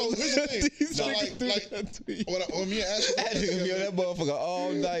 So here's the thing. So when me and Ashley Gonna be on that motherfucker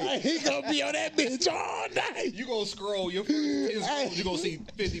all night. He gonna be on that bitch all night. You gonna scroll your first 10 scrolls, you gonna see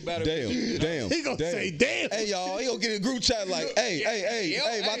 50 better. Damn. He gonna say damn. Hey y'all, he gonna get in a group chat like,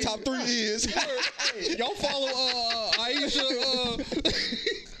 hey, my top three is. Y'all follow Aisha.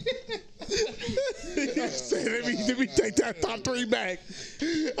 Say, let me take that top three back.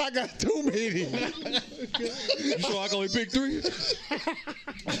 I got too many. You sure I can only pick 3?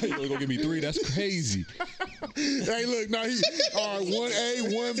 You only gonna give me 3? That's crazy. Hey, look, now he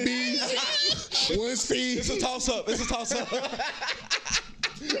 1A, 1B, 1C. It's a toss up.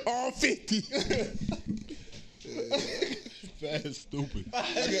 All 50. That's stupid. I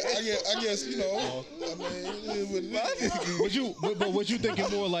guess you know. I mean, what you thinking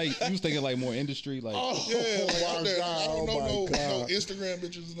more like? You was thinking like more industry, like. Yeah, like out there. I don't know no Instagram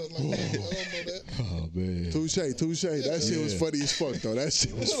bitches and nothing like that. I don't know that. Oh man. Touche. That shit was funny as fuck though. That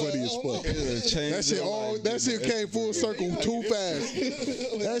shit was funny as fuck. That shit came full circle too fast.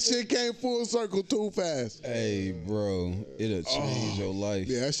 That shit came full circle too fast. Hey, bro, it'll change your life.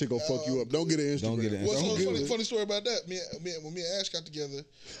 Yeah, that shit gonna fuck you up. Don't get an Instagram. What's so funny story about that? When me and Ash got together,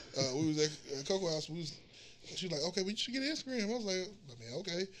 we was at Coco House. She was like, "Okay, we should get an Instagram." I was like,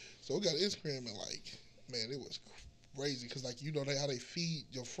 okay." So we got an Instagram, and like, man, it was crazy because like you know how they feed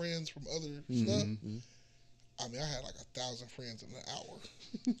your friends from other stuff. I mean, I had like 1,000 friends in an hour,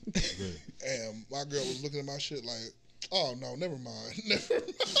 and my girl was looking at my shit like, "Oh no, never mind."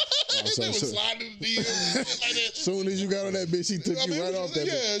 They was sliding the DMs like that. Soon as you got on that bitch, she took you right off that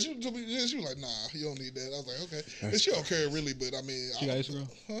bitch. Yeah, she was like, "Nah, you don't need that." I was like, "Okay," and she don't care really, but I mean, she got Instagram.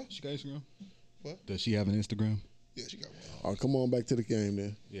 Huh? She got Instagram. What? Does she have an Instagram? Yeah, she got one. Oh, come on back to the game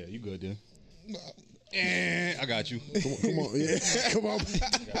then. Yeah, you good then? Nah. I got you. Come on, yeah, come on.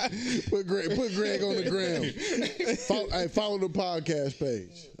 Put Greg on the gram. Follow the podcast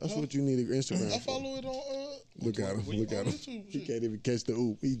page. That's what you need. Instagram. I follow it on. Look at him. He can't even catch the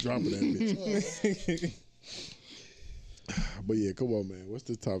oop. He dropping that bitch. But yeah, come on, man. What's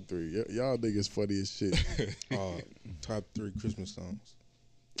the top 3? Y'all niggas funny as shit. Top 3 Christmas songs.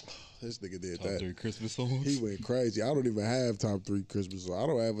 This nigga did top that. 3 Christmas songs. He went crazy. I don't even have top 3 Christmas songs. I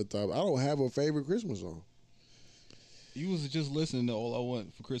don't have a favorite Christmas song. You was just listening to All I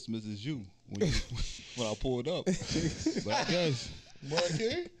Want for Christmas Is You when I pulled up. But I guess. Mariah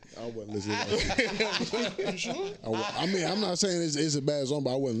Carey? I wasn't listening to that. You sure? I mean, I'm not saying it's a bad song,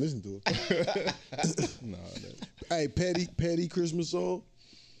 but I wasn't listening to it. No. Hey, petty Christmas song.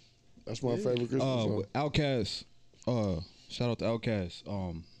 That's my favorite Christmas song. Outkast. Shout out to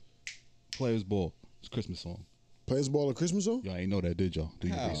Outkast. Players Ball. It's a Christmas song. Players Ball a Christmas song? Y'all ain't know that, did y'all? Do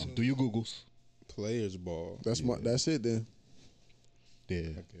you Googles? Players Ball. That's it then. Yeah.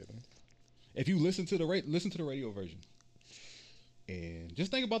 If you listen to the radio version, and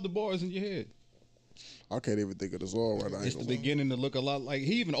just think about the bars in your head. I can't even think of the song right now. It's the beginning to look a lot like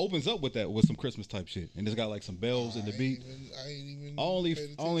he even opens up with that with some Christmas type shit, and it's got like some bells in the beat. I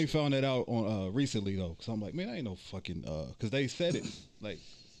only found that out on recently though, because I'm like, man, I ain't no fucking because they said it like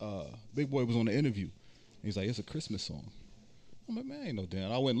Big Boy was on the interview. He's like, it's a Christmas song. I'm like, man, I ain't no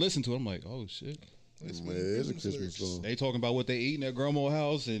damn. I went and listened to it. I'm like, oh shit. It's a Christmas song. They talking about what they eat in their grandma's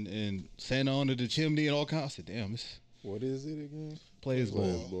house and Santa under the chimney and all kinds. I said, damn, it's what is it again? Players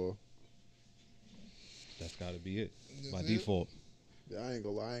Ball. That's got to be it by default. Yeah, I ain't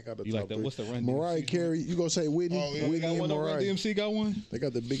gonna lie. I ain't got the You top like that? three. What's the Run Mariah DMC Carey. You gonna say Whitney? Whitney got and one over Mariah. DMC got one. They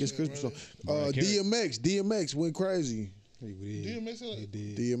got the biggest Christmas song. Mariah Carey. DMX went crazy.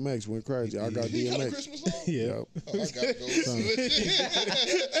 DMX went crazy. I got He got a DMX. Christmas song? Yeah. Oh, I gotta go.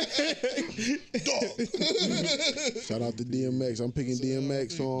 Dog. Shout out to DMX. I'm picking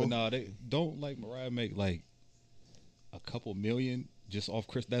DMX song. But nah, they don't like Mariah make like a couple million just off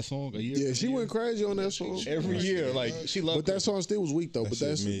that song a year. Yeah, she went crazy on that song. every year. Like she loved. But that song still was weak though. But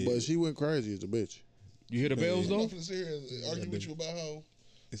That shit but she went crazy as a bitch. You hear the bells I'm though? not gonna sit here and argue with you about how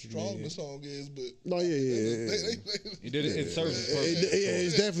strong the song is, but No, yeah. It did it. It serves its purpose.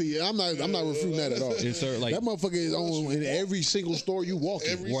 It's definitely. I'm not refuting that at all. It served like That motherfucker is on in every single store you walk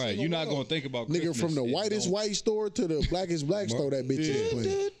in. right. You're not gonna think about Nigga, Christmas. from the It whitest don't- white store to the blackest black store, that bitch is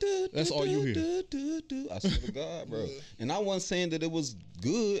playing. That's all you hear. I swear to God, bro. And I wasn't saying that it was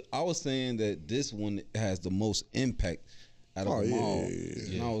good. I was saying that this one has the most impact out of them all.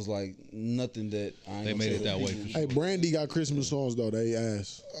 And I was like, nothing that I ain't They gonna made say it that way. people- For Hey, sure. Brandy got Christmas songs though. They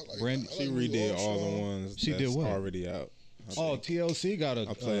ass. Brandy, She redid all the ones She that's did what? already out. Oh, TLC got a.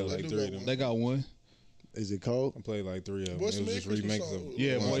 I played like 3 of them. They got one. Is it cold? I played like 3 of them. What's It the was just Christmas remakes song? of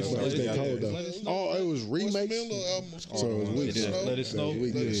Yeah, Boys That was Let they It cold Snow. though. Oh, it was What's the remakes. Miller album was called? So it was weak. Let It Snow.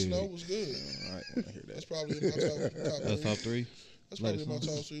 Weak. Let It Yeah. Snow was good. All right, I hear That's that. probably in my top That's top three. 3. That's Let probably It my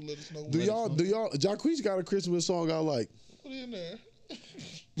Snow. top 3. Let It Snow. Do y'all? Jacquees got a Christmas song I like. Put it in there.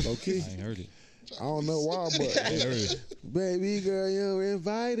 Low key. I ain't heard it. I don't know why, but I ain't heard it. baby girl, you're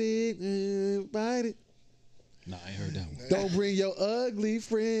invited. Nah, I ain't heard that one. Don't bring your ugly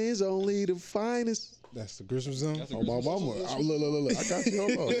friends, only the finest. That's the Christmas song? Oh, my mama. Look. I got you.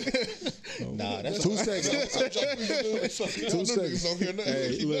 Hold on. Nah, that's 2 seconds. 2 seconds. Don't hear nothing.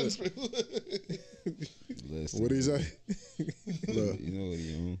 Hey, look. Listen, What did he say? Look. You know what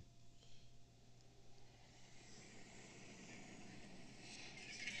he on.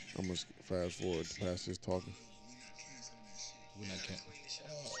 I'm going to fast forward past this talking. We're not can-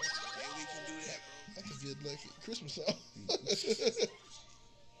 That's a good lucky Christmas song.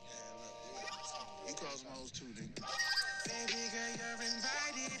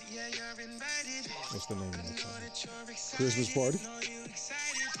 What's the name of that song? Christmas party.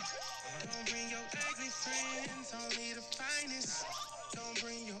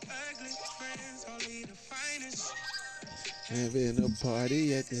 Having a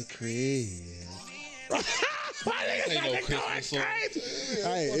party at the crib. Ain't no Christmas song.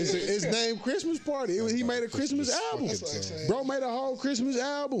 Hey, it's named Christmas Party. He made a Christmas album. That's like saying, Bro made a whole Christmas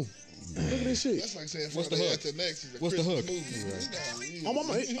album. Look at this shit. that's like saying What's the Friday hook? After Next is a What's the Christmas hook? movie. Oh,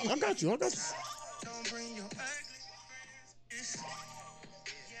 mama, I got you.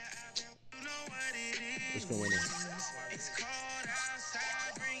 What's going on?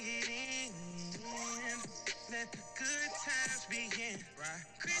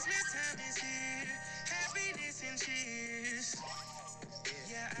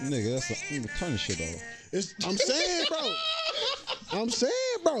 Nigga, that's a turn this shit off. I'm saying,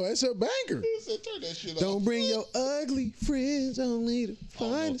 bro, it's a banger. Turn that shit off. Don't bring your ugly friends, only the I don't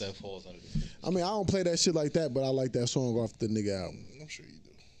know if finest. that falls under this. I mean, I don't play that shit like that, but I like that song off the nigga album. I'm sure you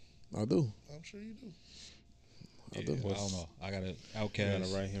do. I do. I'm sure you do. I don't know. I got an I Outkast.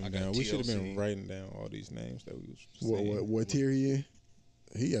 gotta write him I got down. We should have been TLC. writing down all these names that we was saying. What tier he in?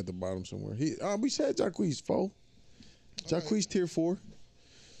 He at the bottom somewhere. We said Jacquees 4. Jacquees tier 4.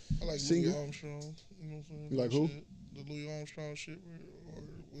 I like Singer? Louis Armstrong. You know what I'm saying? You like That who? shit. The Louis Armstrong shit. Or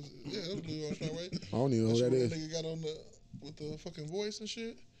was it? Yeah, that was Louis Armstrong, right? I don't even know who that shit is. where That nigga got on with the fucking voice and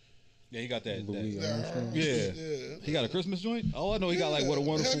shit. Yeah, he got that. Yeah. He got a Christmas joint? Oh, I know he got like What a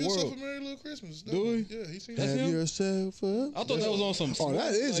Wonderful Have World. Yourself a Merry Little Christmas. Do he? Yeah, he seen Have that. yourself a... I thought that was on some... Oh,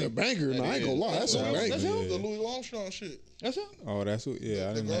 that is a banger. No, I ain't gonna lie. That's a banger. That's him? The Louis Armstrong shit. That's him? Oh, that's what. Yeah,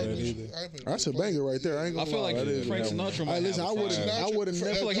 I didn't know that either. That's a banger right there. I ain't I gonna feel lie. like That is Frank a banger. Sinatra might Hey, listen, have I a would fire. have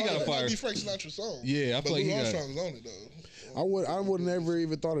I feel like he got a That fire. might be Frank Sinatra's song. Yeah, I feel like he Louis got... Armstrong is on it, though. I would never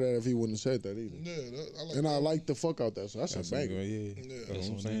even thought of that if he wouldn't have said that either. Yeah, I like And that. I like the fuck out that. So that's a banger. Yeah, that's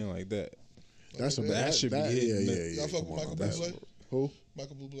what I'm saying. Like that. That's a That should be Yeah, hitting. yeah, yeah. Y'all fuck with Michael Bublé? Who?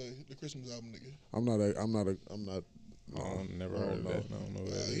 Michael Bublé, the Christmas album nigga. I'm not. Oh, never heard of that. I don't know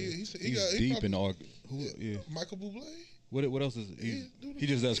that. He's deep in art. Yeah. Michael Bublé? What else is he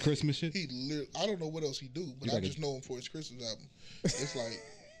just does Christmas shit? He literally, I don't know what else he do, but He I like just know him for his Christmas album. It's like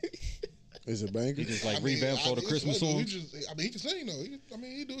Is it banger? He just like revamps all the Christmas songs. He can sing though.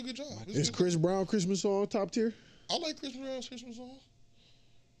 He do a good job. Is Chris Brown Christmas song top tier? I like Chris Brown's Christmas song.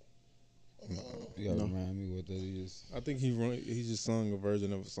 You gotta remind me what that is. I think he just sung a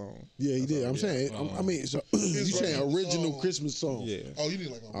version of a song. Yeah, he did. I'm saying. I mean, so you saying original song. Christmas song? Yeah. Oh, you need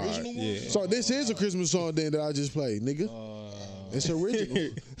like an original one? yeah. So this is a Christmas song then that I just played, nigga. It's original.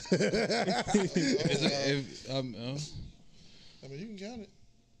 Is it, I mean, you can count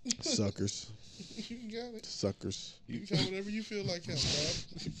it. Suckers. You can count it. Suckers. You can count whatever you feel like counting,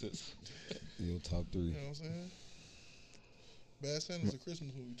 Bob. Yo, top 3. You know what I'm saying? Bad Santa's a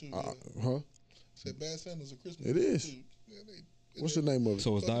Christmas movie too. Huh? Said Bad Santa's a Christmas It movie is. too. What's the name of it?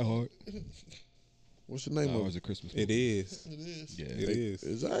 So it's Die Hard. What's the name Die of Hard's it? a Christmas. It is. It is. Yeah. It is.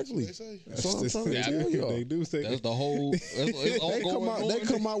 Exactly. They say. That's what I'm trying to tell y'all. They do say That's the whole. It's all They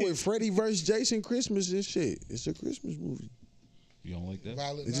come out with Freddie versus Jason Christmas and shit. It's a Christmas movie. You don't like that?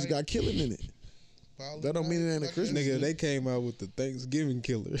 Violent It just Night. got killing in it. Violent That don't mean it ain't a Night. Christmas. Nigga, they came out with the Thanksgiving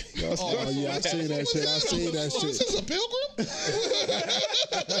killer. Oh yeah, I seen that shit. I seen that Is shit. this a pilgrim?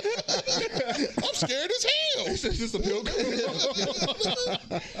 I'm scared as hell. It's just a pilgrim.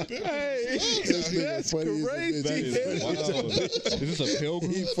 Hey, That's crazy. That is wild. Is this a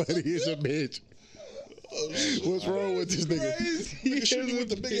pilgrim? He funny as a bitch. What's wrong with this nigga? Nigga shoot you with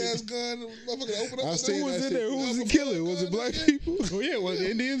the big ass gun. Motherfucker open up. I the seen door. that shit. Who was the killer? Was it black people? Oh yeah, was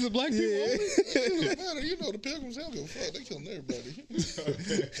it Indians and black people? It don't matter. You know the pilgrims they don't give a fuck. They killing everybody.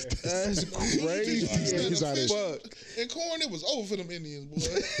 That's crazy. He's out of fuck. In corn, it was over for them Indians, boy.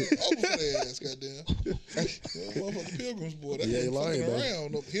 Over for their ass, goddamn. Motherfucking pilgrims, boy. They Yeah, ain't you lying,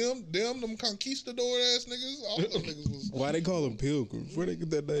 fucking though. around. Them conquistador ass niggas. All them niggas was. Why they call them pilgrims? Where they get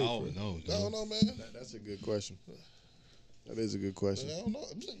that name Oh from? no. I don't know, man. That's a good question. That is a good question. I don't know.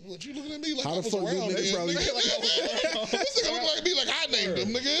 What you looking at me like How I the was fuck around? do niggas Nigga. probably- This nigga look like me like I named him,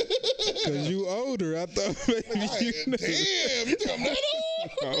 nigga. Cause you older. I thought maybe you know. Damn, you think I'm that old?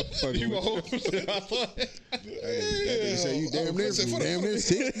 I'm fucking with you. They say you damn near Listen, for the- damn near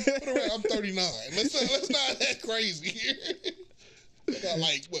 60. Put it around, I'm 39. Let's not act crazy here. I got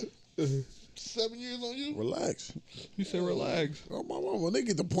like what 7 years on you? Relax. You said relax. Oh my mama, they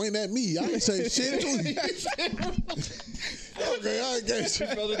get to point at me. I ain't say shit. Okay, I guess You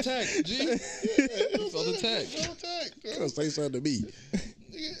felt attacked, G. You felt attacked. No attack, bro. you say something to me.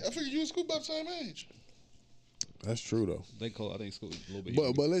 Nigga, I figured you and Skoot about the same age. That's true though. They call. I think school a little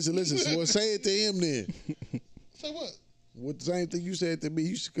bit. But listen. So well, say it to him then. Say what? With the same thing you said to me,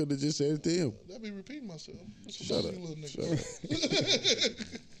 you could have just said it to him. That be repeating myself. That's a Shut pussy up. little nigga.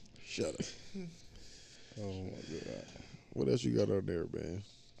 Shut up. Oh my god. What else you got on there, man?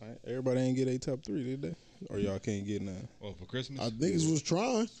 All right, everybody ain't get a top 3, did they? Or y'all can't get none? Oh, for Christmas. I niggas was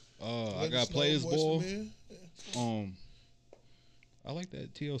trying. I got Snow, Players Boyz II Ball. Men. I like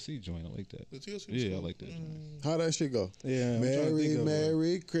that TLC joint. I like that. The TLC was Yeah, I cool. like that joint. How that shit go? Yeah, I'm trying to think of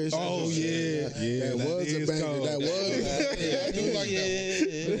Merry Christmas. Oh, yeah. Yeah, that that was a is banger. cold. That was. Yeah, I do like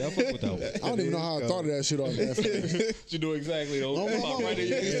that Yeah, I fuck with that one. I don't even know how I thought of that shit off that fast. You do exactly though. Oh, my mama. Right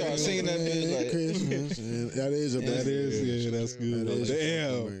there, you start singing that bitch Merry like. Christmas. And that is a banger. That is, yeah, that's good. That is a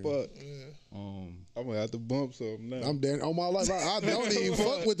Damn, fucking fuck. one. I'm gonna have to bump something now. I'm dead on my life. I don't even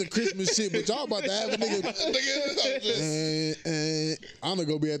fuck with the Christmas shit, but y'all about to have a nigga. I'm gonna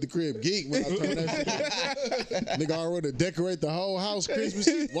go be at the crib geek when I turn that shit on. Nigga already decorate the whole house Christmas.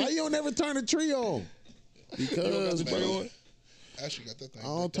 Why you don't ever turn the tree on? Because, bro, I actually got that thing. I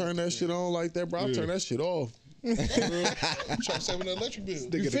don't turn that shit on like that, bro. I turn that shit off. I'm trying to save that electric bill.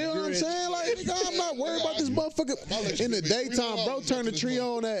 You feel what I'm saying? Like, nigga, I'm not worried about this motherfucker. In the daytime, bro, turn the tree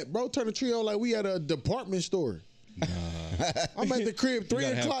on like we at a department store. Nah, I'm at the crib 3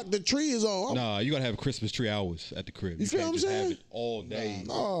 o'clock. The tree is on. Nah, you gotta have Christmas tree hours at the crib. You feel what I'm saying? Have it all day.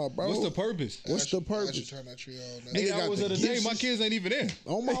 Nah, bro. What's the purpose? What's the I purpose? should turn that tree on. 8 hours of the day, my kids ain't even in.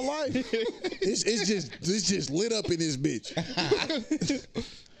 On my life, it's just lit up in this bitch.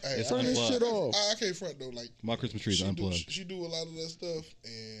 Hey, Turn this shit off. I can't front though. Like my Christmas tree is unplugged. She do a lot of that stuff,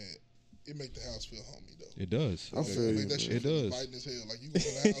 and it make the house feel homey though. It does. I feel you. That shit It does. Inviting as hell. Like you go to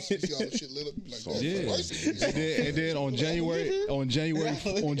the house, you see all the shit lit up, you be like, Yeah. And then on January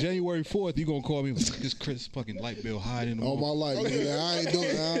 4th, you gonna call me like, this Chris fucking light bill high in the All my life, nigga. I ain't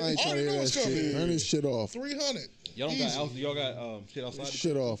trying to hear that shit. Turn this shit off. 300. Y'all got shit outside.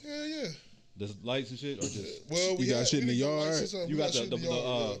 Shit off. Yeah. The lights and shit, or just Well, you got shit in the yard. you got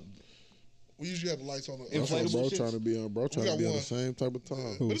we usually have the lights on the inflatable Bro shits? trying to be on. Bro trying to be on the same type of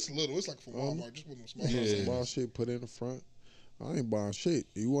time. But it's little. It's like from Walmart. Just put them small. Yeah. Buy shit, put it in the front. I ain't buying shit.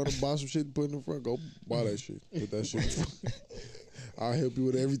 You want to buy some shit to put in the front? Go buy that shit. Put that shit in the front. I'll help you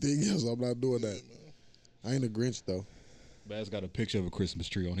with everything else. I'm not doing that. I ain't a Grinch though. Baz got a picture of a Christmas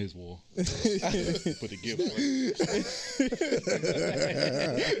tree on his wall. Put the gift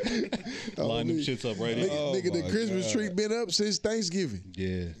right. Line them shits up right in. Nigga, the Christmas tree been up since Thanksgiving.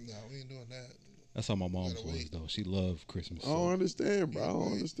 Yeah. No, we ain't doing that. That's how my mom was, though. She loved Christmas. I don't understand, bro. I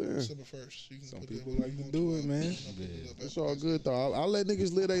don't understand. December 1st. Some people like to do it, man. It's all good, though. I let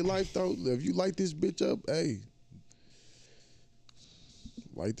niggas live their life, though. If you light this bitch up, hey.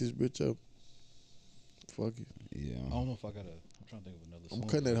 Light this bitch up. Fuck it. Yeah. I don't know if I got I'm trying to think of another song. I'm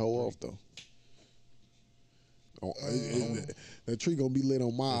cutting that hoe off, though. That tree gonna be lit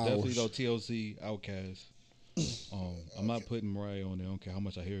on my hours. Definitely, though, TLC, Outkast. I'm not putting Mariah on there. I don't care how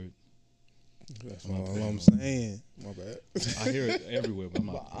much I hear it. That's all I'm saying. My bad. I hear it everywhere, but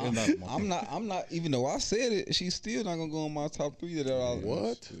I'm not. Even though I said it, she's still not gonna go on my top 3 that I.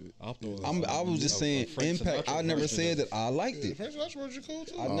 What? I was just saying impact. I never said that I liked it. Frank Sinatra was cool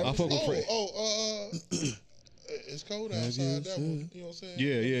too. I fuck with Frank. It's cold outside. That one, you know what I'm saying?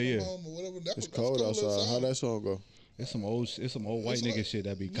 Yeah. It's cold outside. How that song go? It's some old white nigga shit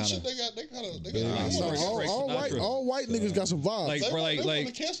that be kind of. All white niggas got some vibes. Like Frank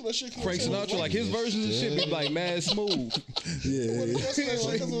Sinatra, like his versions of shit be like mad smooth. Yeah.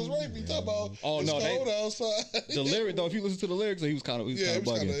 Oh no, the lyric though. If you listen to the lyrics, he was kind of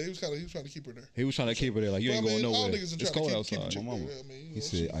bugging. He was trying to keep her there. He was trying to keep her there. Like you ain't going nowhere. It's cold outside. My mama. He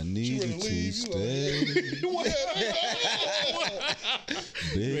said, "I need you to stay."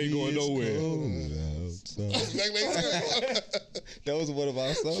 You ain't going nowhere. That was one of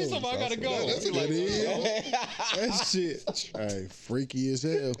our songs. She said, I gotta go. That shit. Hey, freaky as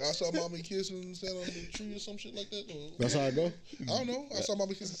hell. I saw mommy kissing Santa on the tree or some shit like that. That's how I go? I don't know. I saw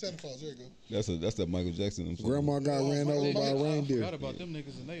mommy kissing Santa Claus. There you go. That's that Michael Jackson. Grandma got ran over by a reindeer. I forgot about them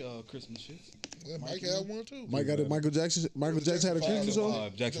niggas and they Christmas shit. Yeah, Mike had one too. Mike got a Michael Jackson had a Christmas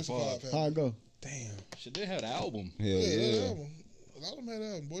song? Jackson 5. How I go? Damn. Shit, they had an album. Hell yeah. A lot of them had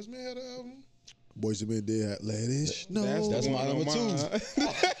an album. Boys Men had an album. Boys and Men did have Let It Snow. That's my number 2. Let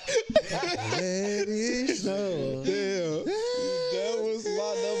It Snow. Damn. That was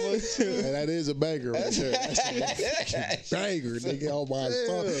my number 2. And that is a banger right there. That's a banger, nigga. Oh my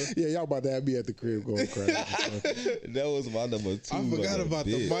God. Yeah, y'all about to have me at the crib going crazy. That was my number 2. I forgot about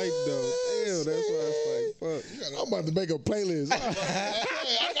the mic though. Damn, that's why it's like, fuck. I'm about to make a playlist.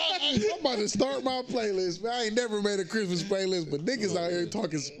 I'm about to start my playlist. Man, I ain't never made a Christmas playlist, but niggas out here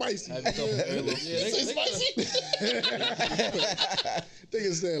talking spicy. Spicy.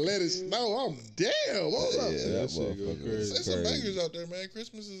 Niggas said, "Let it snow." I'm damn. Hold up. Yeah, that motherfucker. There's some bangers out there, man.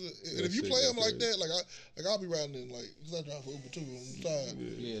 Christmas is, and if you play them like that, I'll be riding in because I drive for Uber too. I'm tired.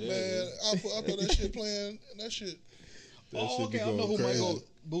 Man, I'll put that shit playing, and that shit. Okay, I know who Michael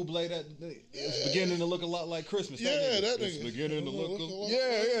Bublé that is beginning to look a lot like Christmas. Yeah, that nigga. It's beginning to look.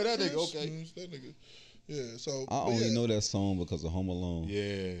 Yeah, that nigga. Okay, that nigga. Yeah, so I only know that song because of Home Alone.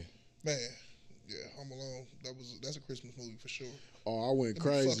 Yeah, man. Yeah, Home Alone. That's a Christmas movie for sure. Oh, I went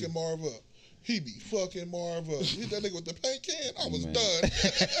crazy. Fucking Marv up. He be fucking Marv up. Hit that nigga with the paint can. I was done.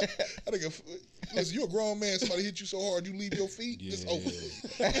 That nigga, listen, you a grown man. Somebody hit you so hard you leave your feet. It's over.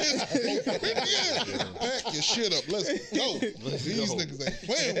 It's over. Pack your shit up. Let's go. These niggas ain't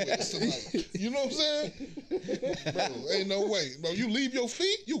playing with us tonight. You know what I'm saying? Bro, ain't no way. Bro, you leave your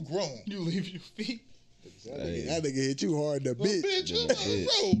feet, you grown. You leave your feet. That nigga hit you hard, the bitch. Bro.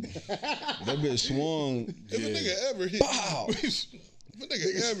 That bitch swung. If a nigga ever hit me, if a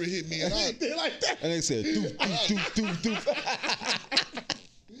nigga ever hit me and I did like that. And they said, doof, doof, doof, doof, doof.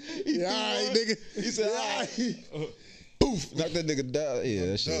 Yeah, all right, nigga. He said, all right. Boom. poof. Knock that nigga down. Yeah,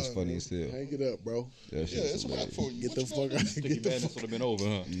 that shit was funny as hell. Hang it up, bro. That shit It's a wrap for you. Get the fuck out. Sticky Madness would have been over,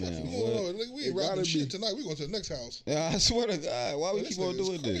 huh? Man, we ain't rapping shit tonight. We going to the next house. Yeah, I swear to God, why we keep on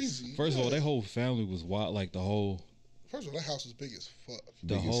doing this? First of all, their whole family was wild. Like the whole. First of all, that house is big as fuck.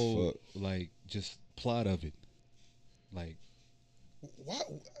 The whole like just plot of it, like. Why?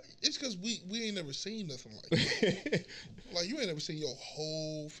 It's because we ain't never seen nothing like that. Like you ain't never seen your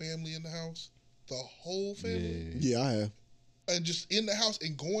whole family in the house, the whole family. Yeah, I have. And just in the house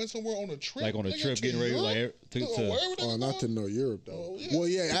and going somewhere on a trip, like on a trip, getting ready, like not to know Europe though. Oh, yeah. Well,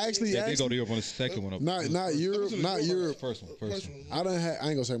 yeah, actually, they go to Europe on the second one. Not Europe, not Europe. First one. I ain't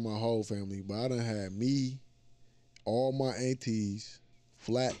gonna say my whole family, but I done had me, all my aunties,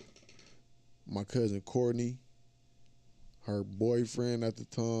 Flat, my cousin Courtney, her boyfriend at the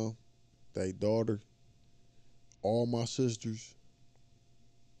time, their daughter, all my sisters,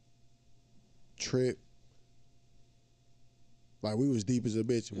 Trip. Like, we was deep as a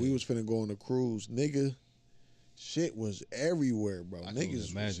bitch. We was finna go on a cruise. Nigga, shit was everywhere, bro.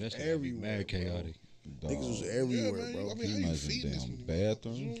 Niggas was everywhere, mad chaotic. Niggas was everywhere, bro. I mean, how you feeding this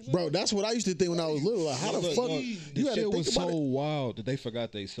bathroom? Bro, that's what I used to think when I was little. Like, how the fuck? The shit was so wild that they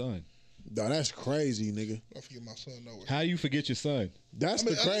forgot their son. No, that's crazy, nigga. I forget my son nowhere. How you forget your son? That's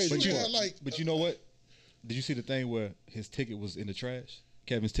the crazy part. But you know what? Did you see the thing where his ticket was in the trash?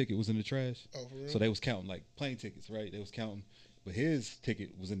 Kevin's ticket was in the trash. Oh, for real? So they was counting like plane tickets, right? They was counting. But his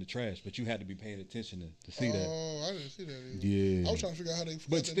ticket was in the trash, but you had to be paying attention to see that. Oh, I didn't see that either. Yeah. I was trying to figure out how they.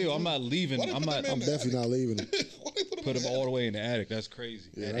 But still, I'm not leaving. I'm definitely not leaving. Put him all the way in the attic. That's crazy.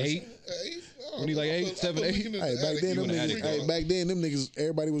 Yeah, At 8? When he like 8, 7, 8. Hey, back then, them niggas,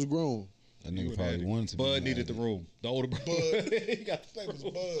 everybody was grown. That nigga probably wanted to. Bud needed the room. The older brother. Bud. He got the name was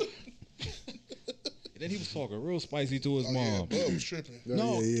Bud. Then he was talking real spicy to his mom. Yeah, Bud was tripping.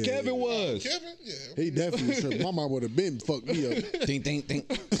 No, Kevin was. Kevin? Yeah. He definitely was tripping. My mom would have been fucked me up. Think.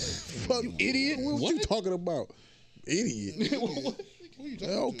 Fuck you idiot. What you talking about? Idiot. What are you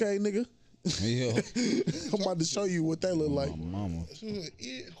talking okay, nigga. Yeah. I'm about to show you what that look like. Mama.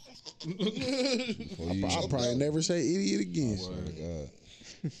 I'll probably never say idiot again. I swear to God.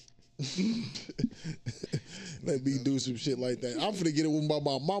 Let me do some shit like that. I'm finna get it with my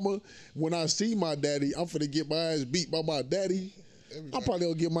mama. When I see my daddy, I'm finna get my ass beat by my daddy. I'm probably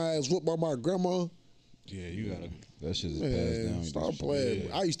gonna get my ass whooped by my grandma. Yeah, you gotta. That shit is passed down. Stop playing.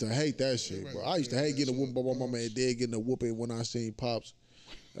 Yeah. I used to hate that shit, bro. I used to hate getting a whooping by my mama and dad getting a whooping when I seen Pops.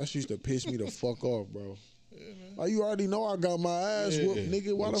 That shit used to piss me the fuck off, bro. Like, you already know I got my ass whooped,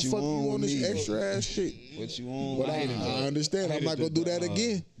 nigga. Why the fuck you on this extra ass shit? What you want? But I understand. I'm not gonna do that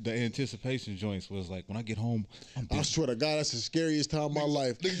again. The anticipation joints was like, when I get home, I swear to God, that's the scariest time of my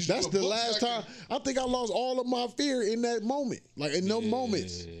life. That's the last time. I think I lost all of my fear in that moment. Like, in those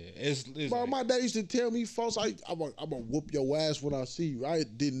moments. It's bro, like, my dad used to tell me, folks, I'm gonna whoop your ass when I see you. I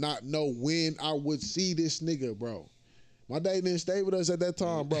did not know when I would see this nigga, bro. My dad didn't stay with us at that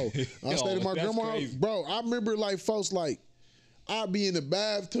time, bro. I stayed at my grandma's house. Bro, I remember, like, folks, like, I'd be in the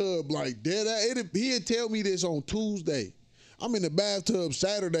bathtub, like, dead. He'd tell me this on Tuesday. I'm in the bathtub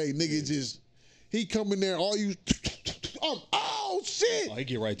Saturday, nigga, just, he come in there, all you, oh, shit. Oh, he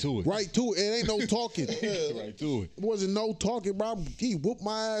get right to it. Right to it. It ain't no talking. Right to it. It wasn't no talking, bro. He whooped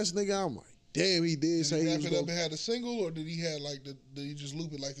my ass, nigga. I'm like, damn, he did say he was wrap it up and had a single, or did he have, like, did he just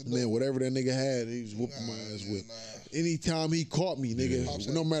loop it like a man, whatever that nigga had, he was whooping my ass with. Anytime he caught me, nigga,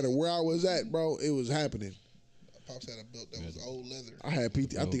 no matter where I was at, bro, it was happening. Pops had a belt that was old leather. I had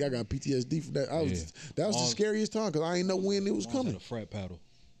I think I got PTSD from that. That was the scariest time because I ain't know when it was coming. Had a frat paddle.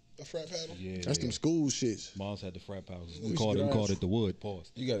 A frat paddle? Yeah. That's them school shits. Mom's had the frat paddles. We called it the wood.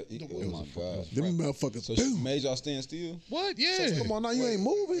 Pause. You got it. Oh my God. Them motherfuckers. So she made y'all stand still? What? Yeah. So come on now, you ain't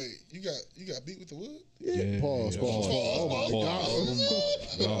moving. Wait, you got beat with the wood? Yeah. Pause. Oh my God.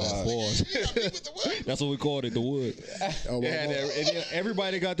 Pause. That's what we called it, the wood.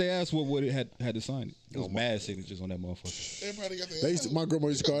 Everybody got their ass whooped. It had to sign it. It was mad signatures on that motherfucker. Everybody got their ass. My grandma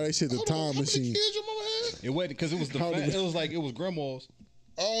used to call that shit the time machine. Kids your mama had? It wasn't because it was it was grandma's.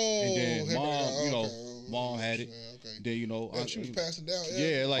 Oh, and then mom, mom had it. Okay. Then she was passing down.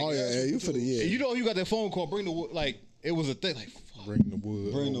 Yeah, like you for the you got that phone call. Bring the wood. Like it was a thing. Like bring the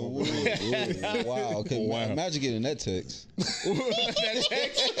wood. Bring the wood. Wow. Okay. Wow. Imagine getting that text.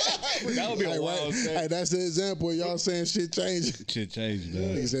 That would be a wild thing. Hey, that's the example of y'all saying shit changing. Shit changed,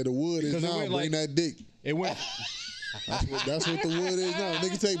 man. Nigga said the wood is now. Bring that dick. It went. That's what the wood is now.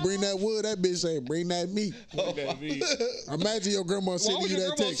 Nigga say bring that wood. That bitch say bring that meat. Imagine your grandma sending you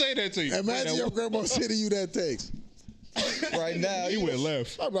that text. Say that to you? Imagine your grandma sending you that text. right now. He went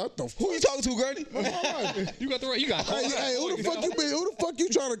left. Who you talking to, Granny? You got the right. You got. Hey, who the fuck you been? Who the fuck you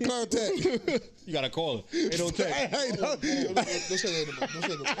trying to contact? You got to call her. Hey, don't text. Hey, Don't say that.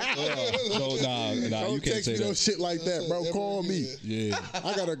 So nah, don't you can't text say me no that. shit like that, bro. Call me. Yeah.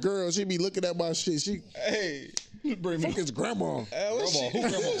 I got a girl. She be looking at my shit. She Bring fuck his grandma.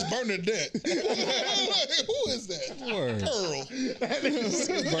 Who's Bernadette? Who is that? Word. Earl.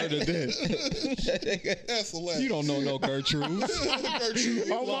 Bernadette. That's hilarious. You don't know no Gertrude.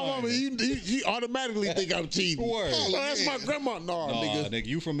 Oh, my mama, you automatically think I'm cheating. Word. Oh, that's my grandma. Nah, nigga.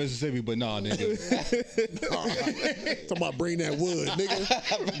 You from Mississippi, but nah, nigga. Talking about bring that wood,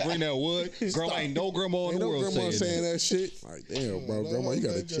 nigga. Bring that wood. Girl, ain't no grandma in the world grandma saying that. that shit. Like, damn, bro, grandma, you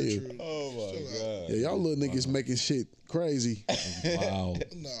gotta chill. Oh my god. Yeah, y'all little niggas making shit crazy. Wow.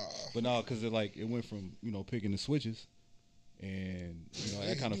 Nah. But nah, because it went from, picking the switches and,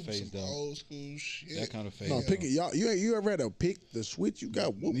 that kind of phased out. Old school shit. That kind of phased No, out. pick it. Y'all, you ever had to pick the switch? You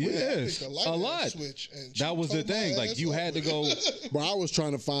got whooped with that. Yes, I picked a lot. Switch and That was the thing. Like, you had to go. Bro, I was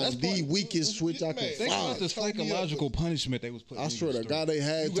trying to find the weakest switch I could Think about find. the psychological punishment they was putting. I swear to God, they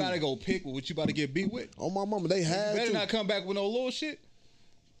had You gotta go pick what you about to get beat with. Oh, my mama, they had You better to. not come back with no little shit.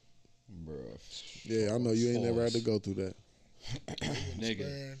 Bruh. Yeah, I know you ain't never had to go through that.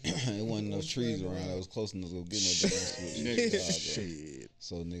 Nigga. It wasn't no trees around. I was close enough to go get no damn switch. Shit.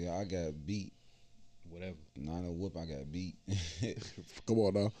 So nigga, I got beat. Whatever. Not a whoop, I got beat. Come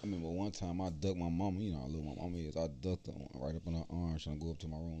on now. I remember one time I ducked my mama. You know how little my mama is. I ducked her right up in her arms, trying to go up to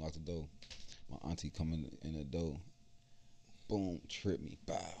my room, lock the door. My auntie coming in the door. Boom, trip me.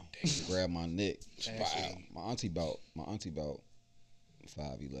 Bow. Grab my neck. Bow. My auntie about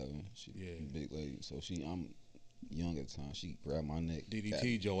 5'11". She big lady. So I'm young at the time. She grabbed my neck.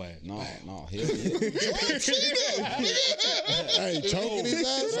 DDT'd your ass. No, hell yeah. Hey, choking his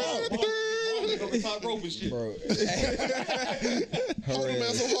ass out. Top rope and shit. Bro. Hold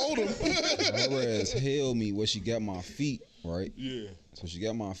him. Her ass held me where she got my feet, right? Yeah. So she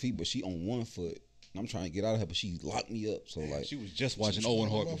got my feet, but she on one foot. And I'm trying to get out of her, but she locked me up. So like She was just watching Owen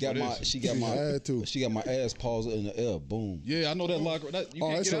Hart before this. she got my ass paused in the air. Boom. Yeah, I know that locker. You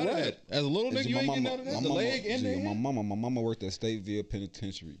can't get out of that. As a little nigga, you ain't getting out of that. The leg in there. My mama worked at Stateville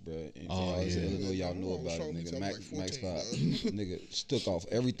Penitentiary, bro. In Illinois, y'all know about it, nigga. Max 5. Nigga stuck off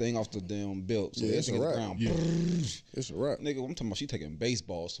everything off the damn belt. So it's a wrap. ground. Yeah. It's a wrap. Nigga, I'm talking about she taking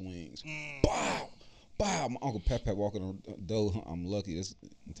baseball swings. Bow. Bow. My Uncle Pat walking on the door. I'm lucky. This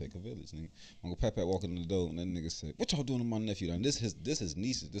take a village, nigga. Uncle Pat walking on the door, and that nigga said, "What y'all doing to my nephew?" And this his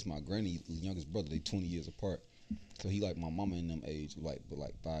nieces. This my granny youngest brother. They 20 years apart. So he like my mama in them age, but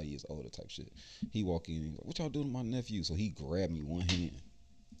like 5 years older type shit. He walk in, he's like, "What y'all doing to my nephew?" So he grabbed me one hand.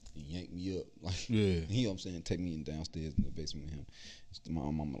 He yanked me up. Like, you know what I'm saying? Take me downstairs in the basement with him. My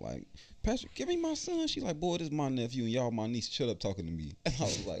mama like, "Pastor, give me my son." She like, "Boy, this is my nephew and y'all my niece. Shut up talking to me." And I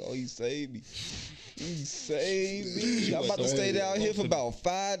was like, "Oh, you saved me. You saved me." I'm about to stay down here for about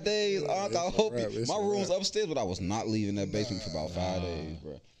 5 days. I hope my room's upstairs, but I was not leaving that basement for about 5 days,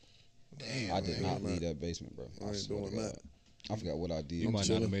 bro. Damn, I did not leave that basement, bro. I ain't doing that. I forgot what I did. You might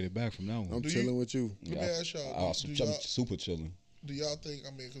not have made it back from that one. I'm chilling with you. Let me ask y'all. I'm super chilling. Do y'all think?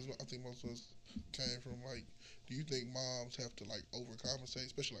 I mean, because I think most of us came from like. Do you think moms have to like overcompensate,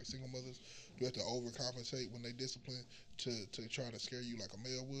 especially like single mothers? Do you have to overcompensate when they discipline to try to scare you like a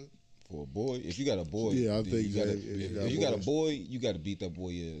male would? For a boy, if you got a boy, yeah, I think if you got a boy, you got to beat that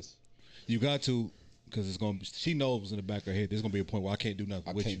boy ass. You got to, because it's gonna. She knows in the back of her head there's gonna be a point where I can't do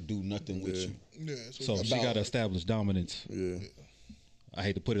nothing with you. I can't do nothing with you. Yeah, so she got to establish dominance. Yeah. I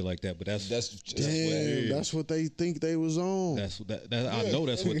hate to put it like that, but that's that's what they think they was on. I know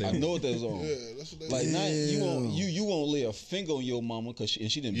that's what they. I know what they was on. Yeah, that's what they like now you won't lay a finger on your mama because she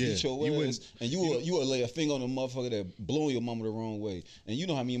didn't beat your ass, and you will lay a finger on the motherfucker that blowing your mama the wrong way, and you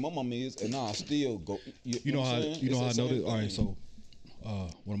know how my mama is, and I still go. You know how I know this. All right, so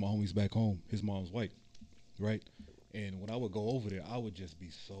one of my homies back home, his mom's white, right, and when I would go over there, I would just be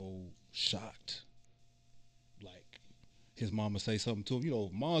so shocked. His mama say something to him. You know,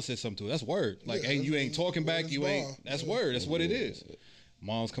 mom said something to him. That's word. Like, hey, you ain't talking back. You ain't. That's word. That's what it is.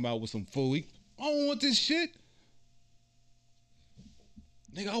 Mom's come out with some food. I don't want this shit.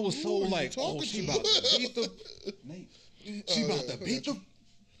 Nigga, I was so like, oh, she about to beat the. She about to beat the.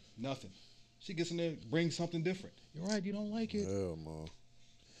 Nothing. She gets in there, brings something different. You're right. You don't like it. Hell, Mom.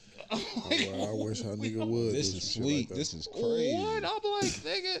 I wish a nigga would. This is sweet. Like this is crazy. What? I'm like,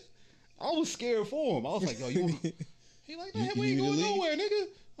 nigga. I was scared for him. I was like, yo, you. He like, that we ain't going nowhere, nigga.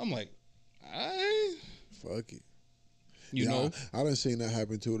 I'm like, I fuck it. You know, I done seen that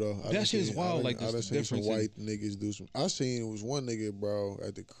happen too though. That shit's wild. Like I done seen some white niggas do some. I seen it was one nigga, bro,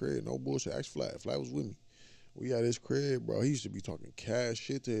 at the crib. No bullshit. Ask Flat. Flat was with me. We at his crib, bro. He used to be talking cash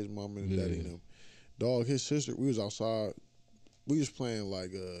shit to his mom and daddy and them. Dog, his sister, we was outside. We was playing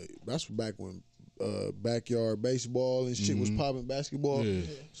like that's back when backyard baseball and shit was popping, basketball. Yeah.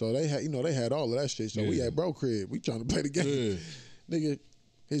 So they had, they had all of that shit. So we at bro crib. We trying to play the game. Yeah. Nigga,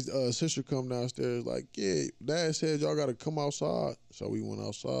 his sister come downstairs like, yeah, dad said y'all got to come outside. So we went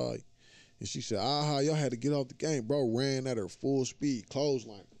outside. And she said, y'all had to get off the game. Bro ran at her full speed,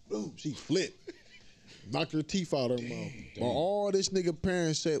 clothesline. Boom, she flipped. Knocked her teeth out of her mouth. But all this nigga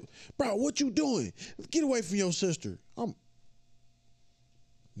parents said, bro, what you doing? Get away from your sister.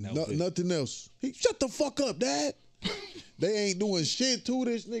 Nothing else. Shut the fuck up, dad. They ain't doing shit to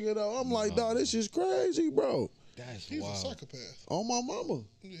this nigga, though. I'm like, dog, this is crazy, bro. He's a psychopath. On my mama.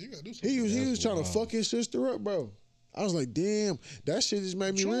 Yeah, you gotta do something. He was trying to fuck his sister up, bro. I was like, damn, that shit just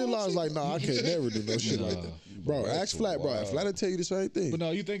made me realize, like, nah, I can't never do no shit like that. Bro, ask Flat, bro. Flat will tell you the same thing. But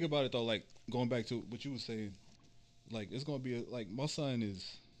no, you think about it, though, like, going back to what you were saying, like, it's going to be, like, my son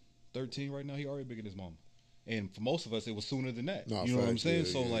is 13 right now. He already bigger than his mama. And for most of us, it was sooner than that. You know what I'm saying?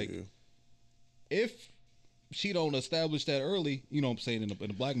 So, if she don't establish that early, you know what I'm saying, in the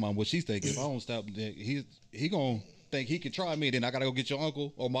black mom, what she's thinking, if I don't stop, he going to think he can try me, then I got to go get your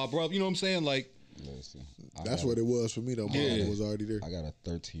uncle or my brother. You know what I'm saying? Like, listen, that's what it was for me, though. My uncle was already there. I got a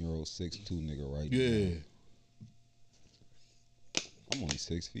 13-year-old 6'2" nigga right now. I'm only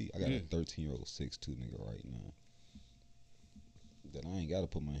 6 feet. I got a 13-year-old 6'2" nigga right now. That I ain't got to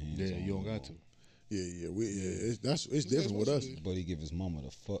put my hands on. Yeah, you don't got to. It's different with us. But he give his mama the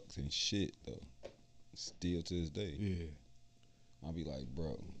fucks and shit, though. Still to this day. Yeah. I'll be like,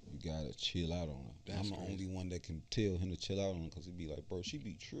 bro, you gotta chill out on her. I'm the only one that can tell him to chill out on her because he'd be like, bro, she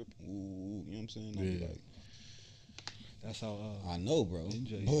be tripping. Ooh, you know what I'm saying? I'll be like, that's how I know, bro. But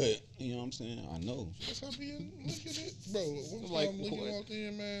you know what I'm saying? I know. That's how being look at it, bro. One time Lincoln walked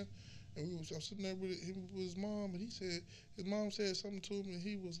in, man, and I was sitting there with him with his mom, and his mom said something to him, and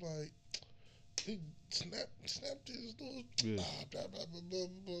he was like, he snapped his little blah, blah, blah, blah, blah,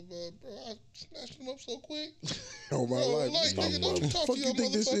 blah, blah, bro. I snatched him up so quick. Oh my life. Like, nigga, don't you talk to your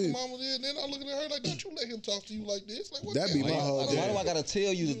motherfucking mama there. And then I looking at her like, don't you let him talk to you like this. Like, what that be my whole Why do I gotta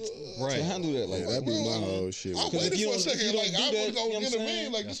tell you to handle that? Like, that be my whole shit. I waited for a second. Like, I was going to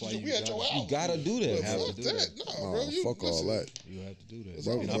intervene. Like, this is we at your house. You gotta do that. Fuck that. No, bro. Fuck all that. You have to do that.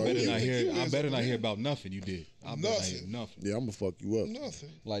 Bro, I better not hear about nothing you did. I better not hear nothing. Yeah, I'm gonna fuck you up. Nothing.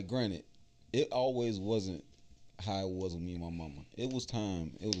 Like, granted, it always wasn't how it was with me and my mama. It was a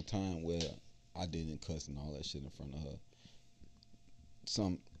time where I didn't cuss and all that shit in front of her.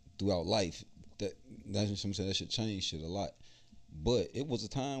 Throughout life, that's what I'm saying, that should change shit a lot. But it was a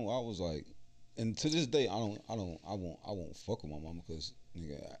time where I was like, and to this day, I won't fuck with my mama because,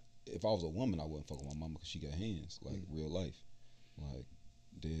 nigga, if I was a woman, I wouldn't fuck with my mama because she got hands, like real life, like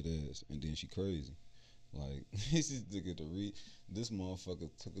dead ass, and then she crazy. Like, this is nigga to read. This motherfucker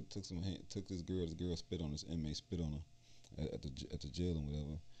took this girl spit on this inmate, spit on her at the jail and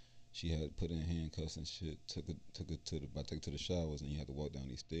whatever. She had put in handcuffs and shit. Took her to the showers, and you had to walk down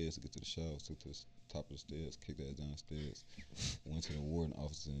these stairs to get to the showers. Took to the top of the stairs, kicked her down the stairs. Went to the warden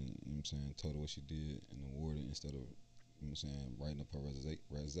office and, you know what I'm saying, told her what she did, and the warden, instead of, you know what I'm saying, writing up her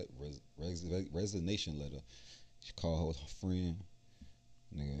resignation letter, she called her friend.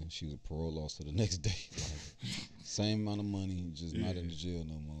 Nigga, she was a parole officer the next day. Like, same amount of money, just not in the jail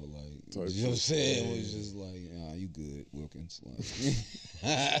no more. Like, you know what I'm saying? It was just like, you good, Wilkins. Like,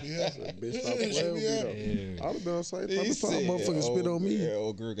 bitch, stop playing with me. I'd have been outside. Motherfucker spit on me. Yeah,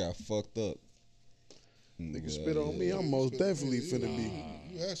 old girl got fucked up. Nigga spit on me. I'm most definitely finna be.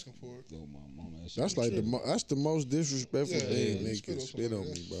 You asking for it? Yo, my mama, that's like that's the most disrespectful thing. Nigga, spit on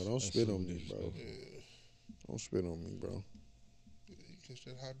me, bro. Don't spit on me, bro. Don't spit on me, bro.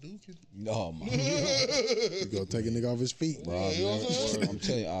 That Hadouken. No, man. You gonna take a nigga off his feet, bro. I'm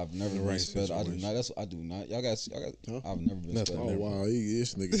telling you, I've never been spelled. I do not. I do not. Y'all got. Huh? I've never been spelled. Oh wow,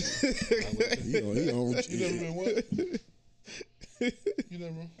 this nigga. he never been what? You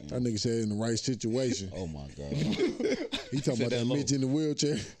never. That nigga said in the right situation. Oh my god. He talking about that bitch in the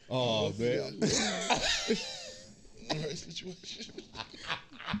wheelchair. Oh man. The right situation.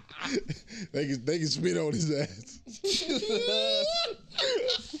 They can spit on his ass.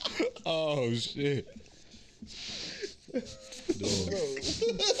 Oh shit.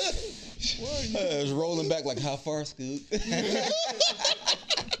 It's rolling back like how far, Skoot?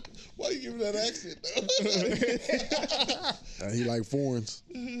 Why you giving that accent though? He like foreigns.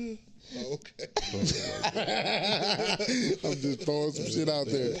 Okay. I'm just throwing some shit out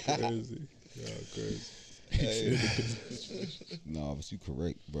there. Crazy. Y'all crazy. Hey. No, but you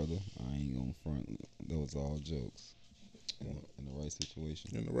correct, brother. I ain't gonna front. That was all jokes. in the right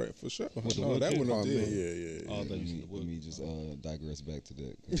situation. In the right, for sure. With the No, little that kid? one, Oh, yeah, man. yeah. Let me just digress back to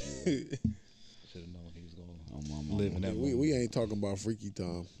that. 'Cause, yeah, Should have known he was going on my to mama. live in that. We ain't talking about freaky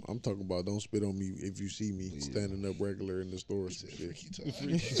time. I'm talking about don't spit on me if you see me Yeah. standing up regular in the store. Some shit. Freaky time.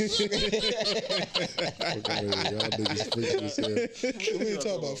 Fuck outta here. Y'all niggas freaky as hell. We ain't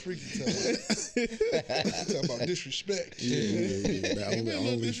talking about freaky time. We talking about disrespect. Yeah. That You be a little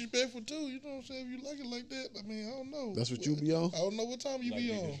only, disrespectful too. You know what I'm saying? If you like it like that, I mean, I don't know. that's what you be on? I don't know what time you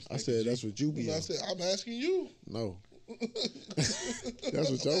be on. I said that's what you be I on. said I'm asking you. No. That's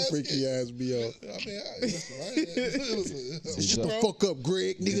what your freaky ass be on. I mean, listen. Shut the fuck up,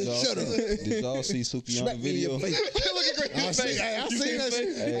 Greg. Nigga, shut up. Did y'all see Suki on the Smack me in video? your face. Look at Greg. I seen that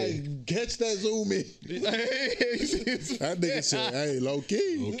shit. Hey, catch that zoom in. That nigga said, hey, low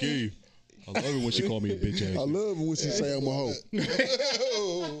key. Okay. I love it when she called me a bitch ass. I love it when she say I'm a hoe.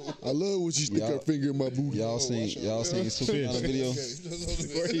 I love when she stick her finger in my booty. Y'all seen Suki on the video?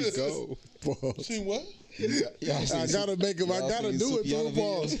 Where you go? Pause. See what? I gotta make him. I gotta do it too.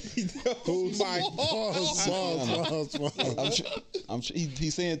 Pause. Pause. I'm sure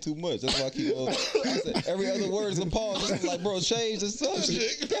he's saying too much. That's why I keep on. I said, every other word is a pause. I'm like, bro, change the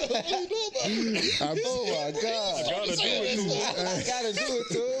subject. Oh my God. I gotta do it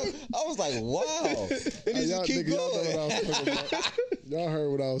too. I was like, wow. And he just keep going. Y'all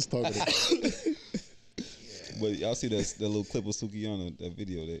heard what I was talking about. But y'all see that little clip of Sukiana, that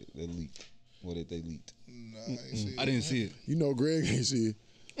video that leaked. Or that they leaked. Nah, I ain't see it. I didn't see it. You know Greg ain't see it.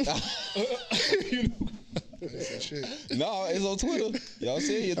 I ain't see shit. No, it's on Twitter. Y'all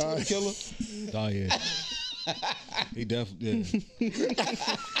see it? He a Twitter killer. Oh, yeah. He definitely, yeah.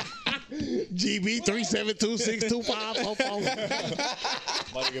 GB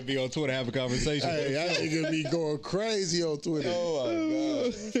 3726254. My nigga be on Twitter having a conversation. Hey, that nigga be going crazy on Twitter. Oh my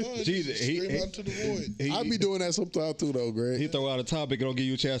God. Jesus, Scream out to the void. I be doing that sometimes too, though, Greg. He throw out a topic and don't give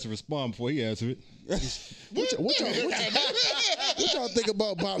you a chance to respond before he answer it. What y'all think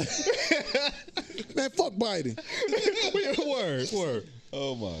about Biden? Man, fuck Biden. Word.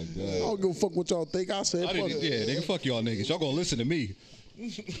 Oh my I God. don't give a fuck what y'all think. I said fuck it. Yeah, nigga, fuck y'all niggas. Y'all gonna listen to me. Oh my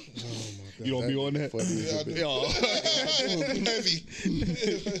God, You don't be on that? Yeah, I do. Yeah. Heavy.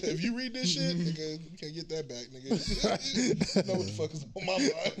 If you read this shit, nigga, you can't get that back, nigga. You know what the fuck is on my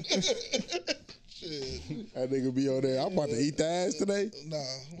mind. Shit. That nigga be on there. I'm about to eat the ass today. Nah.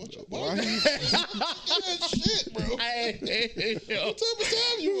 Why shit, bro. What type of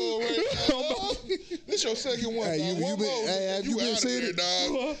time you on right now? This your second one. Hey, dog. have you been seeing it?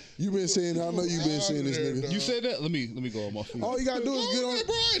 Dog. You been seeing it. I know you been seeing this there, nigga. dog. You said that? Let me go on my feet. All you gotta do is get on.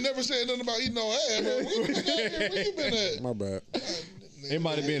 Bro, I ain't never said nothing about eating no ass, bro. Where you been at? My bad. It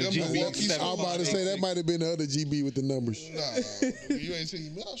might have been a Them GB. Milwaukee's I was about to say that might have been the other GB with the numbers. Nah, you ain't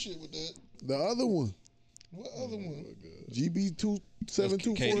seen me out shit with that. The other one, What other one? GB KD's other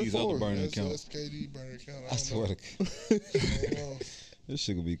 27244. burner account. That's KD burner account. I swear to God. I don't know. This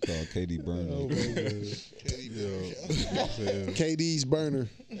shit could be called KD Burner. KD burner account. KD's burner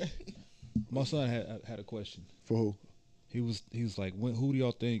My son had a question. for who? He was like, who do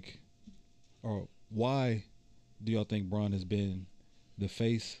y'all think, or why do y'all think Bron has been the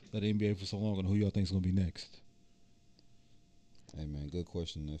face of the NBA for so long, and who y'all think is gonna be next? Hey man, good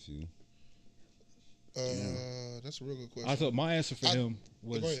question, nephew. That's a real good question. I thought my answer for him Go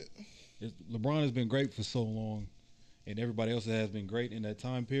was ahead. LeBron has been great for so long, and everybody else that has been great in that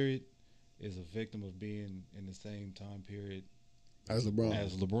time period is a victim of being in the same time period As LeBron.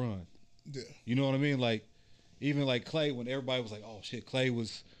 as LeBron. Yeah. You know what I mean? Like, even like Clay, when everybody was like, "Oh shit, Clay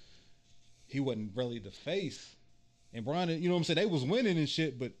he wasn't really the face," and Bron, you know what I'm saying? They was winning and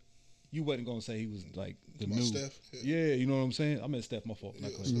shit, but you wasn't gonna say he was like the My new. Steph, yeah, you know what I'm saying? I meant Steph, my fault,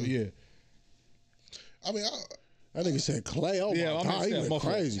 not Clay. Yeah. But yeah, I mean, That nigga said Clay. Oh yeah, my I God, meant he Steph, went my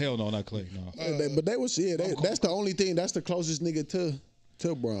fault. crazy. Hell no, not Clay. No. But they was that's the only thing. That's the closest nigga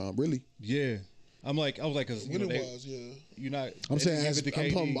to Bron, really. Yeah, I was like, cause you know, winning-wise, yeah. you're not. I'm they saying didn't give it to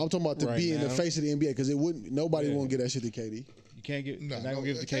KD I'm talking about to right be in the now. face of the NBA because nobody Yeah. won't get that shit to KD. You can't get. Nah, they're not gonna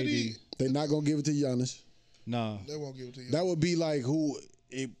give it to KD. KD. They're not gonna give it to Giannis. Nah. They won't give it to you. That would be like who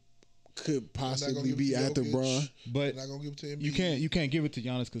it could possibly give it be to after Jokic. Bron. But They're not gonna give it to Embiid. you can't give it to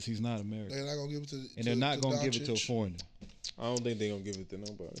Giannis because he's not American, They're not gonna give it to. and they're not gonna give it to a Doncic. foreigner. I don't think they're gonna give it to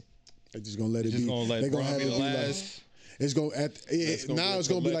nobody. They're just gonna let it Just be. gonna let They're Bron have be it the be like last. it's gonna gonna now be it's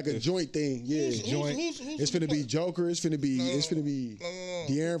gonna be like a collective. joint thing. Yeah, Joint. it's finna be Joker. It's finna be No.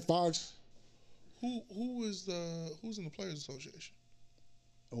 De'Aaron Fox. Who's in the Players Association?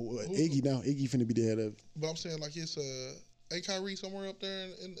 Oh, Iggy now. Iggy finna be the head of. But I'm saying like it's a Kyrie somewhere up there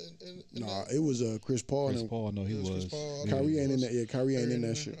in Nah, that? it was Chris Paul. Chris and Paul, no, he It was. Chris Paul. Kyrie He ain't in was. that. Yeah, Kyrie ain't in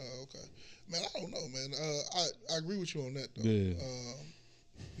Kyrie that shit. Oh, okay. Man, I don't know, man. I agree with you on that, though. Yeah.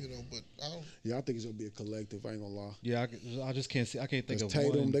 But I don't. Yeah, I think it's gonna be a collective. I ain't gonna lie. Yeah, I just can't see. I can't think of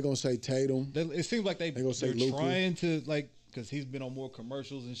Tatum. one. They're gonna say Tatum. It seems like they're Luka. trying to because he's been on more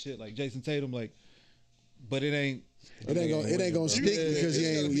commercials and shit like Jason Tatum, but it ain't. It ain't gonna stick because he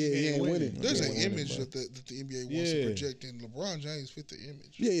ain't winning. There's an image that the NBA wants to project, and LeBron James fit the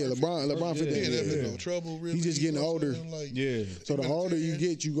image. Yeah, LeBron fit the image. He ain't having no trouble. Really, he's just getting older. So the older you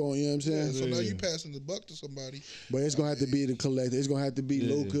get, you going. You know what I'm saying? So now you passing the buck to somebody. But it's gonna have to be the collective. It's gonna have to be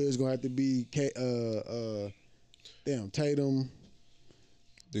Luka. It's gonna have to be Tatum.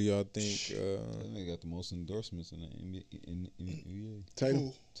 Do y'all think they got the most endorsements in the NBA?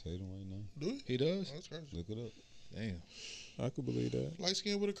 Tatum Tatum right now. Do he does? Oh, that's crazy. Look it up. Damn. I could believe that. Light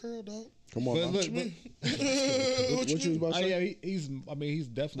skin with a curl, dog. Come on, what you was about to say? Yeah, he's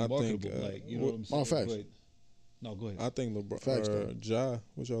definitely marketable. You know what I'm saying? All facts. No, go ahead. I think LeBron. Facts, Ja.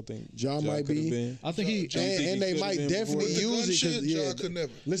 What y'all think? Ja might be. Been? I think he and they might definitely use it because Ja could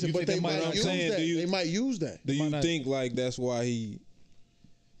never. Listen, but they might use that. They might use that. Do you think like that's why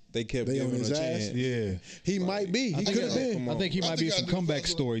they kept giving him a chance? Yeah, he might be. He could have been. I think he might be some comeback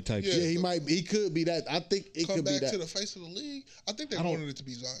story type. Yeah, he might. He could be that. I think it could be that. Come back to the face of the league. I think they wanted it to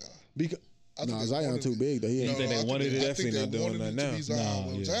be Zion. Because Zion too big though. He ain't. You think they wanted it? Definitely not doing that now.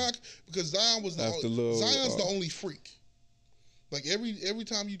 Zion, because Zion was Zion's the only freak. Like every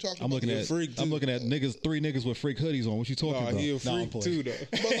time you talk, I'm looking at freak. I'm looking at three niggas with freak hoodies on. What you talking about? He a freak too though.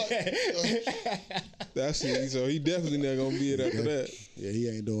 That's it. So he definitely not gonna be it after that. Yeah, he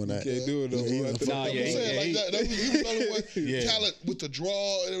ain't doing that. He can't do it though. He was the only one talent with the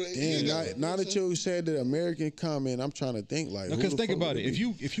draw. Damn, now that you said that American comment, I'm trying to think like. Because think about it. If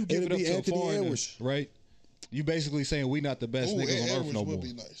you give it up to a foreigner, right? You basically saying we not the best niggas on earth no more. Would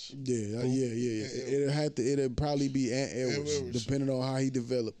be nice. Yeah. It'd probably be Ant Edwards, depending on how he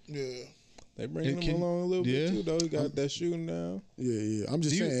developed. Yeah. They bring him along a little bit too, though. He got that shooting now. Yeah. I'm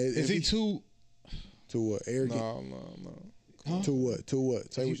just saying. Is he too? To what? Arrogant? No. Huh? To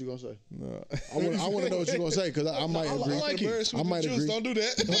what? Say what you gonna say. No. I want to know what you gonna say because I might agree. I might agree. Don't do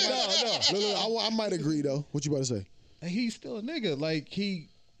that. No. Look, I might agree though. What you about to say? He's still a nigga. Like he.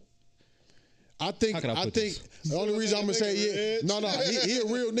 I think the only reason I'm gonna say he a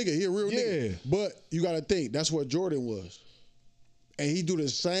real nigga. He a real nigga. But you gotta think that's what Jordan was, and he do the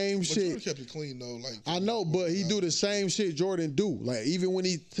same shit. Jordan kept it clean though. Like I know, but he do the same shit Jordan do. Like even when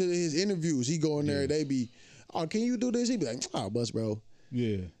he to his interviews, he go in there. They be, oh, can you do this? He be like, oh, bust, bro.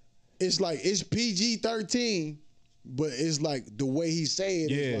 Yeah. It's like it's PG-13. But it's like the way he say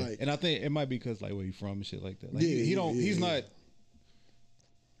it is like, and I think it might be because like where he from and shit like that. Like he's not.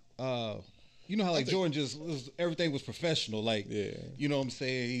 You know how like Jordan everything was professional, like you know what I'm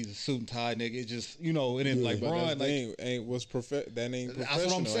saying. He's a suit and tie nigga. It just and then like Bron that ain't professional. That's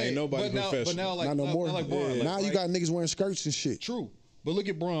what I'm saying. Ain't nobody professional. But now like not no more. Like Bron, now you got niggas wearing skirts and shit. True, but look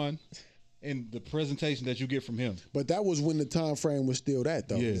at Bron and the presentation that you get from him. But that was when the time frame was still that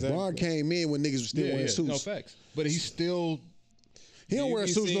though. Yeah, Bron came in when niggas was still wearing suits. No facts. But he's still. He don't wear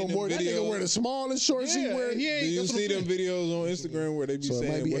suits no more. That nigga wear the smallest shorts he wear. Do you see them videos on Instagram where they be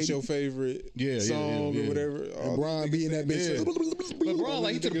saying what's your favorite song or whatever? And Bron be in that bitch. But Bron,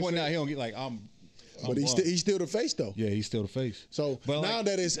 like he to the point now he don't get like but he's still the face though. Yeah, he's still the face. So now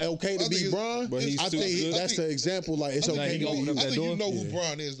that it's okay to be Bron, I think that's the example. Like it's okay to be. I think you know who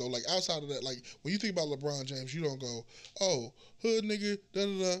Bron is though. Like outside of that, like when you think about LeBron James, you don't go, oh, hood nigga, da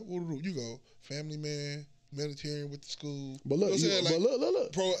da da. You go, family man. Humanitarian with the school. But look,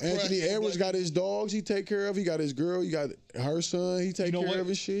 look. Anthony Edwards got his dogs he take care of. He got his girl. He got her son. He take care of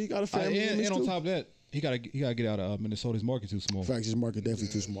his shit. He got a family. And on top of that, he gotta get out of Minnesota's market too small. Facts, his market definitely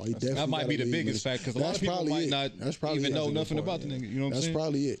too small. That might be the biggest fact because a lot of people might not even know nothing about the nigga. You know what I'm saying? That's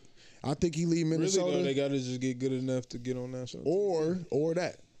probably it. I think he leave Minnesota. Really, though, they gotta just get good enough to get on national. Or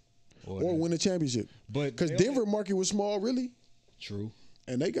win a championship. But because Denver market was small, really. True.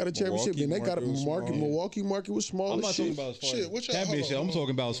 And they got a championship, and they got a market. Milwaukee market was small. I'm not talking about as far as championship. I'm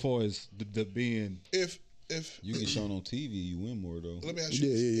talking about as far as the being. If you get shown on TV, you win more though. Let me ask you.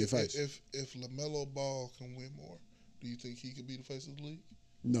 If LaMelo Ball can win more, do you think he could be the face of the league?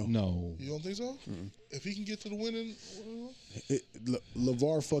 No. You don't think so? Mm-mm. If he can get to the winning,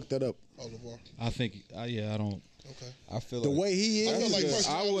 LeVar fucked that up. Oh, LeVar. I think. I don't. Okay. I feel the way he is.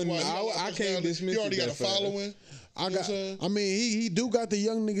 I feel like I can't dismiss. He already got a following. I mean, he do got the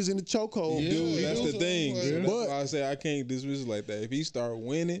young niggas in the chokehold. Yeah, that's the thing. That's why I say I can't dismiss it like that. If he start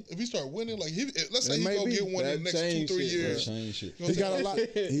winning, like let's say he go get one in the next 2-3 years. Change shit. He got a lot.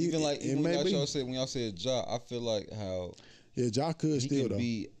 Even when y'all said Ja, I feel like how Ja could still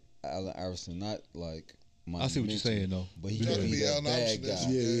be Allen Iverson, not like I see what you're saying though. But he can't be that bad guy.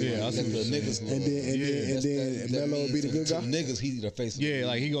 Yeah. I see the niggas. And then Melo be the good guy. Niggas, he's the face. Yeah,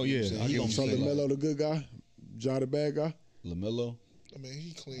 like he go. Yeah, he gonna so LaMelo the good guy, Ja the bad guy. LaMelo. I mean,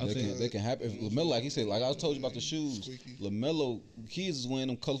 he clean. They can happen. If LaMelo, like he said, like I told you about the shoes. LaMelo, kids is wearing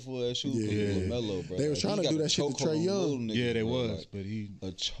them colorful ass shoes. Yeah. LaMelo, bro. They was trying to do that shit to Trae Young. Yeah, they was, but he a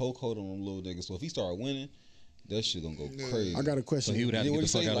chokehold on them little niggas. So if he start winning, that shit gonna go crazy. I got a question. So he would have to get the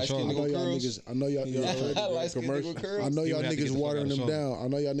fuck out of Charlotte. I know y'all niggas watering them down. I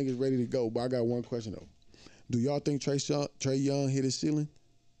know y'all niggas ready to go, but I got one question though. Do y'all think Trae Young hit his ceiling?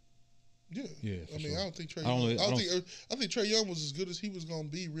 Yeah. I mean, sure. I don't think Trae Young. I think Trae Young was as good as he was gonna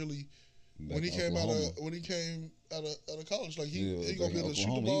be really when he came out of college. Like he gonna be able to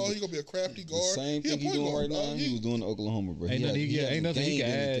shoot the ball. He gonna be a crafty guard. The same thing he doing right now. He was doing in Oklahoma, bro. Ain't nothing he can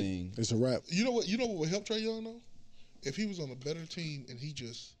add. It's a wrap. You know what would help Trae Young though? If he was on a better team and he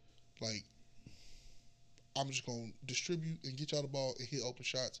just like, I'm just gonna distribute and get y'all the ball and hit open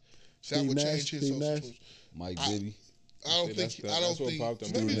shots. That would change his social. Mike Bibby. I don't think.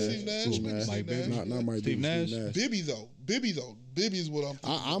 Maybe Steve Nash. Not Mike Steve Nash. Bibby though. Bibby is what I'm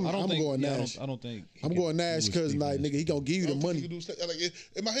thinking. I'm going Nash. I don't think. I'm going Nash because like nigga, he gonna give you the money. Like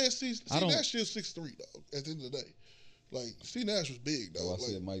in my head, Steve Nash still 6'3" though. At the end of the day, like Steve Nash was big though. I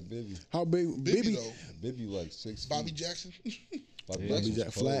said Mike Bibby. How big? Bibby though. Bibby like 6. Bobby Jackson. Bobby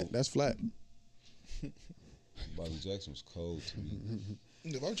Jackson flat. That's flat. Bobby Jackson was cold to me.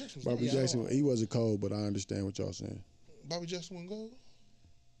 Yeah, Bobby Jackson, he wasn't cold, but I understand what y'all saying. Bobby Jackson wasn't cold?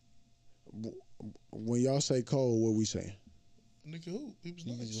 When y'all say cold, what we saying? Nigga hoop. He was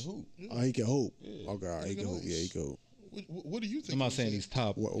nice. He can hoop. Yeah. Oh, he can hoop. Yeah. Okay, all right, he can hoop. Yeah, he can hoop. What do you think? I'm not saying he's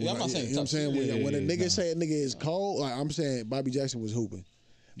top. I'm not saying you know what I'm saying? When a nigga say a nigga is cold, like I'm saying Bobby Jackson was hooping.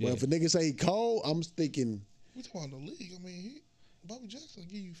 But if a nigga say he cold, I'm thinking. We talking about the league. I mean, Bobby Jackson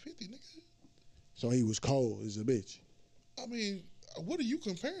give you 50, nigga. So he was cold as a bitch. I mean, what are you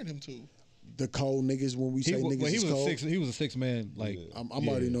comparing him to? The cold niggas when we say niggas is cold. He was a 6-man. Like I'm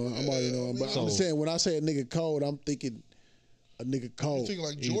already knowing. I'm already knowing. But I'm saying when I say a nigga cold, I'm thinking a nigga cold. You thinking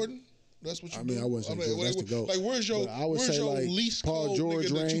like Jordan? That's what you. I mean, I wouldn't say Jordan. That's the GOAT. Like, where's your like least Paul cold George nigga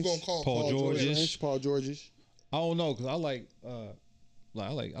that you range? gonna call? Paul George. Paul George. I don't know because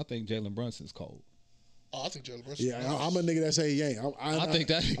I think Jalen Brunson's cold. Oh, I think Jalen Brunson. Yeah, I'm a nigga that say he ain't. I think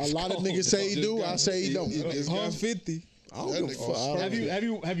that a lot of niggas say he do. I say he don't. He's got 50. I don't give a fuck.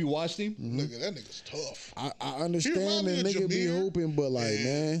 Have you watched him? Nigga, that nigga's tough. I understand that nigga be hooping, but like,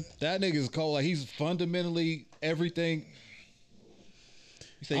 man, that nigga's cold. Like he's fundamentally everything.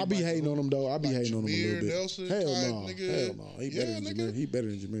 I be hating on him though. I be hating on him a little bit. Nelson Hell no, nigga. hell no. He better than Jameer. He better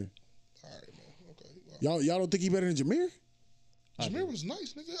than Jameer. All right, man. Okay. Y'all don't think he better than Jameer? Jameer was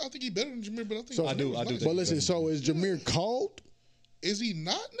nice, nigga. I think he better than Jameer, but I think I do. Nice. But listen, so is Jameer cold? Is he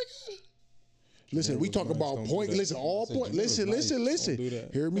not, nigga? Listen, we talk about point. Listen, all point. Listen.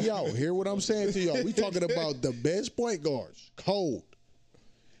 Hear me out. Hear what I'm saying to y'all. We talking about the best point guards. Cold.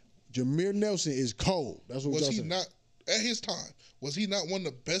 Jameer Nelson is cold. That's what was y'all he saying. not at his time? Was he not one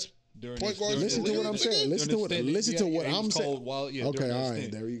of the best point guards? Listen to what I'm saying. Listen to what I'm saying. Okay, all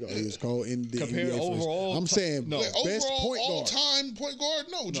right, there you go. He was cold in the compared NBA overall. I'm saying like, best overall, point guard. all-time point guard.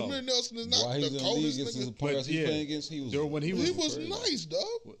 No, Jameer Nelson is not Why the coldest nigga. Players he playing against, he was nice,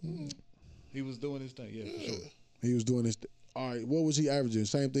 dog. He was doing his thing. Yeah, for sure. He was doing this. All right, what was he averaging?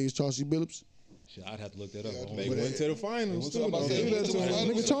 Same thing as Chauncey Billups? Shit, I'd have to look that up. They went to the finals too.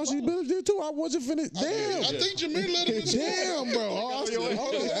 Nigga, Chauncey Billups did too. I wasn't finna. Damn. I think Jameer led him in scoring. Damn, bro.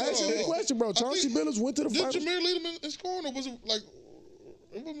 Answer the question, bro. Chauncey Billups went to the finals. Did Jameer lead him in scoring, or was it like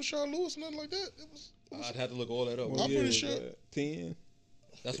it wasn't Sean Lewis or nothing like that? It was I'd have to look all that up. I'm pretty sure 10.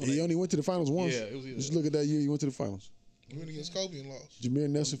 That's when he only went to the finals once. Yeah, it was either. Just look at that year he went to the finals. He went against Kobe and lost. Jameer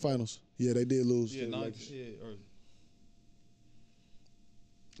Nelson finals. Yeah, they did lose. Yeah,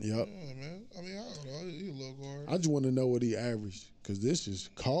 Yep. Yeah, man. I mean, I don't know. He a little guard. I just want to know what he averaged because this is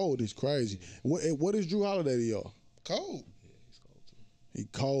cold. It's crazy. What is Drew Holiday to y'all? Cold. Yeah, he's cold too. He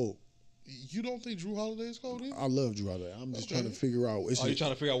cold. You don't think Drew Holiday is cold either? I love Drew Holiday. I'm just trying to figure out. Are you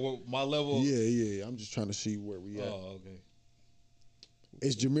trying to figure out what my level? Yeah. I'm just trying to see where we at. Oh, okay.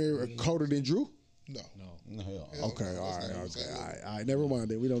 Is Jameer colder than Drew? No. Okay, all right. Never mind.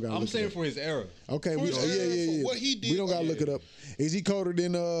 Then we don't got. I'm saying for his era. Okay, for what he did. We don't gotta look it up. Is he colder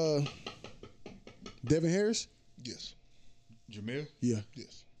than Devin Harris? Yes. Jameer? Yeah.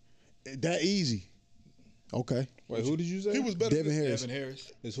 Yes. That easy. Okay. Wait, who did you say? He was better Devin than Harris. Devin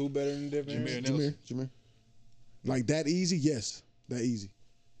Harris. Is who better than Devin Harris? Jameer. Like that easy? Yes. That easy.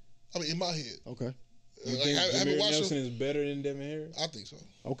 I mean, in my head. Okay. You think Jameer Nelson is better than Devin Harris? I think so.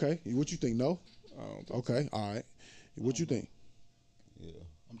 Okay. What you think? No? I don't think okay. All right. What you think? Yeah.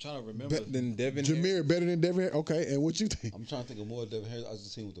 I'm trying to remember. Than Devin Jameer Harris? better than Devin Harris? Okay, and what you think? I'm trying to think of more Devin Harris. I was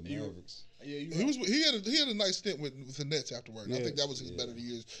just seeing with the Mavericks. Yeah, he had a nice stint with the Nets afterward. Yeah. I think that was his better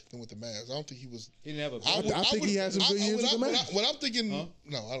years than with the Mavs. I don't think he was. He didn't have I think he had some good years with the Mavs. When I'm thinking, no,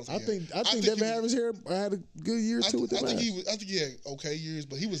 I don't. I think Devin Harris here had a good year too with the Mavs. I think he had okay years,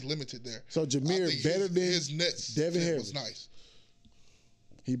 but he was limited there. So Jameer better than his Nets. Devin Harris was nice.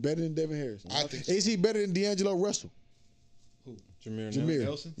 He better than Devin Harris. I think so. Is he better than D'Angelo Russell? Who? Jameer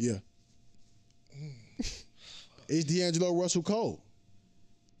Nelson? Yeah. Is D'Angelo Russell cold?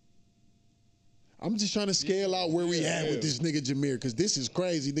 I'm just trying to scale out where we at with this nigga Jameer, because this is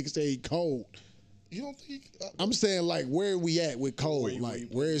crazy. Nigga say he cold. You don't think? I'm saying like where we at with cold?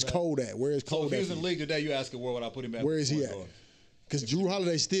 Where is cold at? Where is cold So if at? he was in the league today, you asking where would I put him at? Where is he at? Because Drew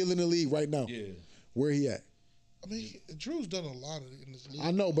Holiday's still in the league right now. Yeah. Where he at? I mean, Drew's done a lot of it in this league.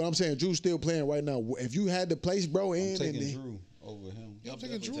 I know, but I'm saying Drew's still playing right now. If you had to place bro in, I'm taking Drew over him. I'm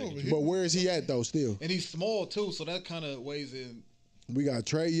taking Drew over here. But where is he at though? Still, And he's small too, so that kind of weighs in. we got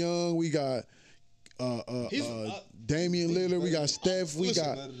Trae Young, we got Damian Lillard, we got Steph, we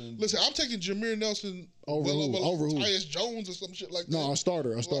got. Listen, I'm taking Jameer Nelson Over who? Tyus Jones or some shit like that. No, a starter.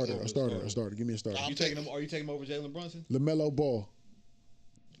 Give me a starter. Are you taking him over Jalen Brunson? LaMelo Ball.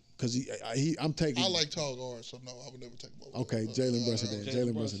 Because I'm taking. I like tall guards, so no, I would never take him over. Okay, Jalen Brunson then.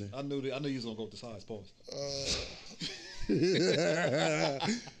 Jalen Brunson then. I knew you was gonna go with the size. Pause.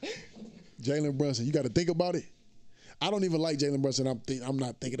 Jalen Brunson. You got to think about it. I don't even like Jalen Brunson. I'm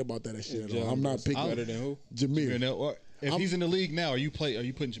not thinking about that shit at all. I'm not picking better than who? Jameer. If he's in the league now, are you putting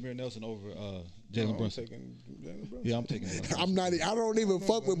Jameer Nelson over Jalen Brunson? Taking Jalen Brunson. Yeah, I'm taking him. I'm not. I don't even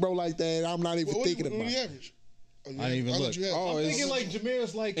fuck with bro like that. I'm not even thinking about What it. the average? I didn't even look. I'm thinking like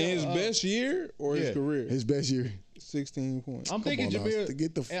Jameer's like In his best year or his career? His best year. 16 points. I'm thinking Jameer.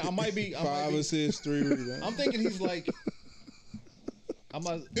 Get I might be 5 assists, 3 rebounds. I'm thinking he's like. I'm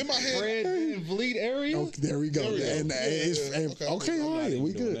in my head. Fred VanVleet area. Oh, there we go. Okay, all right,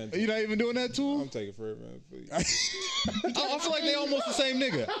 we good. You're not even doing that to him? I'm taking Fred VanVleet. I feel like they almost the same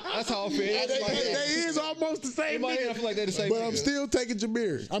nigga. That's how I feel. They is almost the same In my head, I nigga. feel like they're the same But nigga. I'm still taking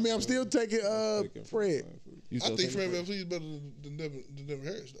Jameer. I mean, I'm still taking Fred. I think Fred VanVleet is better than Devin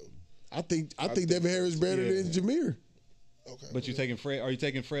Harris, though. I think Devin Harris better than Jameer. Okay. But you taking Fred? Are you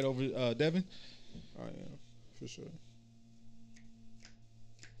taking Fred over Devin? I am, for sure.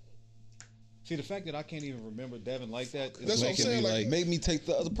 See, the fact that I can't even remember Devin like that is That's what I'm making saying, me like, Made me take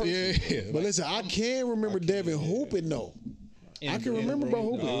the other person. yeah. But listen, I can't remember Devin hooping though. I can remember bro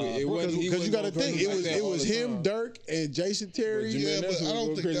hooping because you got to think it was him, Dirk, and Jason Terry. Yeah, but I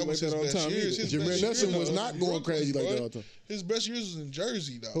don't think that was his best years. Jameer Nelson was not going crazy like that all the time. His best years was in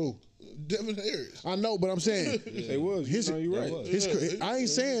Jersey, though. Who? Devin Harris. I know, but I'm saying They was. You're right. I ain't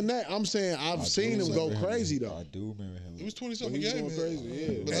saying that. I'm saying I've seen him go crazy though. I do remember him. He was 20-something He was games. going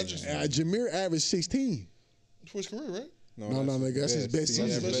crazy, yeah. But I just Jameer averaged 16. for his career, right? No, nigga, that's his best He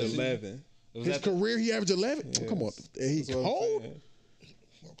season. averaged 11. His career, he averaged 11. Oh, come on, he That's what I'm cold. saying.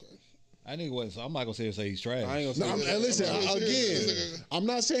 Okay. I knew he wasn't, so I'm not gonna say he's trash. I ain't No, gonna say that. listen, again, I'm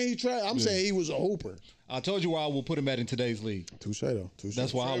not saying he tried. I'm saying he was a hooper. I told you where I will put him at in today's league. Touche though. Touche.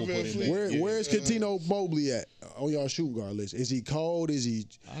 That's why I will put him there. Where's Catino Mobley at on y'all shooting guard list? Is he cold? Is he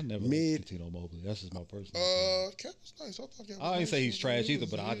I never mid? liked Tino Mobley. That's just my personal. Cap was nice. I thought Cap was I ain't nice. say he's trash either,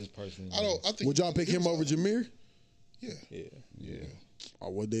 but I just personally. I think. Would y'all pick him over Jameer? Yeah. Yeah. Oh,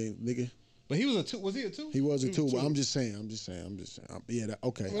 what they nigga? But he was a 2. Was he a 2? He was a 2, but I'm just saying. Yeah,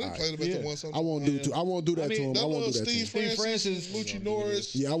 okay. Well, they all played right. him at the one something. I won't do to. I won't do that to him. I That won't do was that to him. Steve Francis, Lucci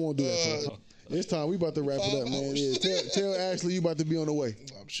Norris. Yeah, I won't do that to him. This time we about to wrap it up, man. Yeah, tell Ashley you about to be on the way.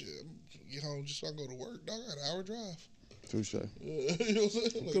 I'm shit. Get home just so I go to work. Dog, I got an hour drive. Touche. You know what I'm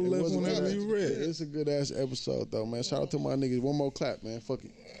saying? Like, Could have left whenever you read. It's a good ass episode though, man. Shout out to my niggas. One more clap, man. Fuck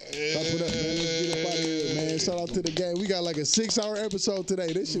it. Clap it up, man. Let's get up out of here, man. Shout out to the gang. We got like a 6-hour episode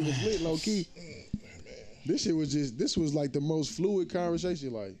today. This shit was lit, low key. This was like the most fluid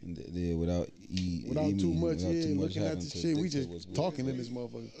conversation, like Yeah, without too much, looking at having the to shit. We dictate just what's good. talking in this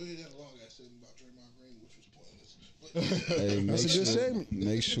motherfucker. We had a long ass segment about Draymond Green, which was pointless. But Hey, That's a good segment.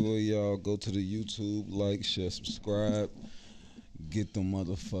 Make sure y'all go to the YouTube, like, share, subscribe, get the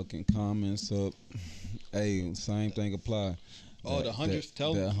motherfucking comments up. Hey, same thing apply. Oh, the hundreds.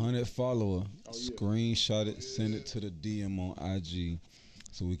 Tell that them. 100 follower, screenshot it, send it to the DM on IG,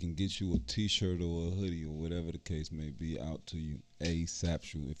 so we can get you a T-shirt or a hoodie or whatever the case may be out to you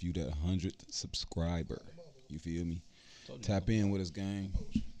ASAP. If you that 100th subscriber, you feel me? Tap in with us, gang.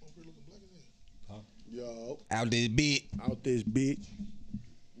 Yo, Out this bit. out this bitch.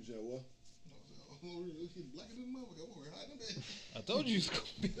 You said what? blacker than motherfucker. I'm wearing hiding in bed. I told you.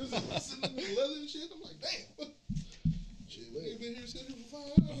 Sitting in the leather and shit. I'm like, damn. Shit. You've been here sitting for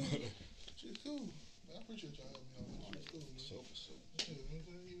 5 hours. Shit's cool. Man, I appreciate y'all having me on. Shit's cool, man. So. Yeah,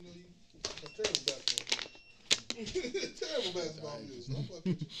 even though you got terrible basketball views. Terrible basketball views. I'm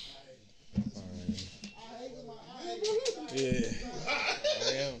fucking with you. Yeah.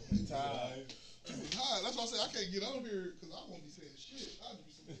 I am. Tired. That's why I say I can't get on here because I won't be saying shit. I'll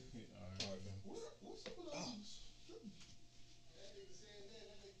just be saying. All right, man. What's some of those? That nigga saying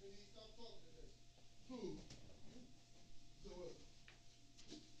that nigga stop talking today. Who?